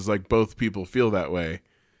relationship is like. Both people feel that way.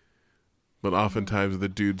 But oftentimes the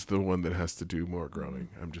dude's the one that has to do more growing.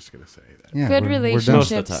 I'm just going to say that. Yeah, Good we're done.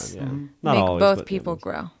 relationships Most of the time, yeah. Not make always, both but, people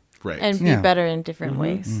grow Right. and be Yeah. better in different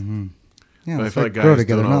ways. Mm-hmm. Yeah, But I it's feel like like grow guys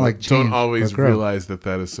together, don't, not like change, don't always but grow. realize that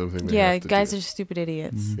is something they Yeah, have to guys do. are stupid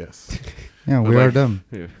idiots. Yes. Yeah, But we are like- dumb.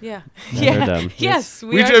 Yeah. Yeah, Yeah. they're dumb. Yes,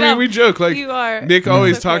 We, are I mean, dumb. we joke like You are. Nick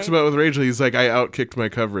always It's talks okay. about with Rachel. He's like, I outkicked my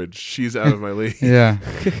coverage. She's out of my league. Yeah.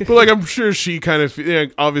 But like, I'm sure she kind of,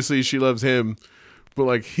 obviously she loves him, but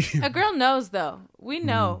like, A girl knows though. We Mm.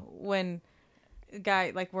 know when a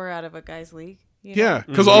guy like we're out of a guy's league. You know? yeah,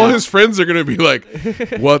 because all his friends are gonna be like,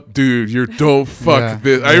 "What, dude? You don't fuck Yeah,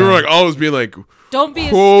 this." I remember like always being like, Don't be a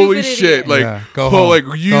 "Holy stupid shit!" idiot. Like, Yeah, go oh, home. like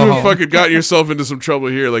you Go home. fucking got yourself into some trouble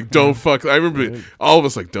here. Like, don't fuck. I remember all of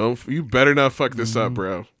us like, "Don't. You better not fuck this up,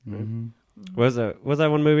 bro." Was that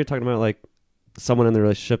one movie talking about like someone in the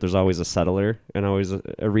relationship? There's always a settler and always a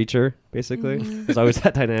reacher. Basically, there's always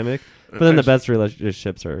that dynamic. But then the best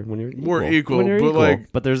relationships are when you're More equal, When you're but, equal.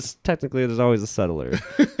 like- but there's always a settler.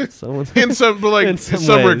 Someone In some, but like In in some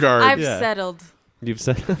some ways. regard, I've Yeah. settled. you've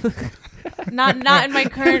said. Not in my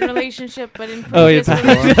current relationship, but in Oh, yeah. previous I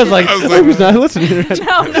relationships. was like, I was like- who's not listening?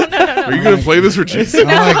 No. are you gonna play this for Jesus? I'm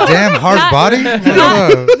like, damn, hard Not- body?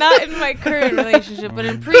 Not in my current relationship, but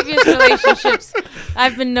in previous relationships,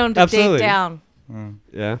 I've been known to Absolutely. date down.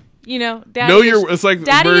 Yeah. You know, daddy Know issues- your. It's like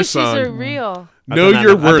daddy Verse issues song. are real. Know done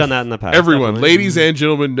your that- worth. I've done that in the past. Everyone, definitely. ladies and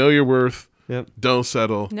gentlemen, know your worth. Yep. Don't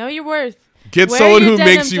settle. Know your worth. Get Wear someone your who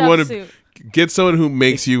denim makes you want to. jumpsuit. Get someone who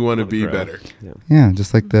makes you want to be Bro. better. Yeah. Yeah,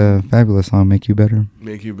 just like the Fabulous song, Make You Better.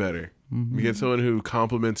 Make you better. You get someone who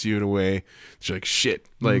compliments you in a way that you're like, shit.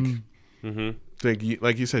 Like, Mm-hmm.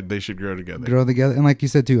 like you said, they should grow together. Grow together. And like you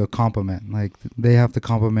said, too, a compliment. Like, they have to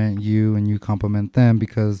compliment you and you compliment them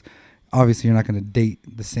because obviously you're not going to date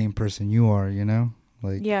the same person you are, you know?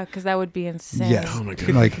 Like, Yeah, because that would be insane. yes. Oh my God.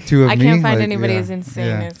 Like, two of I me. can't find like, anybody yeah, as insane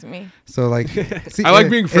yeah. as me. So, like, see, I like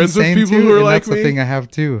being friends with insane people too, who are and like that's me. the thing I have,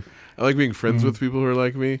 too. I like being friends with people who are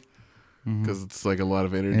like me because it's like a lot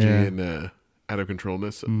of energy Yeah. and out of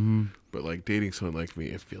controlness. Hmm. But like dating someone like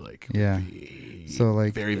me, I feel like would Yeah. be So,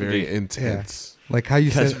 like, very, very intense. like how you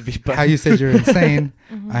Guys said would be how you said you're insane.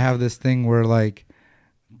 I have this thing where like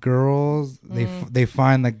girls they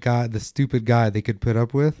find the stupid guy they could put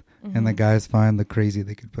up with, and the guys find the crazy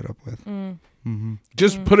they could put up with.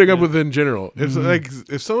 Just putting up with it in general. It's like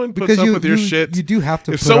if someone puts Because up you with your you, shit, you do have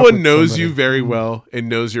to. if put up someone with knows somebody. you very well and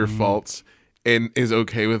knows your faults and is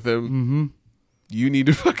okay with them, you need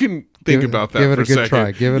to fucking think about that give it for a good second.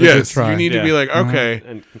 try. Give it a yes, good try. you need to be Yeah. like, okay,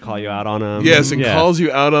 And call you out on them. yes, and Yeah. calls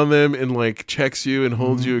you out on them and like checks you and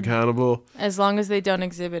holds you accountable. As long as they don't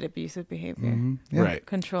exhibit abusive behavior, Yeah. Right.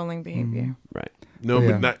 controlling behavior Right. No,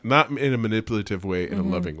 Yeah. but not in a manipulative way, in a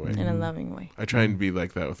loving way. in a loving way. I try and be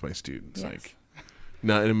like that with my students, Yes. like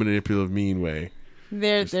not in a manipulative, mean way.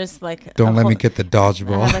 There's like Don't a let me whole- get the I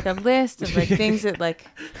dodgeball. have like a list of like things that like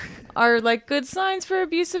are like good signs for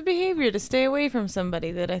abusive behavior to stay away from somebody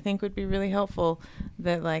that I think would be really helpful.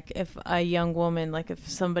 That like if a young woman, like if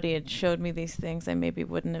somebody had showed me these things, I maybe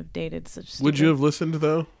wouldn't have dated such. Would you have listened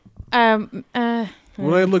though? When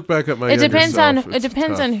When I look back at my, it younger depends self, on it's it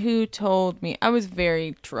depends tough. on who told me. I was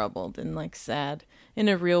very troubled and like sad in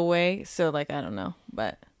a real way. So like I don't know,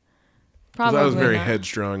 but 'Cause probably I was very not.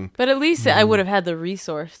 headstrong. But at least I would have had the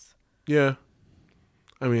resource. Yeah,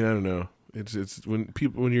 I mean, I don't know. It's when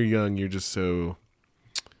you're young, you're just so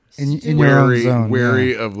in your own zone,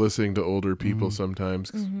 wary yeah. of listening to older people sometimes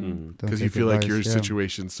Don't because you take feel like advice, your yeah.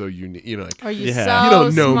 situation's so unique. You know, like Are you Yeah. so You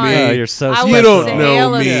don't know smart? me. Oh, you're so I you was don't know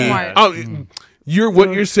hella me. smart. Oh,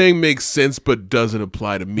 what you're saying makes sense, but doesn't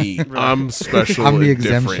apply to me. I'm special. I'm the and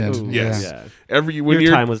different. exemption. Ooh, Yes. Yeah. When Your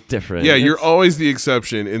you're time was different. yeah, you're It's- always the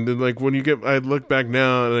exception, and then like when you get, I look back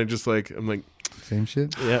now and I'm like, Same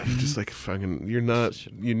shit. Yeah. just like fucking, you're not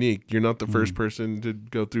unique. You're not the first person to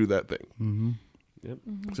go through that thing. Yep.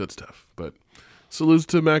 So it's tough, but salutes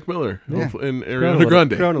to Mac Miller Yeah. and Grown a Ariana little-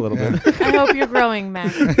 Grande. Grown a little Yeah. bit. I hope you're growing,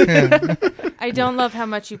 Mac. I don't love how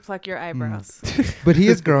much you pluck your eyebrows. But he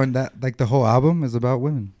is growing. That like the whole album is about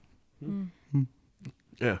women.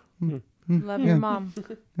 Yeah. Love your mom.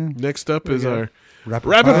 Next up is our Rapid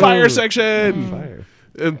rapid fire Ooh. section. Fire.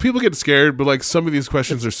 And people get scared, but like some of these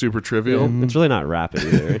questions are super trivial, It's really not rapid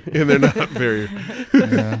either. and they're not very.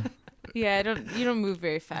 Yeah. Yeah, you don't move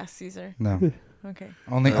very fast, Caesar. No. Okay.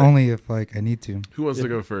 Only if like I need to. Who wants to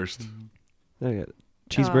go first? Okay.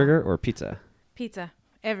 Cheeseburger or pizza? Pizza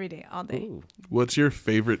every day, all day. Ooh. What's your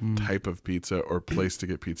favorite type of pizza or place to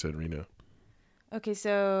get pizza in Reno? Okay,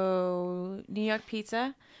 so New York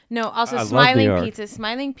pizza. No, also I love New Smiling York. Pizza.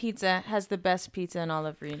 Smiling Pizza has the best pizza in all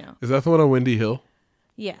of Reno. Is that the one on Windy Hill?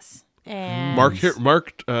 Yes. And Mark Heroes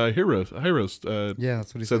Yeah,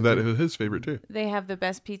 that's what he said said. that was his favorite too. they have the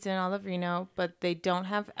best pizza in all of Reno, but they don't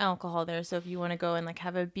have alcohol there. So if you want to go and like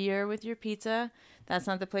have a beer with your pizza, that's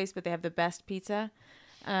not the place, but they have the best pizza.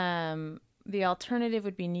 The alternative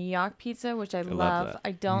would be New York pizza, which I love love. that.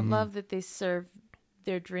 I don't love that they serve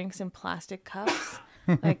their drinks in plastic cups.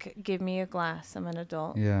 Like, give me a glass. I'm an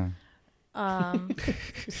adult. Yeah.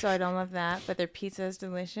 So I don't love that, but their pizza is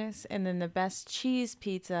delicious. And then the best cheese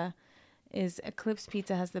pizza is Eclipse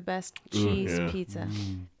Pizza has the best cheese yeah. pizza.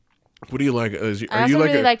 What do you like? I also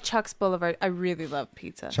really like Chuck's Boulevard. I really love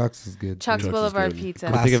pizza. Chuck's is good. Chuck's Chuck's is Boulevard good. pizza.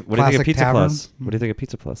 What do you think of Classic Pizza Tavern? Plus? What do you think of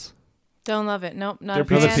Pizza Plus? Don't love it. Nope, not Their a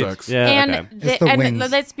pizza fan. sucks. Yeah, And, okay. It's the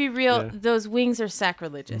wings. let's be real, Yeah. those wings are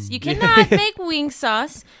sacrilegious. You cannot make wing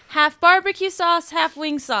sauce, half barbecue sauce, half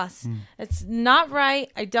wing sauce. It's not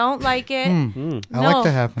right. I don't like it. I like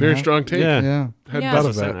the half and Very half. strong take. Yeah. Yeah. Hadn't Yeah. thought That's of what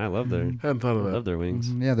I'm saying. that. I love their Hadn't thought of I that. love their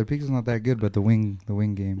wings. Yeah, their pizza's not that good, but the wing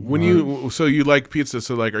game. When you so you like pizza,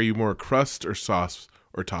 so like, are you more crust or sauce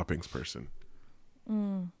or toppings person?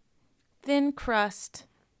 Thin crust,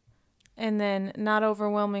 and then not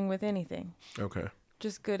overwhelming with anything. Okay.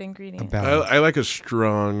 Just good ingredients. I like a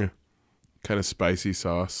strong, kind of spicy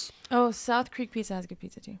sauce. Oh, South Creek Pizza has good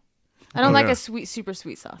pizza too. I don't like yeah. a super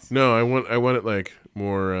sweet sauce. No, I want it like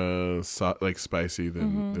more like spicy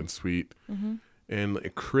than sweet, and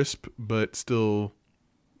like crisp but still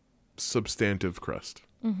substantive crust.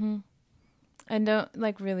 And don't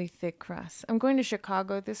like really thick crust. I'm going to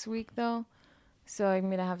Chicago this week though, so I'm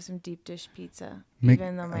gonna have some deep dish pizza.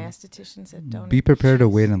 Even though my esthetician said don't. Be eat prepared to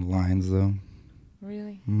cheese. wait in lines though.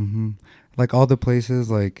 Really? Like all the places,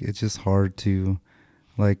 like it's just hard to,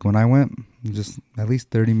 like when I went, just at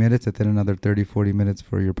least 30 minutes and then another 30, 40 minutes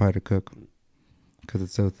for your pie to cook because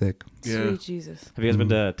it's so thick. Yeah. Sweet Jesus. Have you guys been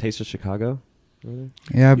to Taste of Chicago?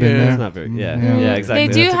 Yeah, I've been Yeah. there. It's not very. Yeah, Yeah. yeah, exactly.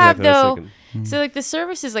 They do That's have exactly what I was though. thinking. So like the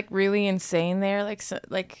service is like really insane there. Like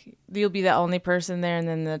like you'll be the only person there, and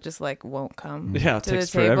then they'll just like won't come Yeah, it to the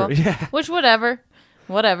takes table. forever. Yeah. Which whatever,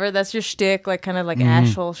 that's your shtick. Like kind of like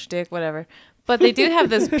asshole shtick, whatever. But they do have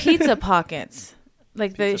those pizza pockets,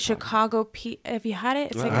 like the Chicago. Have you had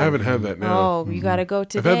it? It's like I haven't had that now. Oh, you gotta go I've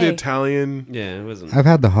today. had the Italian. Yeah, it wasn't. I've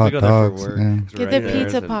had the hot We go there for dogs. work. Yeah. It's Get right the there,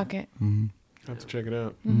 pizza and- pocket. Have to check it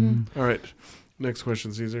out. All right, next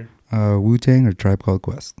question, Caesar. Wu-Tang or Tribe Called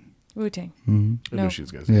Quest? Wu-Tang. I No. knew she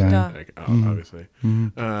was gonna Yeah. say Duh. that, like, obviously.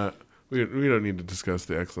 We don't need to discuss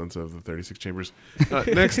the excellence of the 36 Chambers.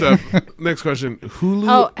 Next up, next question. Hulu.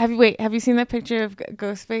 Oh, have you seen that picture of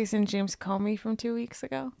Ghostface and James Comey from 2 weeks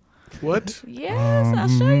ago? What? Yes, I'll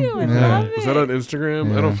show you. I yeah. love Was it. that on Instagram?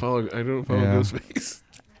 Yeah. I don't follow Yeah. Ghostface.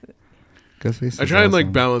 Ghostface. I is try and like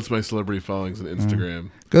awesome. balance my celebrity followings on Instagram.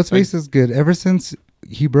 Ghostface is good. Ever since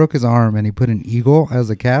he broke his arm and he put an eagle as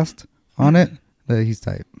a cast on it, that he's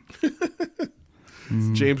tight.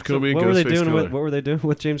 James Comey, What were they Ghostface doing? Killer. What were they doing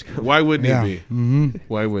with James Comey? Why wouldn't Yeah. he be?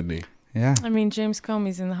 Why wouldn't he? Yeah. I mean, James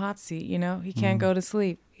Comey's in the hot seat, you know? He can't go to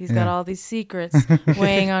sleep. He's got all these secrets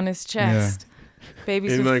weighing on his chest.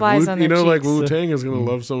 Babies And with like flies on their cheeks. like Wu Tang is gonna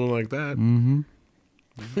love someone like that.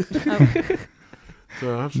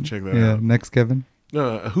 So I'll have to check that Yeah. out. Next, Kevin.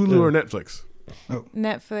 No, Hulu or Netflix.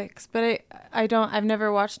 Netflix. But I've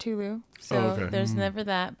never watched Hulu. So okay. there's never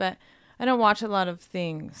that. But I don't watch a lot of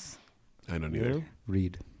things. I don't either.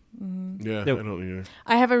 Read. Yeah, Nope. I don't either.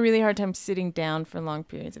 I have a really hard time sitting down for long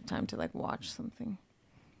periods of time to like watch something.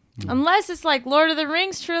 Unless it's like Lord of the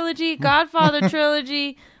Rings trilogy, Godfather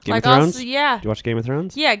trilogy. Game like of Thrones? also, yeah. Do you watch Game of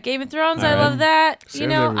Thrones? Yeah, Game of Thrones, I Alright. love that. Sam's You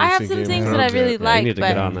know, never I have seen some Game of things that I Thrones really yet. Yeah, like, you need to but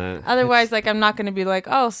get on that. otherwise, like, I'm not going to be like,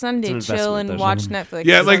 oh, Sunday, It's an chill and investment, watch there's Netflix.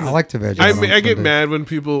 Yeah, like I like to veg. I out on get Sundays. mad when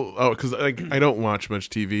people because like I don't watch much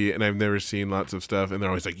TV and I've never seen lots of stuff and they're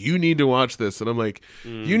always like, you need to watch this, and I'm like,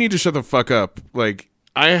 you need to shut the fuck up. Like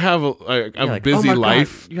I have a Yeah, like, busy oh my God,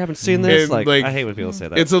 life. you haven't seen this? And, Like, like, I hate when people say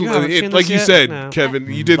that. It's You haven't seen like this you yet? said, No.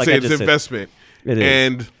 Kevin. You did Like say I it's just said. investment. It is.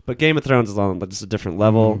 And But Game of Thrones is on like just a different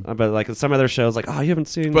level. But like some other shows, like, oh, you haven't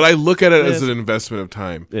seen. but I look at it as this. an investment of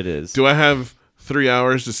time. It is. Do I have 3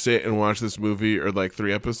 hours to sit and watch this movie or like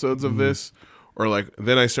 3 episodes of this? Or like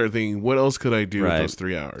then I start thinking, what else could I do with Right. those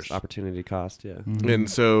 3 hours? Opportunity cost, yeah. And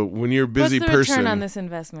so when you're a busy What's the person, return on this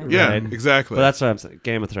investment? yeah, Right. exactly. But that's what I'm saying.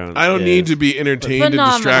 Game of Thrones. I don't need to be entertained and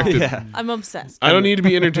Phenomenal. distracted. Yeah. I'm obsessed. I don't need to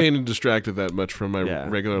be entertained and distracted that much from my Yeah.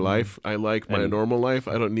 regular life. I like my And- normal life.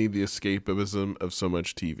 I don't need the escapism of so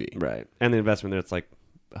much TV. Right. And the investment there, it's like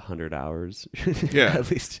 100 hours. Yeah. At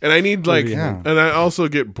least. And I need like, Yeah. and I also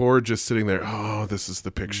get bored just sitting there. Oh, this is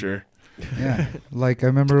the picture. Yeah. Like I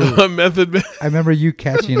remember. A method man. I remember you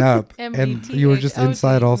catching up, and you were just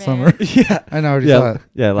inside all summer. Yeah. I know. I already saw Yeah. it.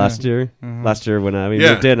 Yeah. Last year. Uh-huh. Last year when we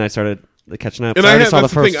Yeah. moved in, I started the catching up. And So I already have saw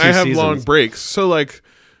that's the the first thing. I two have long seasons. breaks, so like,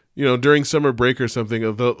 during summer break or something,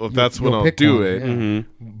 that's when you'll I'll pick do one, it. yeah. Mhm.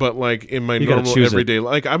 But like in my You gotta normal choose it. everyday,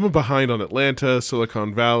 like I'm behind on Atlanta,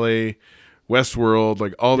 Silicon Valley, Westworld,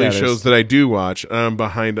 like all Yeah, these there's- shows that I do watch. I'm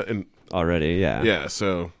behind in Already, yeah. yeah,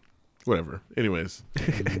 so whatever. Anyways,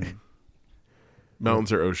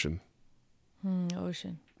 mountains or ocean?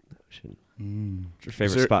 Ocean. What's your Mm.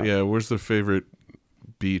 favorite spot? Yeah, where's the favorite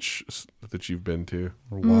beach that you've been to?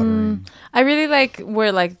 Or watering. I really like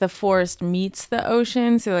where like the forest meets the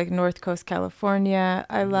ocean. So like North Coast California.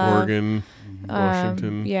 I love Oregon,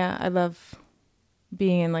 Washington. Yeah, I love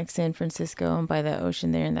being in like San Francisco and by the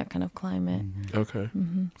ocean there in that kind of climate. Okay,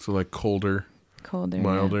 so like colder, Colder,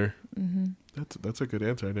 milder. Mm-hmm. That's a good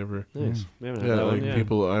answer. I never. Nice. We haven't had Yeah, that like one, yeah.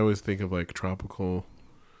 people, I always think of like tropical.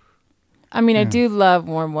 I mean, I Yeah. do love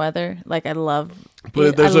warm weather. Like I love,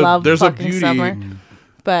 But I love there's a fucking beauty summer.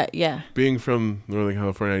 But yeah, being from Northern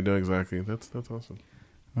California. I know exactly. That's awesome.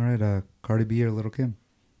 All right, Cardi B or Little Kim?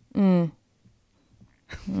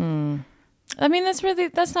 I mean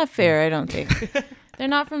that's not fair. I don't think they're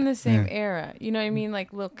not from the same era. You know what I mean?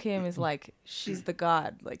 Like Lil Kim is like she's the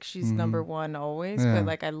god. Like she's number one always. Yeah. But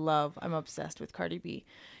like I'm obsessed with Cardi B.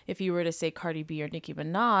 If you were to say Cardi B or Nicki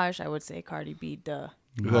Minaj, I would say Cardi B. Duh.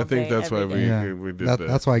 I All think day, that's why every we day. Yeah. we did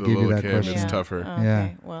That's why I the gave you Lil' that Kim. question. It's Yeah. tougher Oh, Yeah.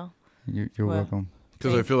 okay. Well, You're Well, welcome.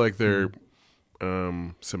 because I feel like they're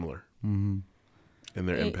similar Mm-hmm. in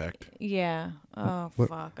their It- impact. yeah. Oh What-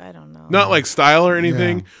 fuck. I don't know. Not like style or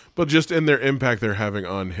anything, Yeah. but just in their impact they're having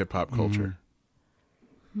on hip hop culture.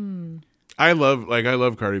 I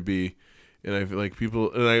love Cardi B, and I feel like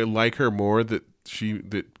I like her more that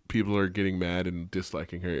people are getting mad and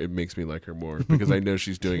disliking her. It makes me like her more because I know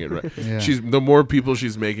she's doing it right. Yeah. The more people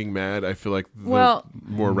she's making mad, I feel like the Well,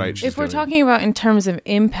 more right she's if we're doing. talking about in terms of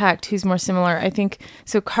impact, who's more similar? I think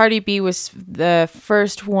so. Cardi B was the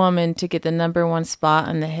first woman to get the #1 spot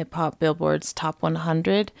on the hip hop Billboard's Top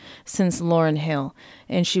 100 since Lauryn Hill,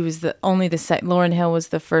 and she was Lauryn Hill was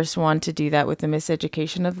the first one to do that with the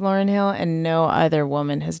Miseducation of Lauryn Hill, and no other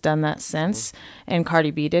woman has done that since. And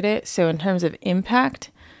Cardi B did it. So in terms of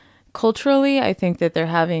impact, culturally, I think that they're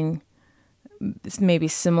having maybe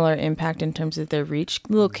similar impact in terms of their reach.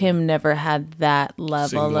 Lil Kim never had that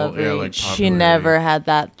level of reach. like She popularity. never had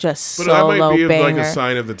that just But solo that might be banger. like a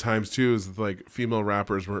sign of the times too. Is like female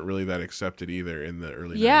rappers weren't really that accepted either in the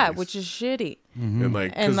early 90s. which is shitty. And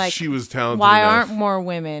like, And because like, she was talented. why enough. aren't more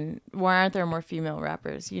women? Why aren't there more female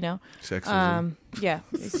rappers? You know, Sexism. yeah,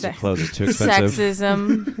 Clothes is too expensive.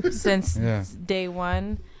 sexism since Yeah. day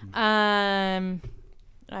one.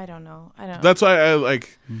 I don't know. That's why I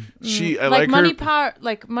like I like money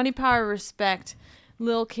her. power, respect.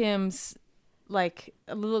 Lil Kim's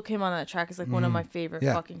Lil Kim on that track is like one of my favorite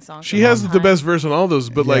Yeah. fucking songs. She of has all the time. best verse on all those,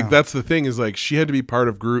 but like Yeah. that's the thing is like she had to be part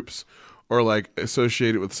of groups or like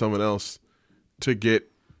associated with someone else to get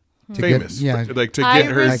famous. yeah. Like to I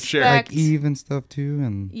get her respect- share. Like Eve and stuff too,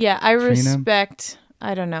 and Yeah, I Trina? respect.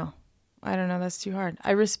 I don't know. That's too hard.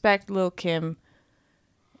 I respect Lil Kim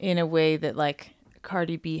in a way that like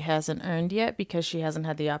Cardi B hasn't earned yet because she hasn't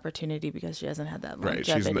had the opportunity because she hasn't had that Right.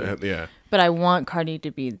 longevity. Yeah. But I want Cardi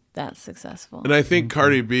to be that successful. And I think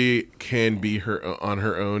Cardi B can be her on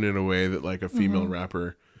her own in a way that like a female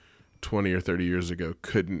rapper 20 or 30 years ago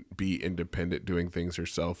couldn't be independent doing things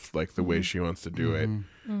herself like the way she wants to do it.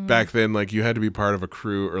 Back then, like you had to be part of a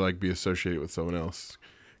crew or like be associated with someone else.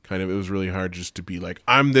 Kind of, it was really hard just to be like,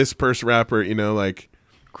 I'm this person rapper, like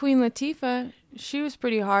Queen Latifah, she was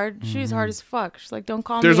pretty hard. She was hard as fuck. She's like, don't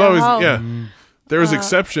call there's me a always, hoe. yeah, there was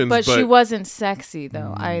exceptions, But she wasn't sexy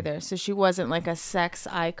though either. So she wasn't like a sex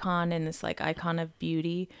icon and this like icon of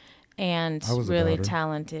beauty and I was really about her.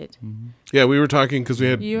 talented. Yeah, we were talking because we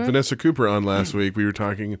had You were? Vanessa Cooper on last week. We were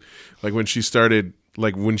talking like when she started,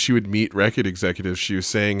 like when she would meet record executives, she was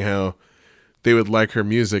saying how they would like her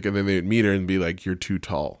music and then they would meet her and be like, "You're too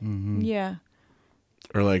tall," Yeah.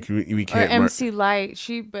 or like, "We Or can't." MC Light,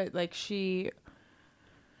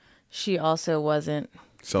 she also wasn't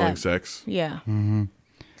selling that- sex. Yeah.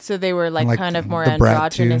 So they were like like kind of more the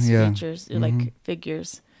Brat too, androgynous yeah. features, like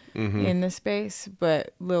figures in the space.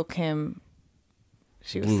 But Lil Kim,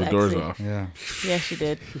 she was Blew the sexy. doors off. yeah, Yeah, she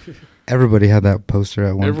did. everybody had that poster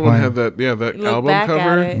at one Everyone point. had that, that Look album back cover.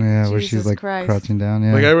 at it. Yeah, where Jesus she's like Christ. crouching down.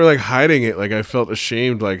 Yeah, Like I were like hiding it. Like I felt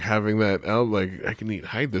ashamed, like having that album. Like I can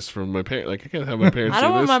hide this from my parents. Like I can't have my parents. I don't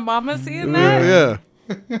see want this. my mama seeing that.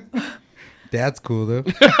 Yeah. Dad's cool though.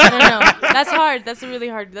 I don't know. That's hard.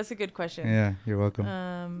 That's a good question. Yeah, you're welcome.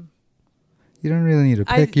 Um, You don't really need to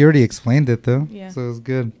I- pick. You already explained it though, Yeah. so it's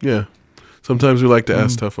good. Yeah. Sometimes we like to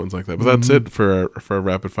ask tough ones like that. But that's it for our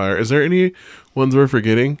rapid fire. Is there any ones we're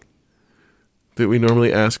forgetting that we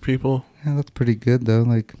normally ask people? Yeah, that's pretty good though.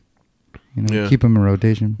 Like, Yeah. keep them in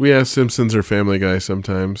rotation. We ask Simpsons or Family Guy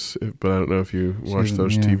sometimes, but I don't know if you watch Season,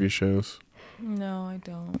 those yeah. TV shows. No, I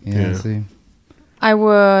don't. Yeah. See. I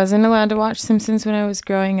wasn't allowed to watch Simpsons when I was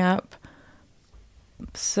growing up,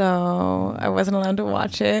 so I wasn't allowed to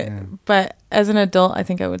watch it. Yeah. But as an adult, I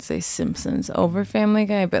think I would say Simpsons over Family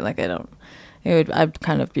Guy. But like, I'd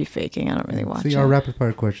kind of be faking. I don't really watch See, it. our rapid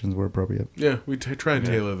fire questions were appropriate. Yeah, we try and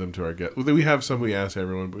tailor them to our guests. We have some we ask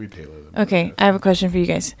everyone, but we tailor them. Okay, I have a question for you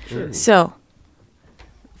guys. Sure. So,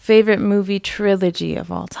 favorite movie trilogy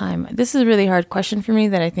of all time. This is a really hard question for me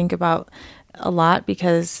that I think about a lot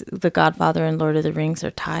because The Godfather and Lord of the Rings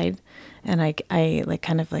are tied, and I like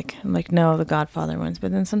kind of like I'm like no, The Godfather wins,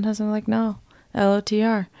 but then sometimes I'm like no,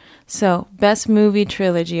 LOTR. So, best movie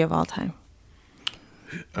trilogy of all time.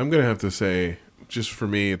 I'm going to have to say, just for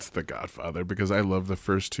me, it's The Godfather, because I love the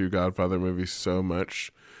first two Godfather movies so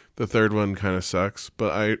much. The third one kind of sucks,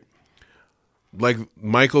 but I like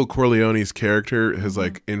Michael Corleone's character has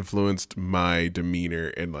like influenced my demeanor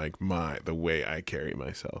and like the way I carry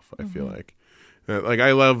myself. I feel like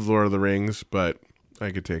I love Lord of the Rings, but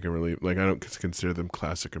I could take a really I don't consider them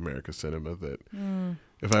classic America cinema. That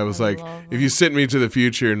if I was if you sent me to the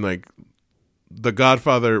future and like The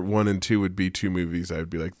Godfather 1 and 2 would be two movies, I would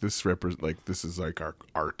be like, this is like our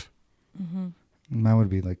art. Mine would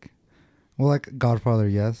be like, well, like Godfather,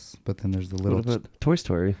 yes, but then there's the little. What about Toy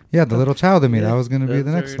Story? Yeah, the little child in me. Yeah. That was gonna be the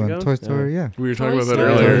That's next where one. you Toy go? Story, yeah. We were talking Toy about that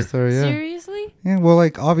Story? earlier. Toy Story, yeah. Seriously? Yeah, well,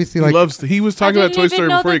 like obviously, like He was talking about Toy Story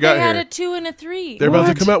before he got They had here. a 2 and a 3. They're about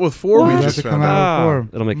to come out with 4. We What? just About to found come out. out. Four.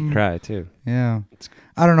 It'll make you cry too. yeah,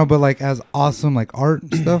 I don't know, but like as awesome like art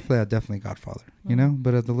and stuff, yeah, definitely Godfather. You know,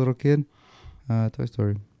 but as a little kid, Toy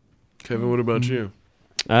Story. Kevin, what about you?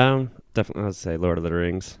 Definitely, I'd say Lord of the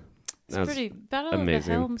Rings. It's That was pretty Battle amazing. of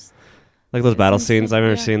the Helms. Like those battle It's scenes. I insane,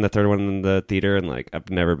 remember yeah. seeing the third one in the theater, and like I've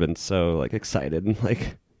never been so like excited and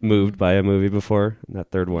like moved by a movie before. And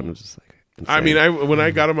that third one was just like insane. I mean, when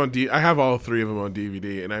I got them on I have all 3 of them on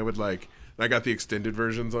DVD, and I would I got the extended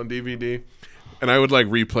versions on DVD, and I would like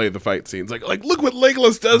replay the fight scenes. Like look what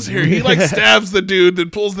Legolas does here. He like stabs the dude, then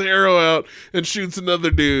pulls the arrow out and shoots another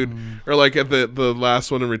dude. Or like at the last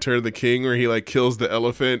one in Return of the King, where he like kills the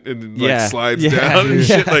elephant and like Yeah. slides Yeah. down and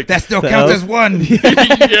shit. Like That still The counts elf? as one.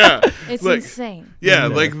 yeah, It's like, insane. yeah,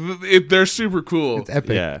 like they're super cool. It's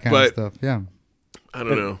epic Yeah. kind But- of stuff. Yeah. I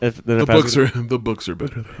don't know. If The I was books are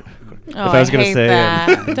better. Oh, I was gonna hate say,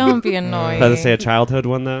 that. Don't be annoying. if I was to say a childhood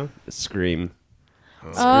one though, Scream.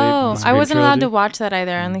 Oh, Scream I wasn't allowed to trilogy. watch that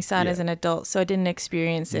either. I only saw it Yeah. as an adult, so I didn't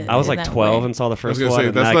experience it. I was in like that 12 way. and saw the I was first gonna one. say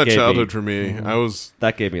and that's that not gave childhood me, for me. I was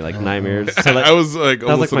That gave me like nightmares. So like, I was like that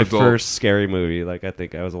was almost like my an adult. first scary movie. Like I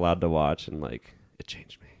think I was allowed to watch, and like it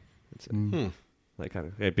changed me. It's, like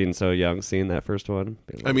kind of being so young, seeing that first one.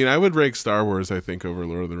 being I like, mean, I would rank Star Wars, I think, over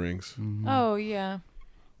Lord of the Rings. Oh yeah.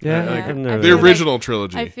 yeah, like, I've never I The feel like- original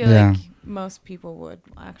trilogy. I feel Yeah. like most people would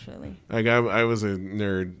actually. Like I was a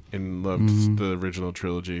nerd and loved the original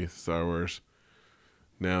trilogy, Star Wars.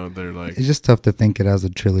 Now they're like It's just tough to think it as a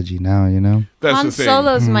trilogy now. You know. that's Han the thing.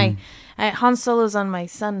 Solo's Han Solo's on my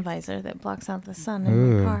sun visor that blocks out the sun in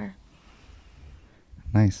Ooh. my car.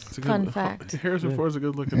 Nice. It's a Fun good, fact. Harrison Ford's a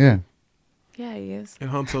good looking. Yeah. Yeah, he is. And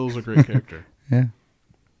Han Solo's a great character. Yeah.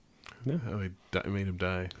 How they made him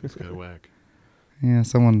die. It's kind of whack. Yeah.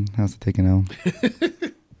 Someone has to take an L.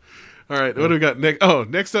 All right, what do we got next? Oh,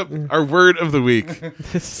 next up, our word of the week.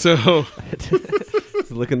 So,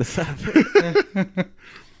 looking this up.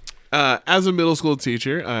 as a middle school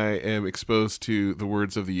teacher, I am exposed to the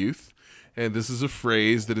words of the youth, and this is a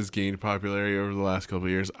phrase that has gained popularity over the last couple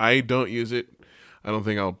of years. I don't use it. I don't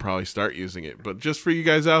think I'll probably start using it, but just for you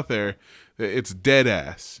guys out there, it's dead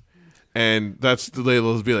ass, and that's the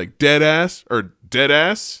label. Will be like dead ass or dead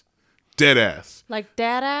ass, dead ass. Like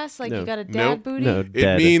dad ass? Like No. you got a dad Nope. booty? No, It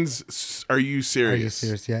dead. means, are you serious? Are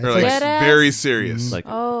you serious? Yeah, Or it's like like- Dead very ass? serious. Like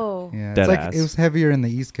Oh. Yeah. Dead It's like ass. it was heavier in the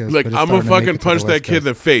East Coast. Like but it's I'm gonna starting to make fucking it to punch the that West kid in the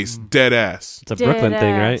Coast. face, dead ass. it's a Brooklyn Dead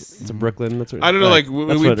thing, right? ass. It's a Brooklyn. That's what I don't know, like when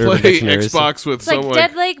that's we what Urban play Dictionary said. Xbox with It's like someone.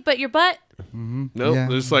 dead leg, but your butt. Nope, Yeah.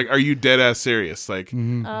 it's like, are you dead ass serious? Like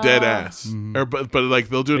dead ass, or but like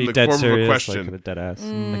they'll do Are it in you the dead form serious? of a question, Like a dead ass.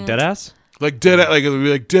 Like dead ass. like dead, like it'll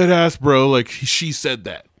be like dead ass, bro. Like she said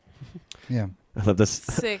that. Yeah. I love this.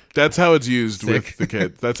 Sick. That's how it's used with the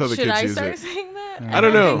kids. That's how the Should kids I use start it. saying that? I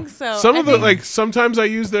don't know. think so. Some I of the think like sometimes I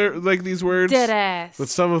use their like these words, dead ass. but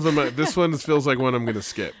some of them this one feels like one I'm gonna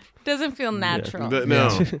skip. Doesn't feel natural. No,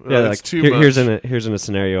 Yeah, it's like too here's much. in a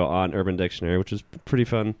scenario on Urban Dictionary, which is pretty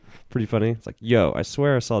fun, pretty funny. It's like, yo, I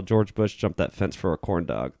swear I saw George Bush jump that fence for a corn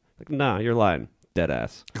dog. Like, nah, you're lying. dead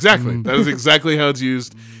ass. Exactly. That is exactly how it's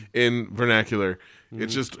used in vernacular.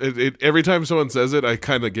 It's just every time someone says it, I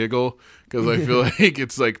kind of giggle because I feel like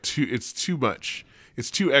it's like too much. It's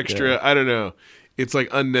too extra. Yeah. I don't know. It's like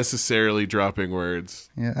unnecessarily dropping words.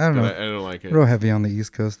 Yeah, I don't know. I don't like it. Real heavy on the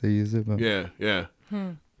East Coast, they use it. But Yeah.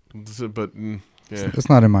 But yeah, it's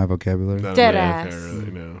not in my vocabulary. Not Dead in my ass. vocabulary,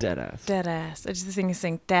 really, no. Dead ass. Dead ass. I just think it's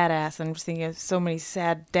saying dad ass. I'm just thinking of so many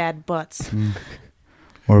sad dad butts.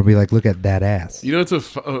 Or be like, look at that ass. You know, it's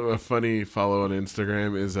a funny follow on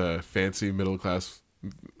Instagram is a fancy middle class,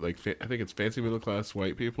 like I think it's fancy middle class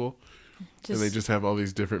white people, and they just have all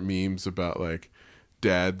these different memes about like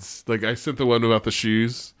dads. Like I sent the one about the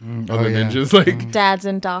shoes on the ninjas, like dads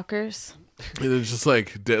and dockers. And it's just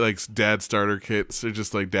like dad starter kits. They're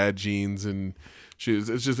just like dad jeans and shoes.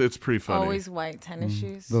 It's pretty funny. Always white tennis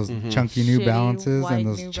shoes. Those chunky New Shitty Balances white and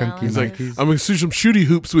those New chunky He's like, Nikes. I'm gonna do some shooty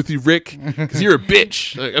hoops with you, Rick, because you're a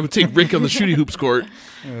bitch. Like, I'm gonna take Rick on the shooty hoops court.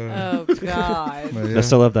 Oh God. But yeah. I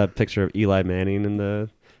still love that picture of Eli Manning in the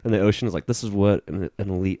ocean. Is like, this is what an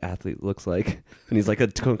elite athlete looks like, and he's like a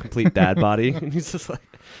complete dad body, and he's just like,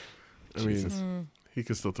 I mean, he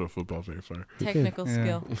can still throw football very far. Technical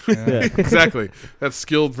skill. Yeah. Exactly. That's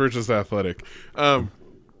skilled versus athletic.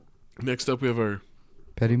 Next up, we have our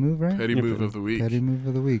Petty move, right? petty move of the week. Petty move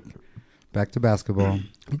of the week. Back to basketball.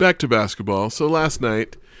 Back to basketball. So last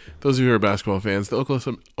night, those of you who are basketball fans, the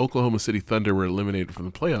Oklahoma City Thunder were eliminated from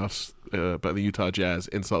the playoffs by the Utah Jazz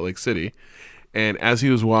in Salt Lake City. And as he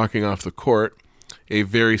was walking off the court, a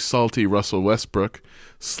very salty Russell Westbrook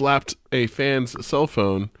slapped a fan's cell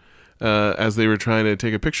phone as they were trying to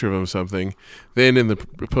take a picture of him or something. Then in the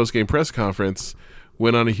post-game press conference,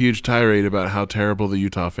 went on a huge tirade about how terrible the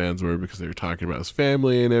Utah fans were because they were talking about his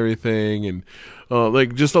family and everything. And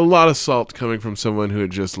like just a lot of salt coming from someone who had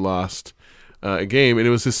just lost a game. And it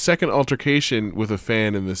was his second altercation with a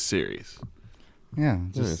fan in this series. Yeah.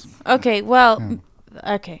 Just, Okay, well,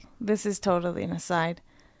 okay, this is totally an aside.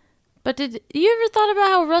 But did you ever thought about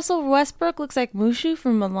how Russell Westbrook looks like Mushu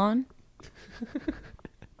from Milan?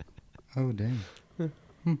 oh, dang.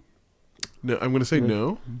 No, I'm going to say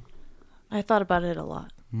no. I thought about it a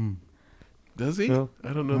lot. Does he? No.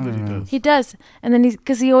 I don't know that he does. He does, and then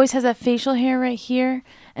because he always has that facial hair right here,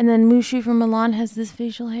 and then Mushu from Milan has this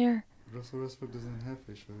facial hair. Russell Westbrook doesn't have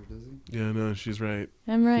facial hair, does he? Yeah, no, she's right.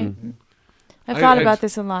 I'm right. I've I- thought I- about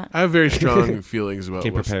this a lot. I have very strong feelings about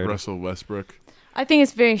Came prepared. Russell Westbrook. I think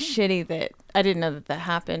it's very shitty that I didn't know that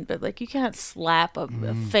happened, but like you can't slap a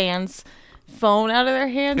fan's phone out of their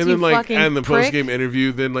hands. And you then like, fucking and the prick. post game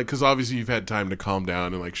interview, then like, because obviously you've had time to calm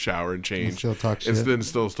down and like shower and change, And still talk and shit. then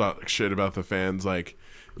still talk shit about the fans. Like,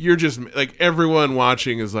 you're just like everyone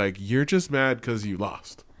watching is like, you're just mad because you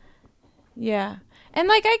lost. Yeah, and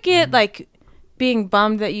like I get like being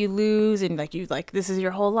bummed that you lose, and like you like this is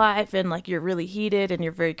your whole life, and like you're really heated and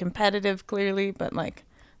you're very competitive clearly, but like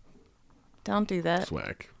don't do that.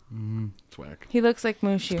 Swag. Swag. He looks like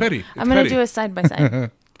Mushu. petty. It's I'm gonna petty. do a side by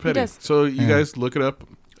side. Petty. does. So you guys look it up.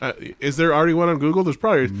 Is there already one on Google? There's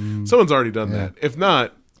probably someone's already done that. If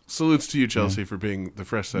not, salutes to you, Chelsea, for being the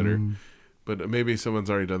fresh setter. But maybe someone's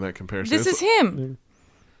already done that comparison. This is him.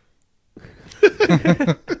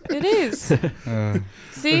 It is.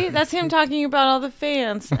 See, that's him talking about all the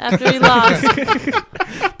fans after he lost.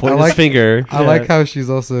 point like- his finger. I like how she's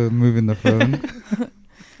also moving the phone.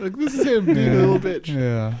 Like, this is him being a little bitch.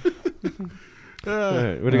 Yeah. All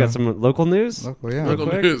right, what do you got? Some local news? Local, yeah. Local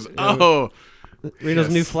quick. news. Oh, Reno's Yes.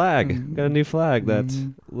 new flag. Got a new flag that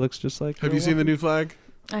looks just like. have you seen the new flag?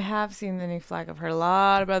 I have seen the new flag. I've heard a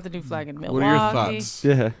lot about the new flag in Milwaukee. What are your thoughts?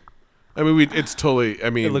 Yeah, I mean, it's totally. I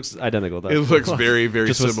mean, it looks identical. Though. it looks very, very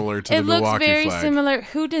Just was- similar to It the looks Milwaukee very flag. similar.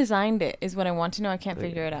 Who designed it is what I want to know. I can't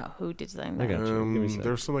figure it out. Who designed I that? got you. Give me a sec.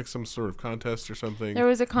 There was some sort of contest or something. There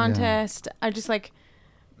was a contest. I just like.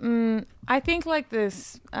 I think like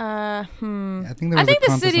this. I think, I think the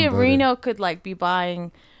contest city on of voting. Reno could like be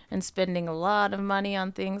buying and spending a lot of money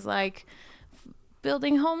on things like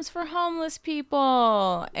building homes for homeless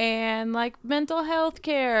people and like mental health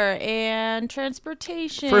care and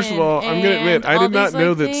transportation. First of all, I'm gonna admit and I all did not these, know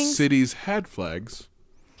like, that things. cities had flags.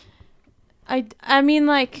 I mean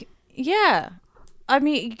like yeah. I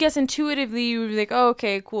mean, I guess intuitively you would be like, oh,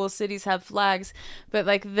 okay, cool, cities have flags, but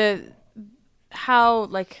like how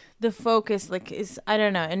like the focus like is I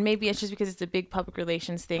don't know, and maybe it's just because it's a big public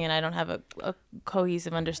relations thing and I don't have a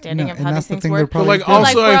cohesive understanding No, of and how that's these the things thing, they're work. But probably like But,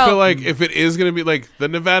 like, also, I bro- feel like if it is gonna be like the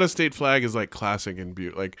Nevada state flag is like classic and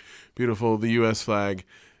beautiful. The U.S. flag,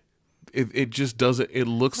 it just doesn't. It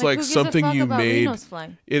looks like who gives a something fuck you about made. Reno's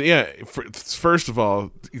flag? First of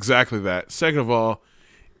all, exactly that. Second of all,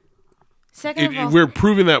 Second of all, we're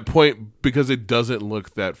proving that point because it doesn't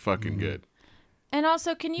look that fucking good. And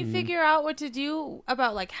also, can you figure out what to do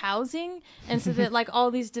about like housing, and so that like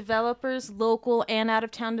all these developers, local and out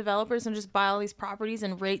of town developers, and just buy all these properties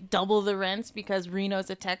and rate double the rents because Reno's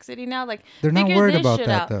a tech city now? Like They're not figure worried this about shit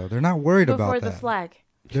that out though. They're not worried before about the that. flag.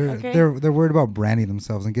 They're worried about branding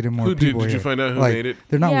themselves and getting more Who did- people did you here. find out who Like, made it?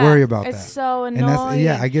 They're not Yeah, worried about it's that. so And annoying.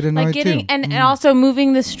 I get annoyed like getting, too. And also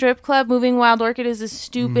moving the strip club, moving Wild Orchid is the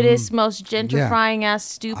stupidest, most gentrifying ass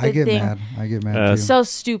stupid I get thing. mad. I get mad too. So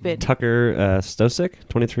stupid. Tucker Stosick,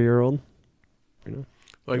 23-year-old.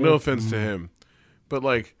 Like, no offense to him, but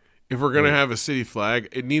like, if we're gonna have a city flag,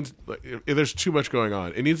 it needs. Like, there's too much going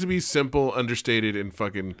on. It needs to be simple, understated, and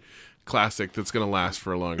fucking classic. That's gonna last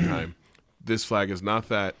for a long time. This flag is not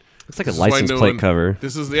that. It's like a license plate cover.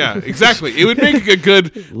 This is exactly. It would make a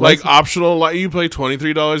good like optional. Like, you pay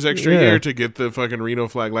 $23 extra a year to get the fucking Reno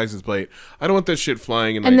flag license plate. I don't want that shit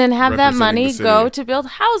flying and And like, then have that representing money the city. go to build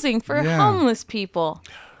housing for Yeah. homeless people.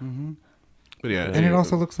 But yeah, And it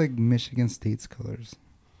also looks like Michigan State's colors,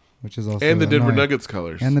 which is also and the Denver annoying. Nuggets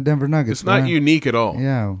colors. And the Denver Nuggets. It's not man. unique at all.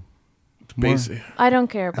 Yeah. It's basic. I don't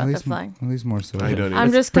care At about the least, flag. at least more so. I don't. I'm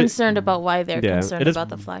either. just concerned about why they're Yeah, concerned it is- about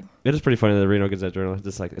the flag. It is pretty funny that the Reno Gazette Journal is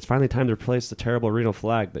just like, it's finally time to replace the terrible Reno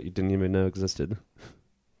flag that you didn't even know existed.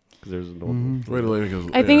 Because there's an old one. Right away because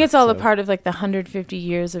I think it's all a so- part of like the 150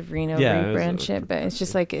 years of Reno Yeah, it was rebrand a- shit, but it's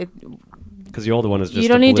just like it. Because the old one is just You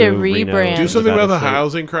don't the need to blue Reno rebrand. do with something that about the shape.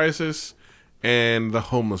 housing crisis and the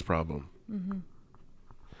homeless problem.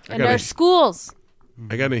 And our schools.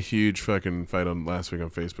 I got in a huge fucking fight on last week on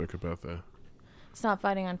Facebook about that. It's not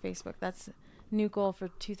fighting on Facebook. That's new goal for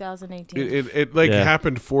 2018. It Yeah.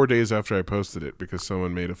 happened 4 days after I posted it because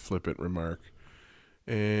someone made a flippant remark.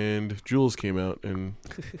 And Jules came out, and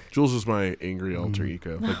Jules is my angry alter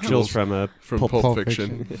ego. Like Jules from Pulp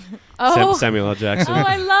Fiction. Oh. Samuel L. Jackson. Oh,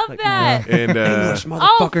 I love that. And English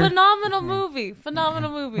Oh, motherfucker. phenomenal movie.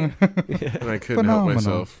 Phenomenal movie. and I couldn't help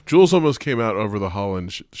myself. Jules almost came out over the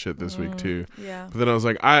Holland shit this week too. Yeah. But then I was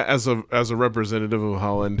like, as a representative of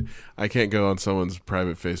Holland, I can't go on someone's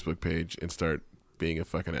private Facebook page and start being a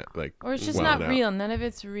fucking like. Or it's just wild not out. real. None of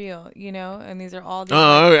it's real, you know? And these are all.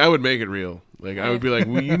 Oh, I would make it real. Like, I would be like,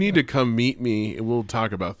 well, you need to come meet me and we'll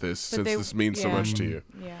talk about this But since they- this means so yeah. much to you.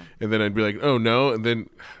 Yeah. And then I'd be like, oh no, and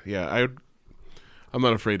then I'm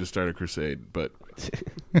not afraid to start a crusade, but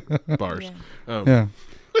bars. Yeah. Yeah.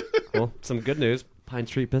 Well, some good news. Pine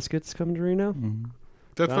Street Biscuits coming to Reno.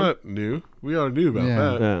 That's Done? not new. We all knew about Yeah.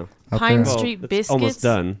 that. Yeah. Out Pine there, Street it's Biscuits. almost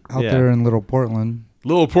done. out Yeah. there in Little Portland.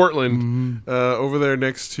 Little Portland, over there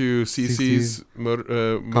next to CC's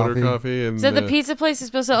Motor Coffee. Coffee, and So the pizza place is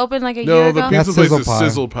supposed to open like a year no, ago? the pizza That's place Sizzle is Pie.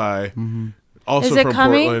 Sizzle Pie. Also Is it from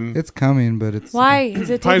coming? Portland. It's coming, but it's Why is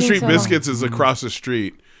it Pine taking Street so long? Biscuits is across the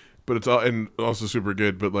street, but it's all and also super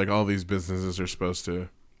good. But like all these businesses are supposed to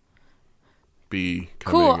be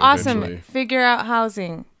coming Cool, awesome. eventually. Figure out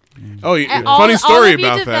housing. Oh, And funny story all of you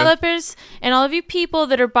about that. developers and all of you people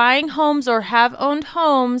that are buying homes or have owned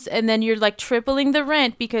homes, and then you're like tripling the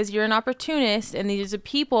rent because you're an opportunist, and these are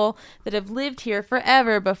people that have lived here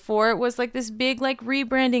forever before it was like this big like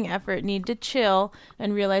rebranding effort. Need to chill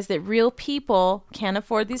and realize that real people can't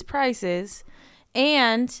afford these prices,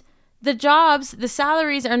 and the jobs, the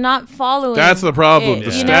salaries are not following. That's the problem. it,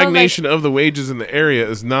 The you know, like- stagnation of the wages in the area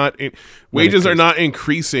is not. Wages are not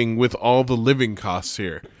increasing with all the living costs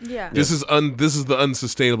here. Yeah. This is the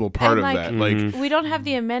unsustainable part And, of like, that. Like, we don't have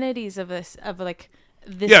the amenities of this like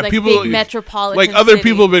yeah, like people big metropolitan like other city.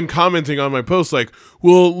 people have been commenting on my post, like,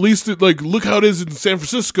 well, at least like look how it is in San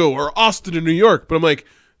Francisco or Austin and New York. But I'm like,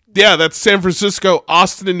 yeah, that's San Francisco,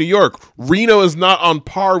 Austin, and New York. Reno is not on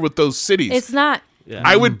par with those cities. It's not.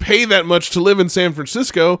 I would pay that much to live in San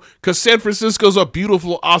Francisco because San Francisco's a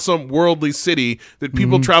beautiful, awesome, worldly city that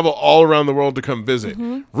people travel all around the world to come visit.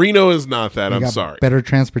 Reno is not that. We I'm got sorry. Better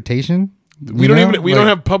transportation. We don't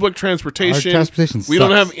have public transportation. Our transportation we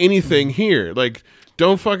don't sucks. have anything here. Like,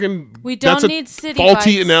 don't fucking. We don't that's a need city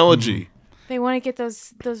faulty bikes. analogy. They want to get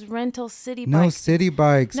those rental city No bikes. city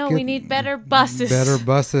bikes. No, Get we need better buses. better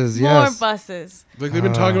buses. More Yes. buses. Like they've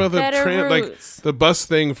been talking about the Better like routes. the bus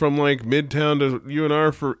thing from like Midtown to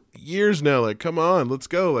UNR for years now. Like, come on, let's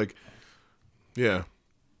go. Like, yeah,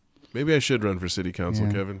 maybe I should run for city council,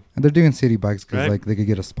 Yeah. Kevin. And they're doing city bikes because Right. like they could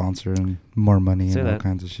get a sponsor and more money Say and all that.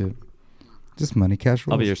 kinds of shit. Just money, cash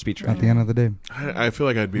rolls. I'll be your speech at the end of the day. I feel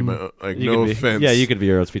like I'd be my like You no could be- offense. Yeah, you could be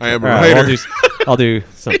your own speech. I am a All right, well, writer. I'll do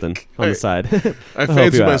something on the side. I I'll help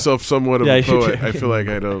fancy you out. myself somewhat of Yeah, a you poet. can. I feel like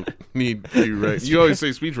I don't need to write. You always say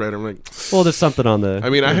speechwriter. I'm like, Well, there's something on the. I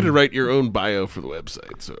mean, I had to write your own bio for the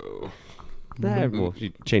website, so Well,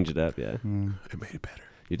 you change it up, yeah. I made it better.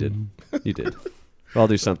 You did. You did. I'll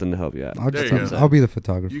do something to help you out. There you go. I'll be the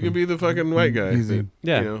photographer. You can be the fucking white guy. Easy.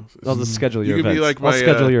 Yeah. You know, I'll just schedule you your could events. be like I'll my,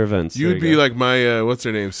 schedule your events. You There would be go. like my what's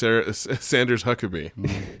her name, Sanders Huckabee.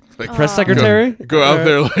 Like Press secretary. Go out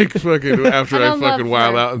there like fucking after I don't fucking love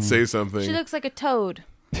wild her. out and say something. She looks like a toad.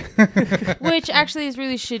 Which actually is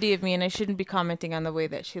really shitty of me, and I shouldn't be commenting on the way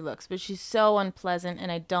that she looks. But she's so unpleasant, and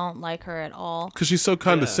I don't like her at all. Because she's so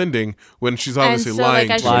condescending when she's obviously and so, lying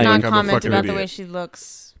like, I to should me. not Like I'm a comment fucking about idiot. the way she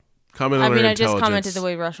looks. Comment I on mean, her I just commented intelligence. the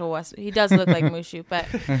way Russell West. He does look like Mushu, but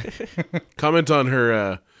Comment on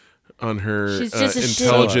her she's just a shitty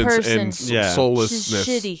intelligence person. and Yeah. soullessness.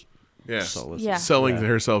 she's shitty. Yeah. Yeah. Selling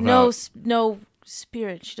herself No, out. no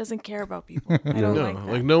spirit. She doesn't care about people. I don't No, like that.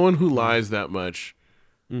 like no one who lies that much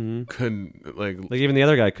Mm-hmm. couldn't like even the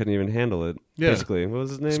other guy couldn't even handle it. Yeah. Basically, what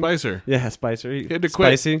was his name? Spicer. Yeah, Spicer. He had to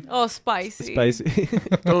quit. Spicy. Oh, spicy. Spicy.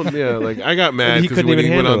 Don't like I got mad He because couldn't when even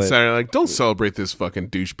he went handle on it. Saturday, like don't celebrate this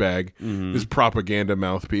fucking douchebag, this propaganda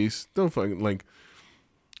mouthpiece. Don't fucking like.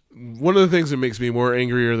 One of the things that makes me more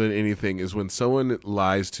angrier than anything is when someone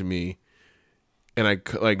lies to me, and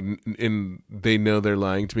and they know they're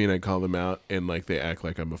lying to me, and I call them out, and like they act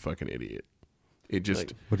like I'm a fucking idiot. It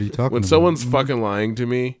just What are you talking when about? someone's fucking lying to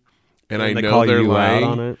me, and I And they know call they're you out lying,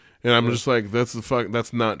 on it. and I'm just like,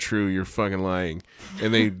 that's not true. You're fucking lying,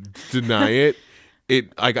 and they deny it.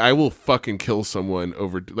 I will fucking kill someone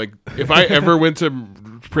over like if I ever went to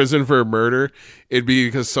prison for a murder, it'd be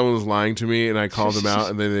because someone was lying to me and I called them out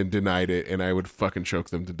and then they denied it, and I would fucking choke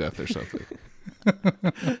them to death or something.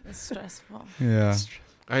 It's stressful. Yeah.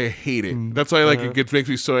 I hate it. That's why it makes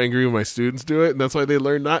me so angry when my students do it, and that's why they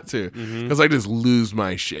learn not to. Because I just lose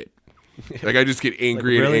my shit. Like I just get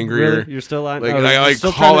angry and really? angrier. Really? You're still lying? Like Oh, I you're like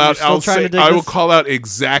still call trying out. to- you're still trying to dig I will this? call out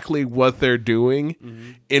exactly what they're doing,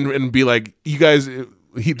 and be like, "You guys,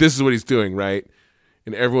 this is what he's doing, right?"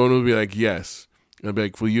 And everyone will be like, "Yes." And I'll be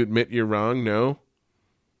like, "Will you admit you're wrong?" No.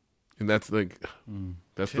 And that's like,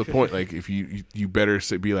 that's the point. Like, if you better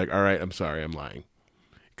be like, "All right, I'm sorry, I'm lying,"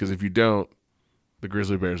 because if you don't, the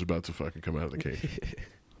grizzly bear is about to fucking come out of the cage.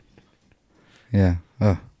 Yeah.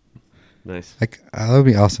 Oh. Nice. Like that would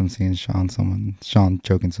be awesome seeing Sean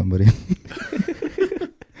choking somebody.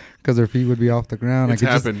 Because their feet would be off the ground. It's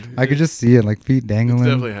happened. I could just see it, like feet dangling. It's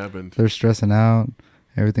definitely happened. They're stressing out.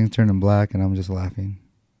 Everything's turning black, and I'm just laughing.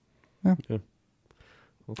 Yeah.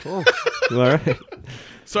 Well, cool. You all right?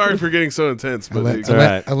 Sorry for getting so intense, but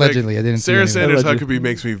Allegedly, I didn't see Sarah anything. Sanders Allegedly. Huckabee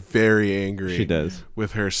makes me very angry. She does.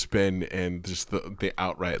 With her spin and just the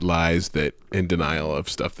outright lies that and denial of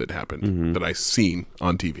stuff that happened that I've seen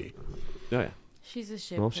on TV. Oh, yeah. She's a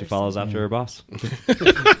shit. Well, she person. follows after her boss.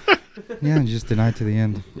 Yeah, and just denied to the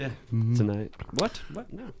end. Yeah. Mhm. Tonight. What?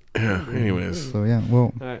 No. Yeah. Anyways, So yeah,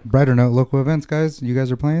 well, All right. brighter note, local events, guys. You guys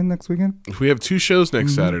are playing next weekend? we have 2 shows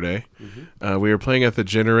next Saturday. We are playing at the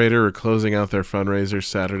Generator. We're closing out their fundraiser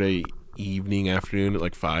Saturday afternoon at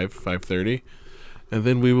like 5:30, and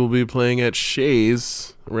then we will be playing at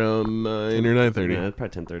Shays around 9 or 9:30. Yeah,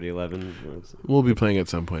 probably 10:30, 11. We'll be playing at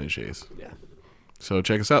some point at Shays. Yeah. So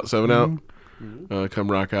check us out, 7 out. Come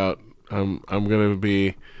rock out. I'm gonna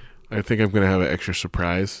be. I think I'm gonna have an extra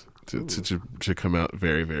surprise to come out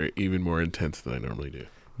very, very even more intense than I normally do.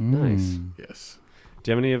 Nice. Yes. Do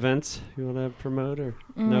you have any events you want to promote or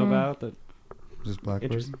know about that? Just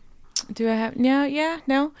Blackbird. Interesting. Do I have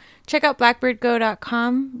no? Check out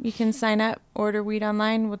blackbirdgo.com. You can sign up, order weed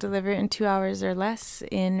online. We'll deliver it in 2 hours or less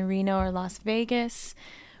in Reno or Las Vegas.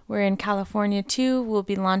 We're in California too. We'll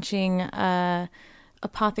be launching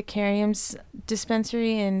Apothecarium's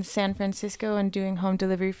dispensary in San Francisco and doing home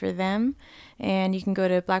delivery for them. And you can go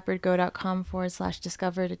to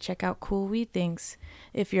blackbirdgo.com/discover to check out cool weed things.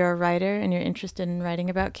 If you're a writer and you're interested in writing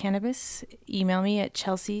about cannabis, email me at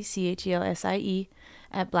Chelsea, CHELSIE,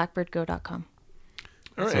 at blackbirdgo.com.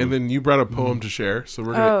 All right, and then you brought a poem to share, so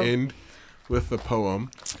we're gonna end with the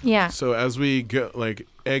poem. Yeah. So as we go,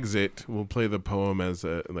 exit, we'll play the poem as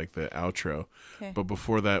the outro. Okay. But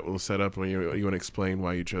before that, we'll set up when you want to explain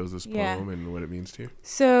why you chose this Yeah. poem and what it means to you.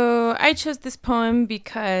 So I chose this poem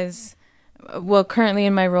because, well, currently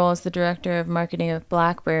in my role as the director of marketing of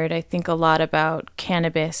Blackbird, I think a lot about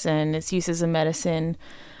cannabis and its use as a medicine.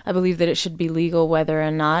 I believe that it should be legal whether or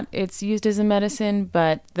not it's used as a medicine,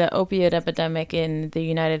 but the opiate epidemic in the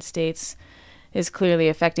United States is clearly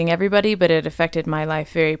affecting everybody, but it affected my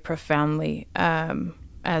life very profoundly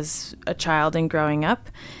as a child and growing up.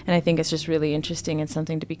 And I think it's just really interesting and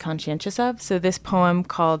something to be conscientious of. So this poem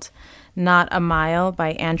called Not a Mile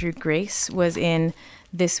by Andrew Grace was in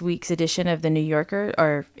this week's edition of the New Yorker,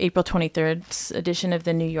 or April 23rd's edition of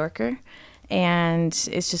the New Yorker. And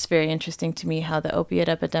it's just very interesting to me how the opiate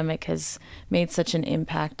epidemic has made such an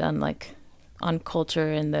impact on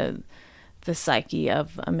culture and the psyche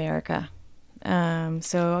of America.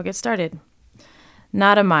 So I'll get started.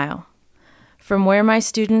 Not a mile. From where my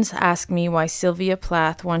students ask me why Sylvia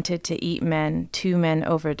Plath wanted to eat men, 2 men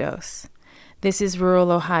overdose. This is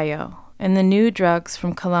rural Ohio, and the new drugs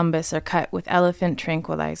from Columbus are cut with elephant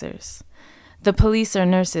tranquilizers. The police are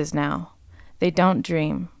nurses now. They don't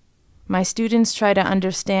dream. My students try to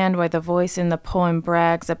understand why the voice in the poem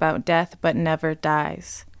brags about death but never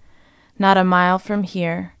dies. Not a mile from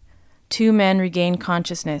here, 2 men regain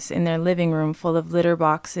consciousness in their living room full of litter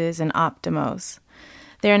boxes and Optimos.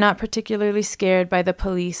 They are not particularly scared by the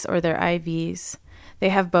police or their IVs. They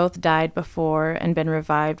have both died before and been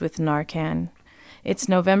revived with Narcan. It's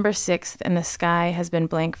November 6th, and the sky has been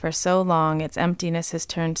blank for so long its emptiness has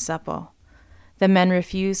turned supple. The men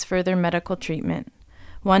refuse further medical treatment.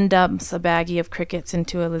 One dumps a baggie of crickets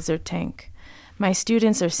into a lizard tank. My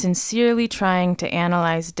students are sincerely trying to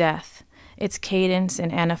analyze death, its cadence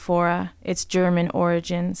and anaphora, its German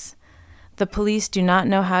origins. The police do not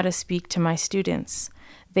know how to speak to my students.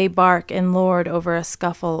 They bark and lord over a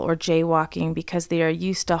scuffle or jaywalking because they are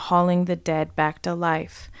used to hauling the dead back to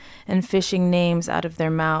life and fishing names out of their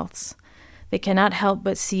mouths. They cannot help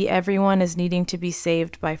but see everyone as needing to be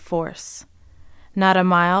saved by force. Not a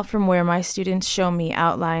mile from where my students show me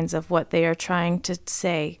outlines of what they are trying to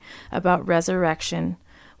say about resurrection,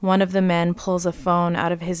 one of the men pulls a phone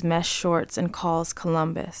out of his mesh shorts and calls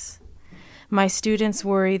Columbus. My students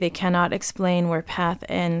worry they cannot explain where path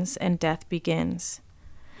ends and death begins.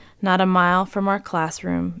 Not a mile from our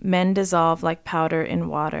classroom, men dissolve like powder in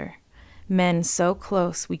water. Men so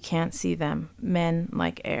close we can't see them. Men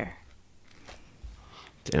like air.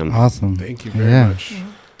 Damn. Awesome. Thank you very Yeah. much.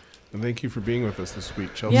 And thank you for being with us this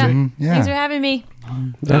week, Chelsea. Yeah. Yeah. Thanks for having me.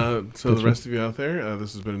 So the rest of you out there,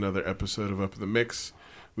 this has been another episode of Up in the Mix.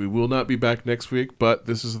 We will not be back next week, but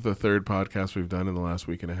this is the 3rd podcast we've done in the last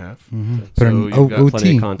week and a half. But So an you've got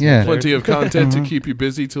plenty of content. Yeah. plenty of content to keep you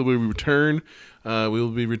busy till we return. We will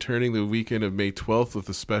be returning the weekend of May 12th with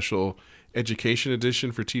a special education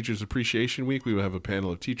edition for Teachers Appreciation Week. We will have a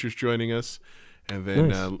panel of teachers joining us. And then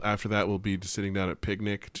Nice. after that, we'll be sitting down at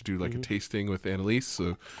Picnic to do like a tasting with Annalise.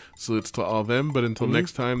 So salutes to all of them. But until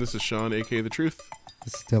next time, this is Sean, a.k.a. The Truth.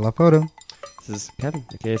 This is Stella Photo. This is Kevin,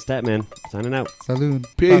 aka Statman, signing out. Salud.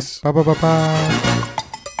 Peace. Bye bye bye bye.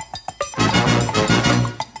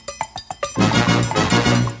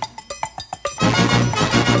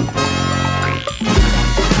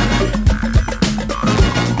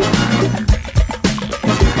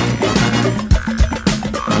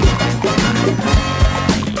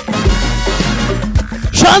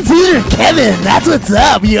 Sean Caesar and Kevin, that's what's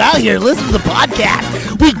up. You out here, listen to the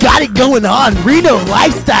podcast. We got it going on. Reno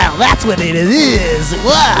lifestyle, that's what it is.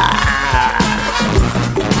 Wow.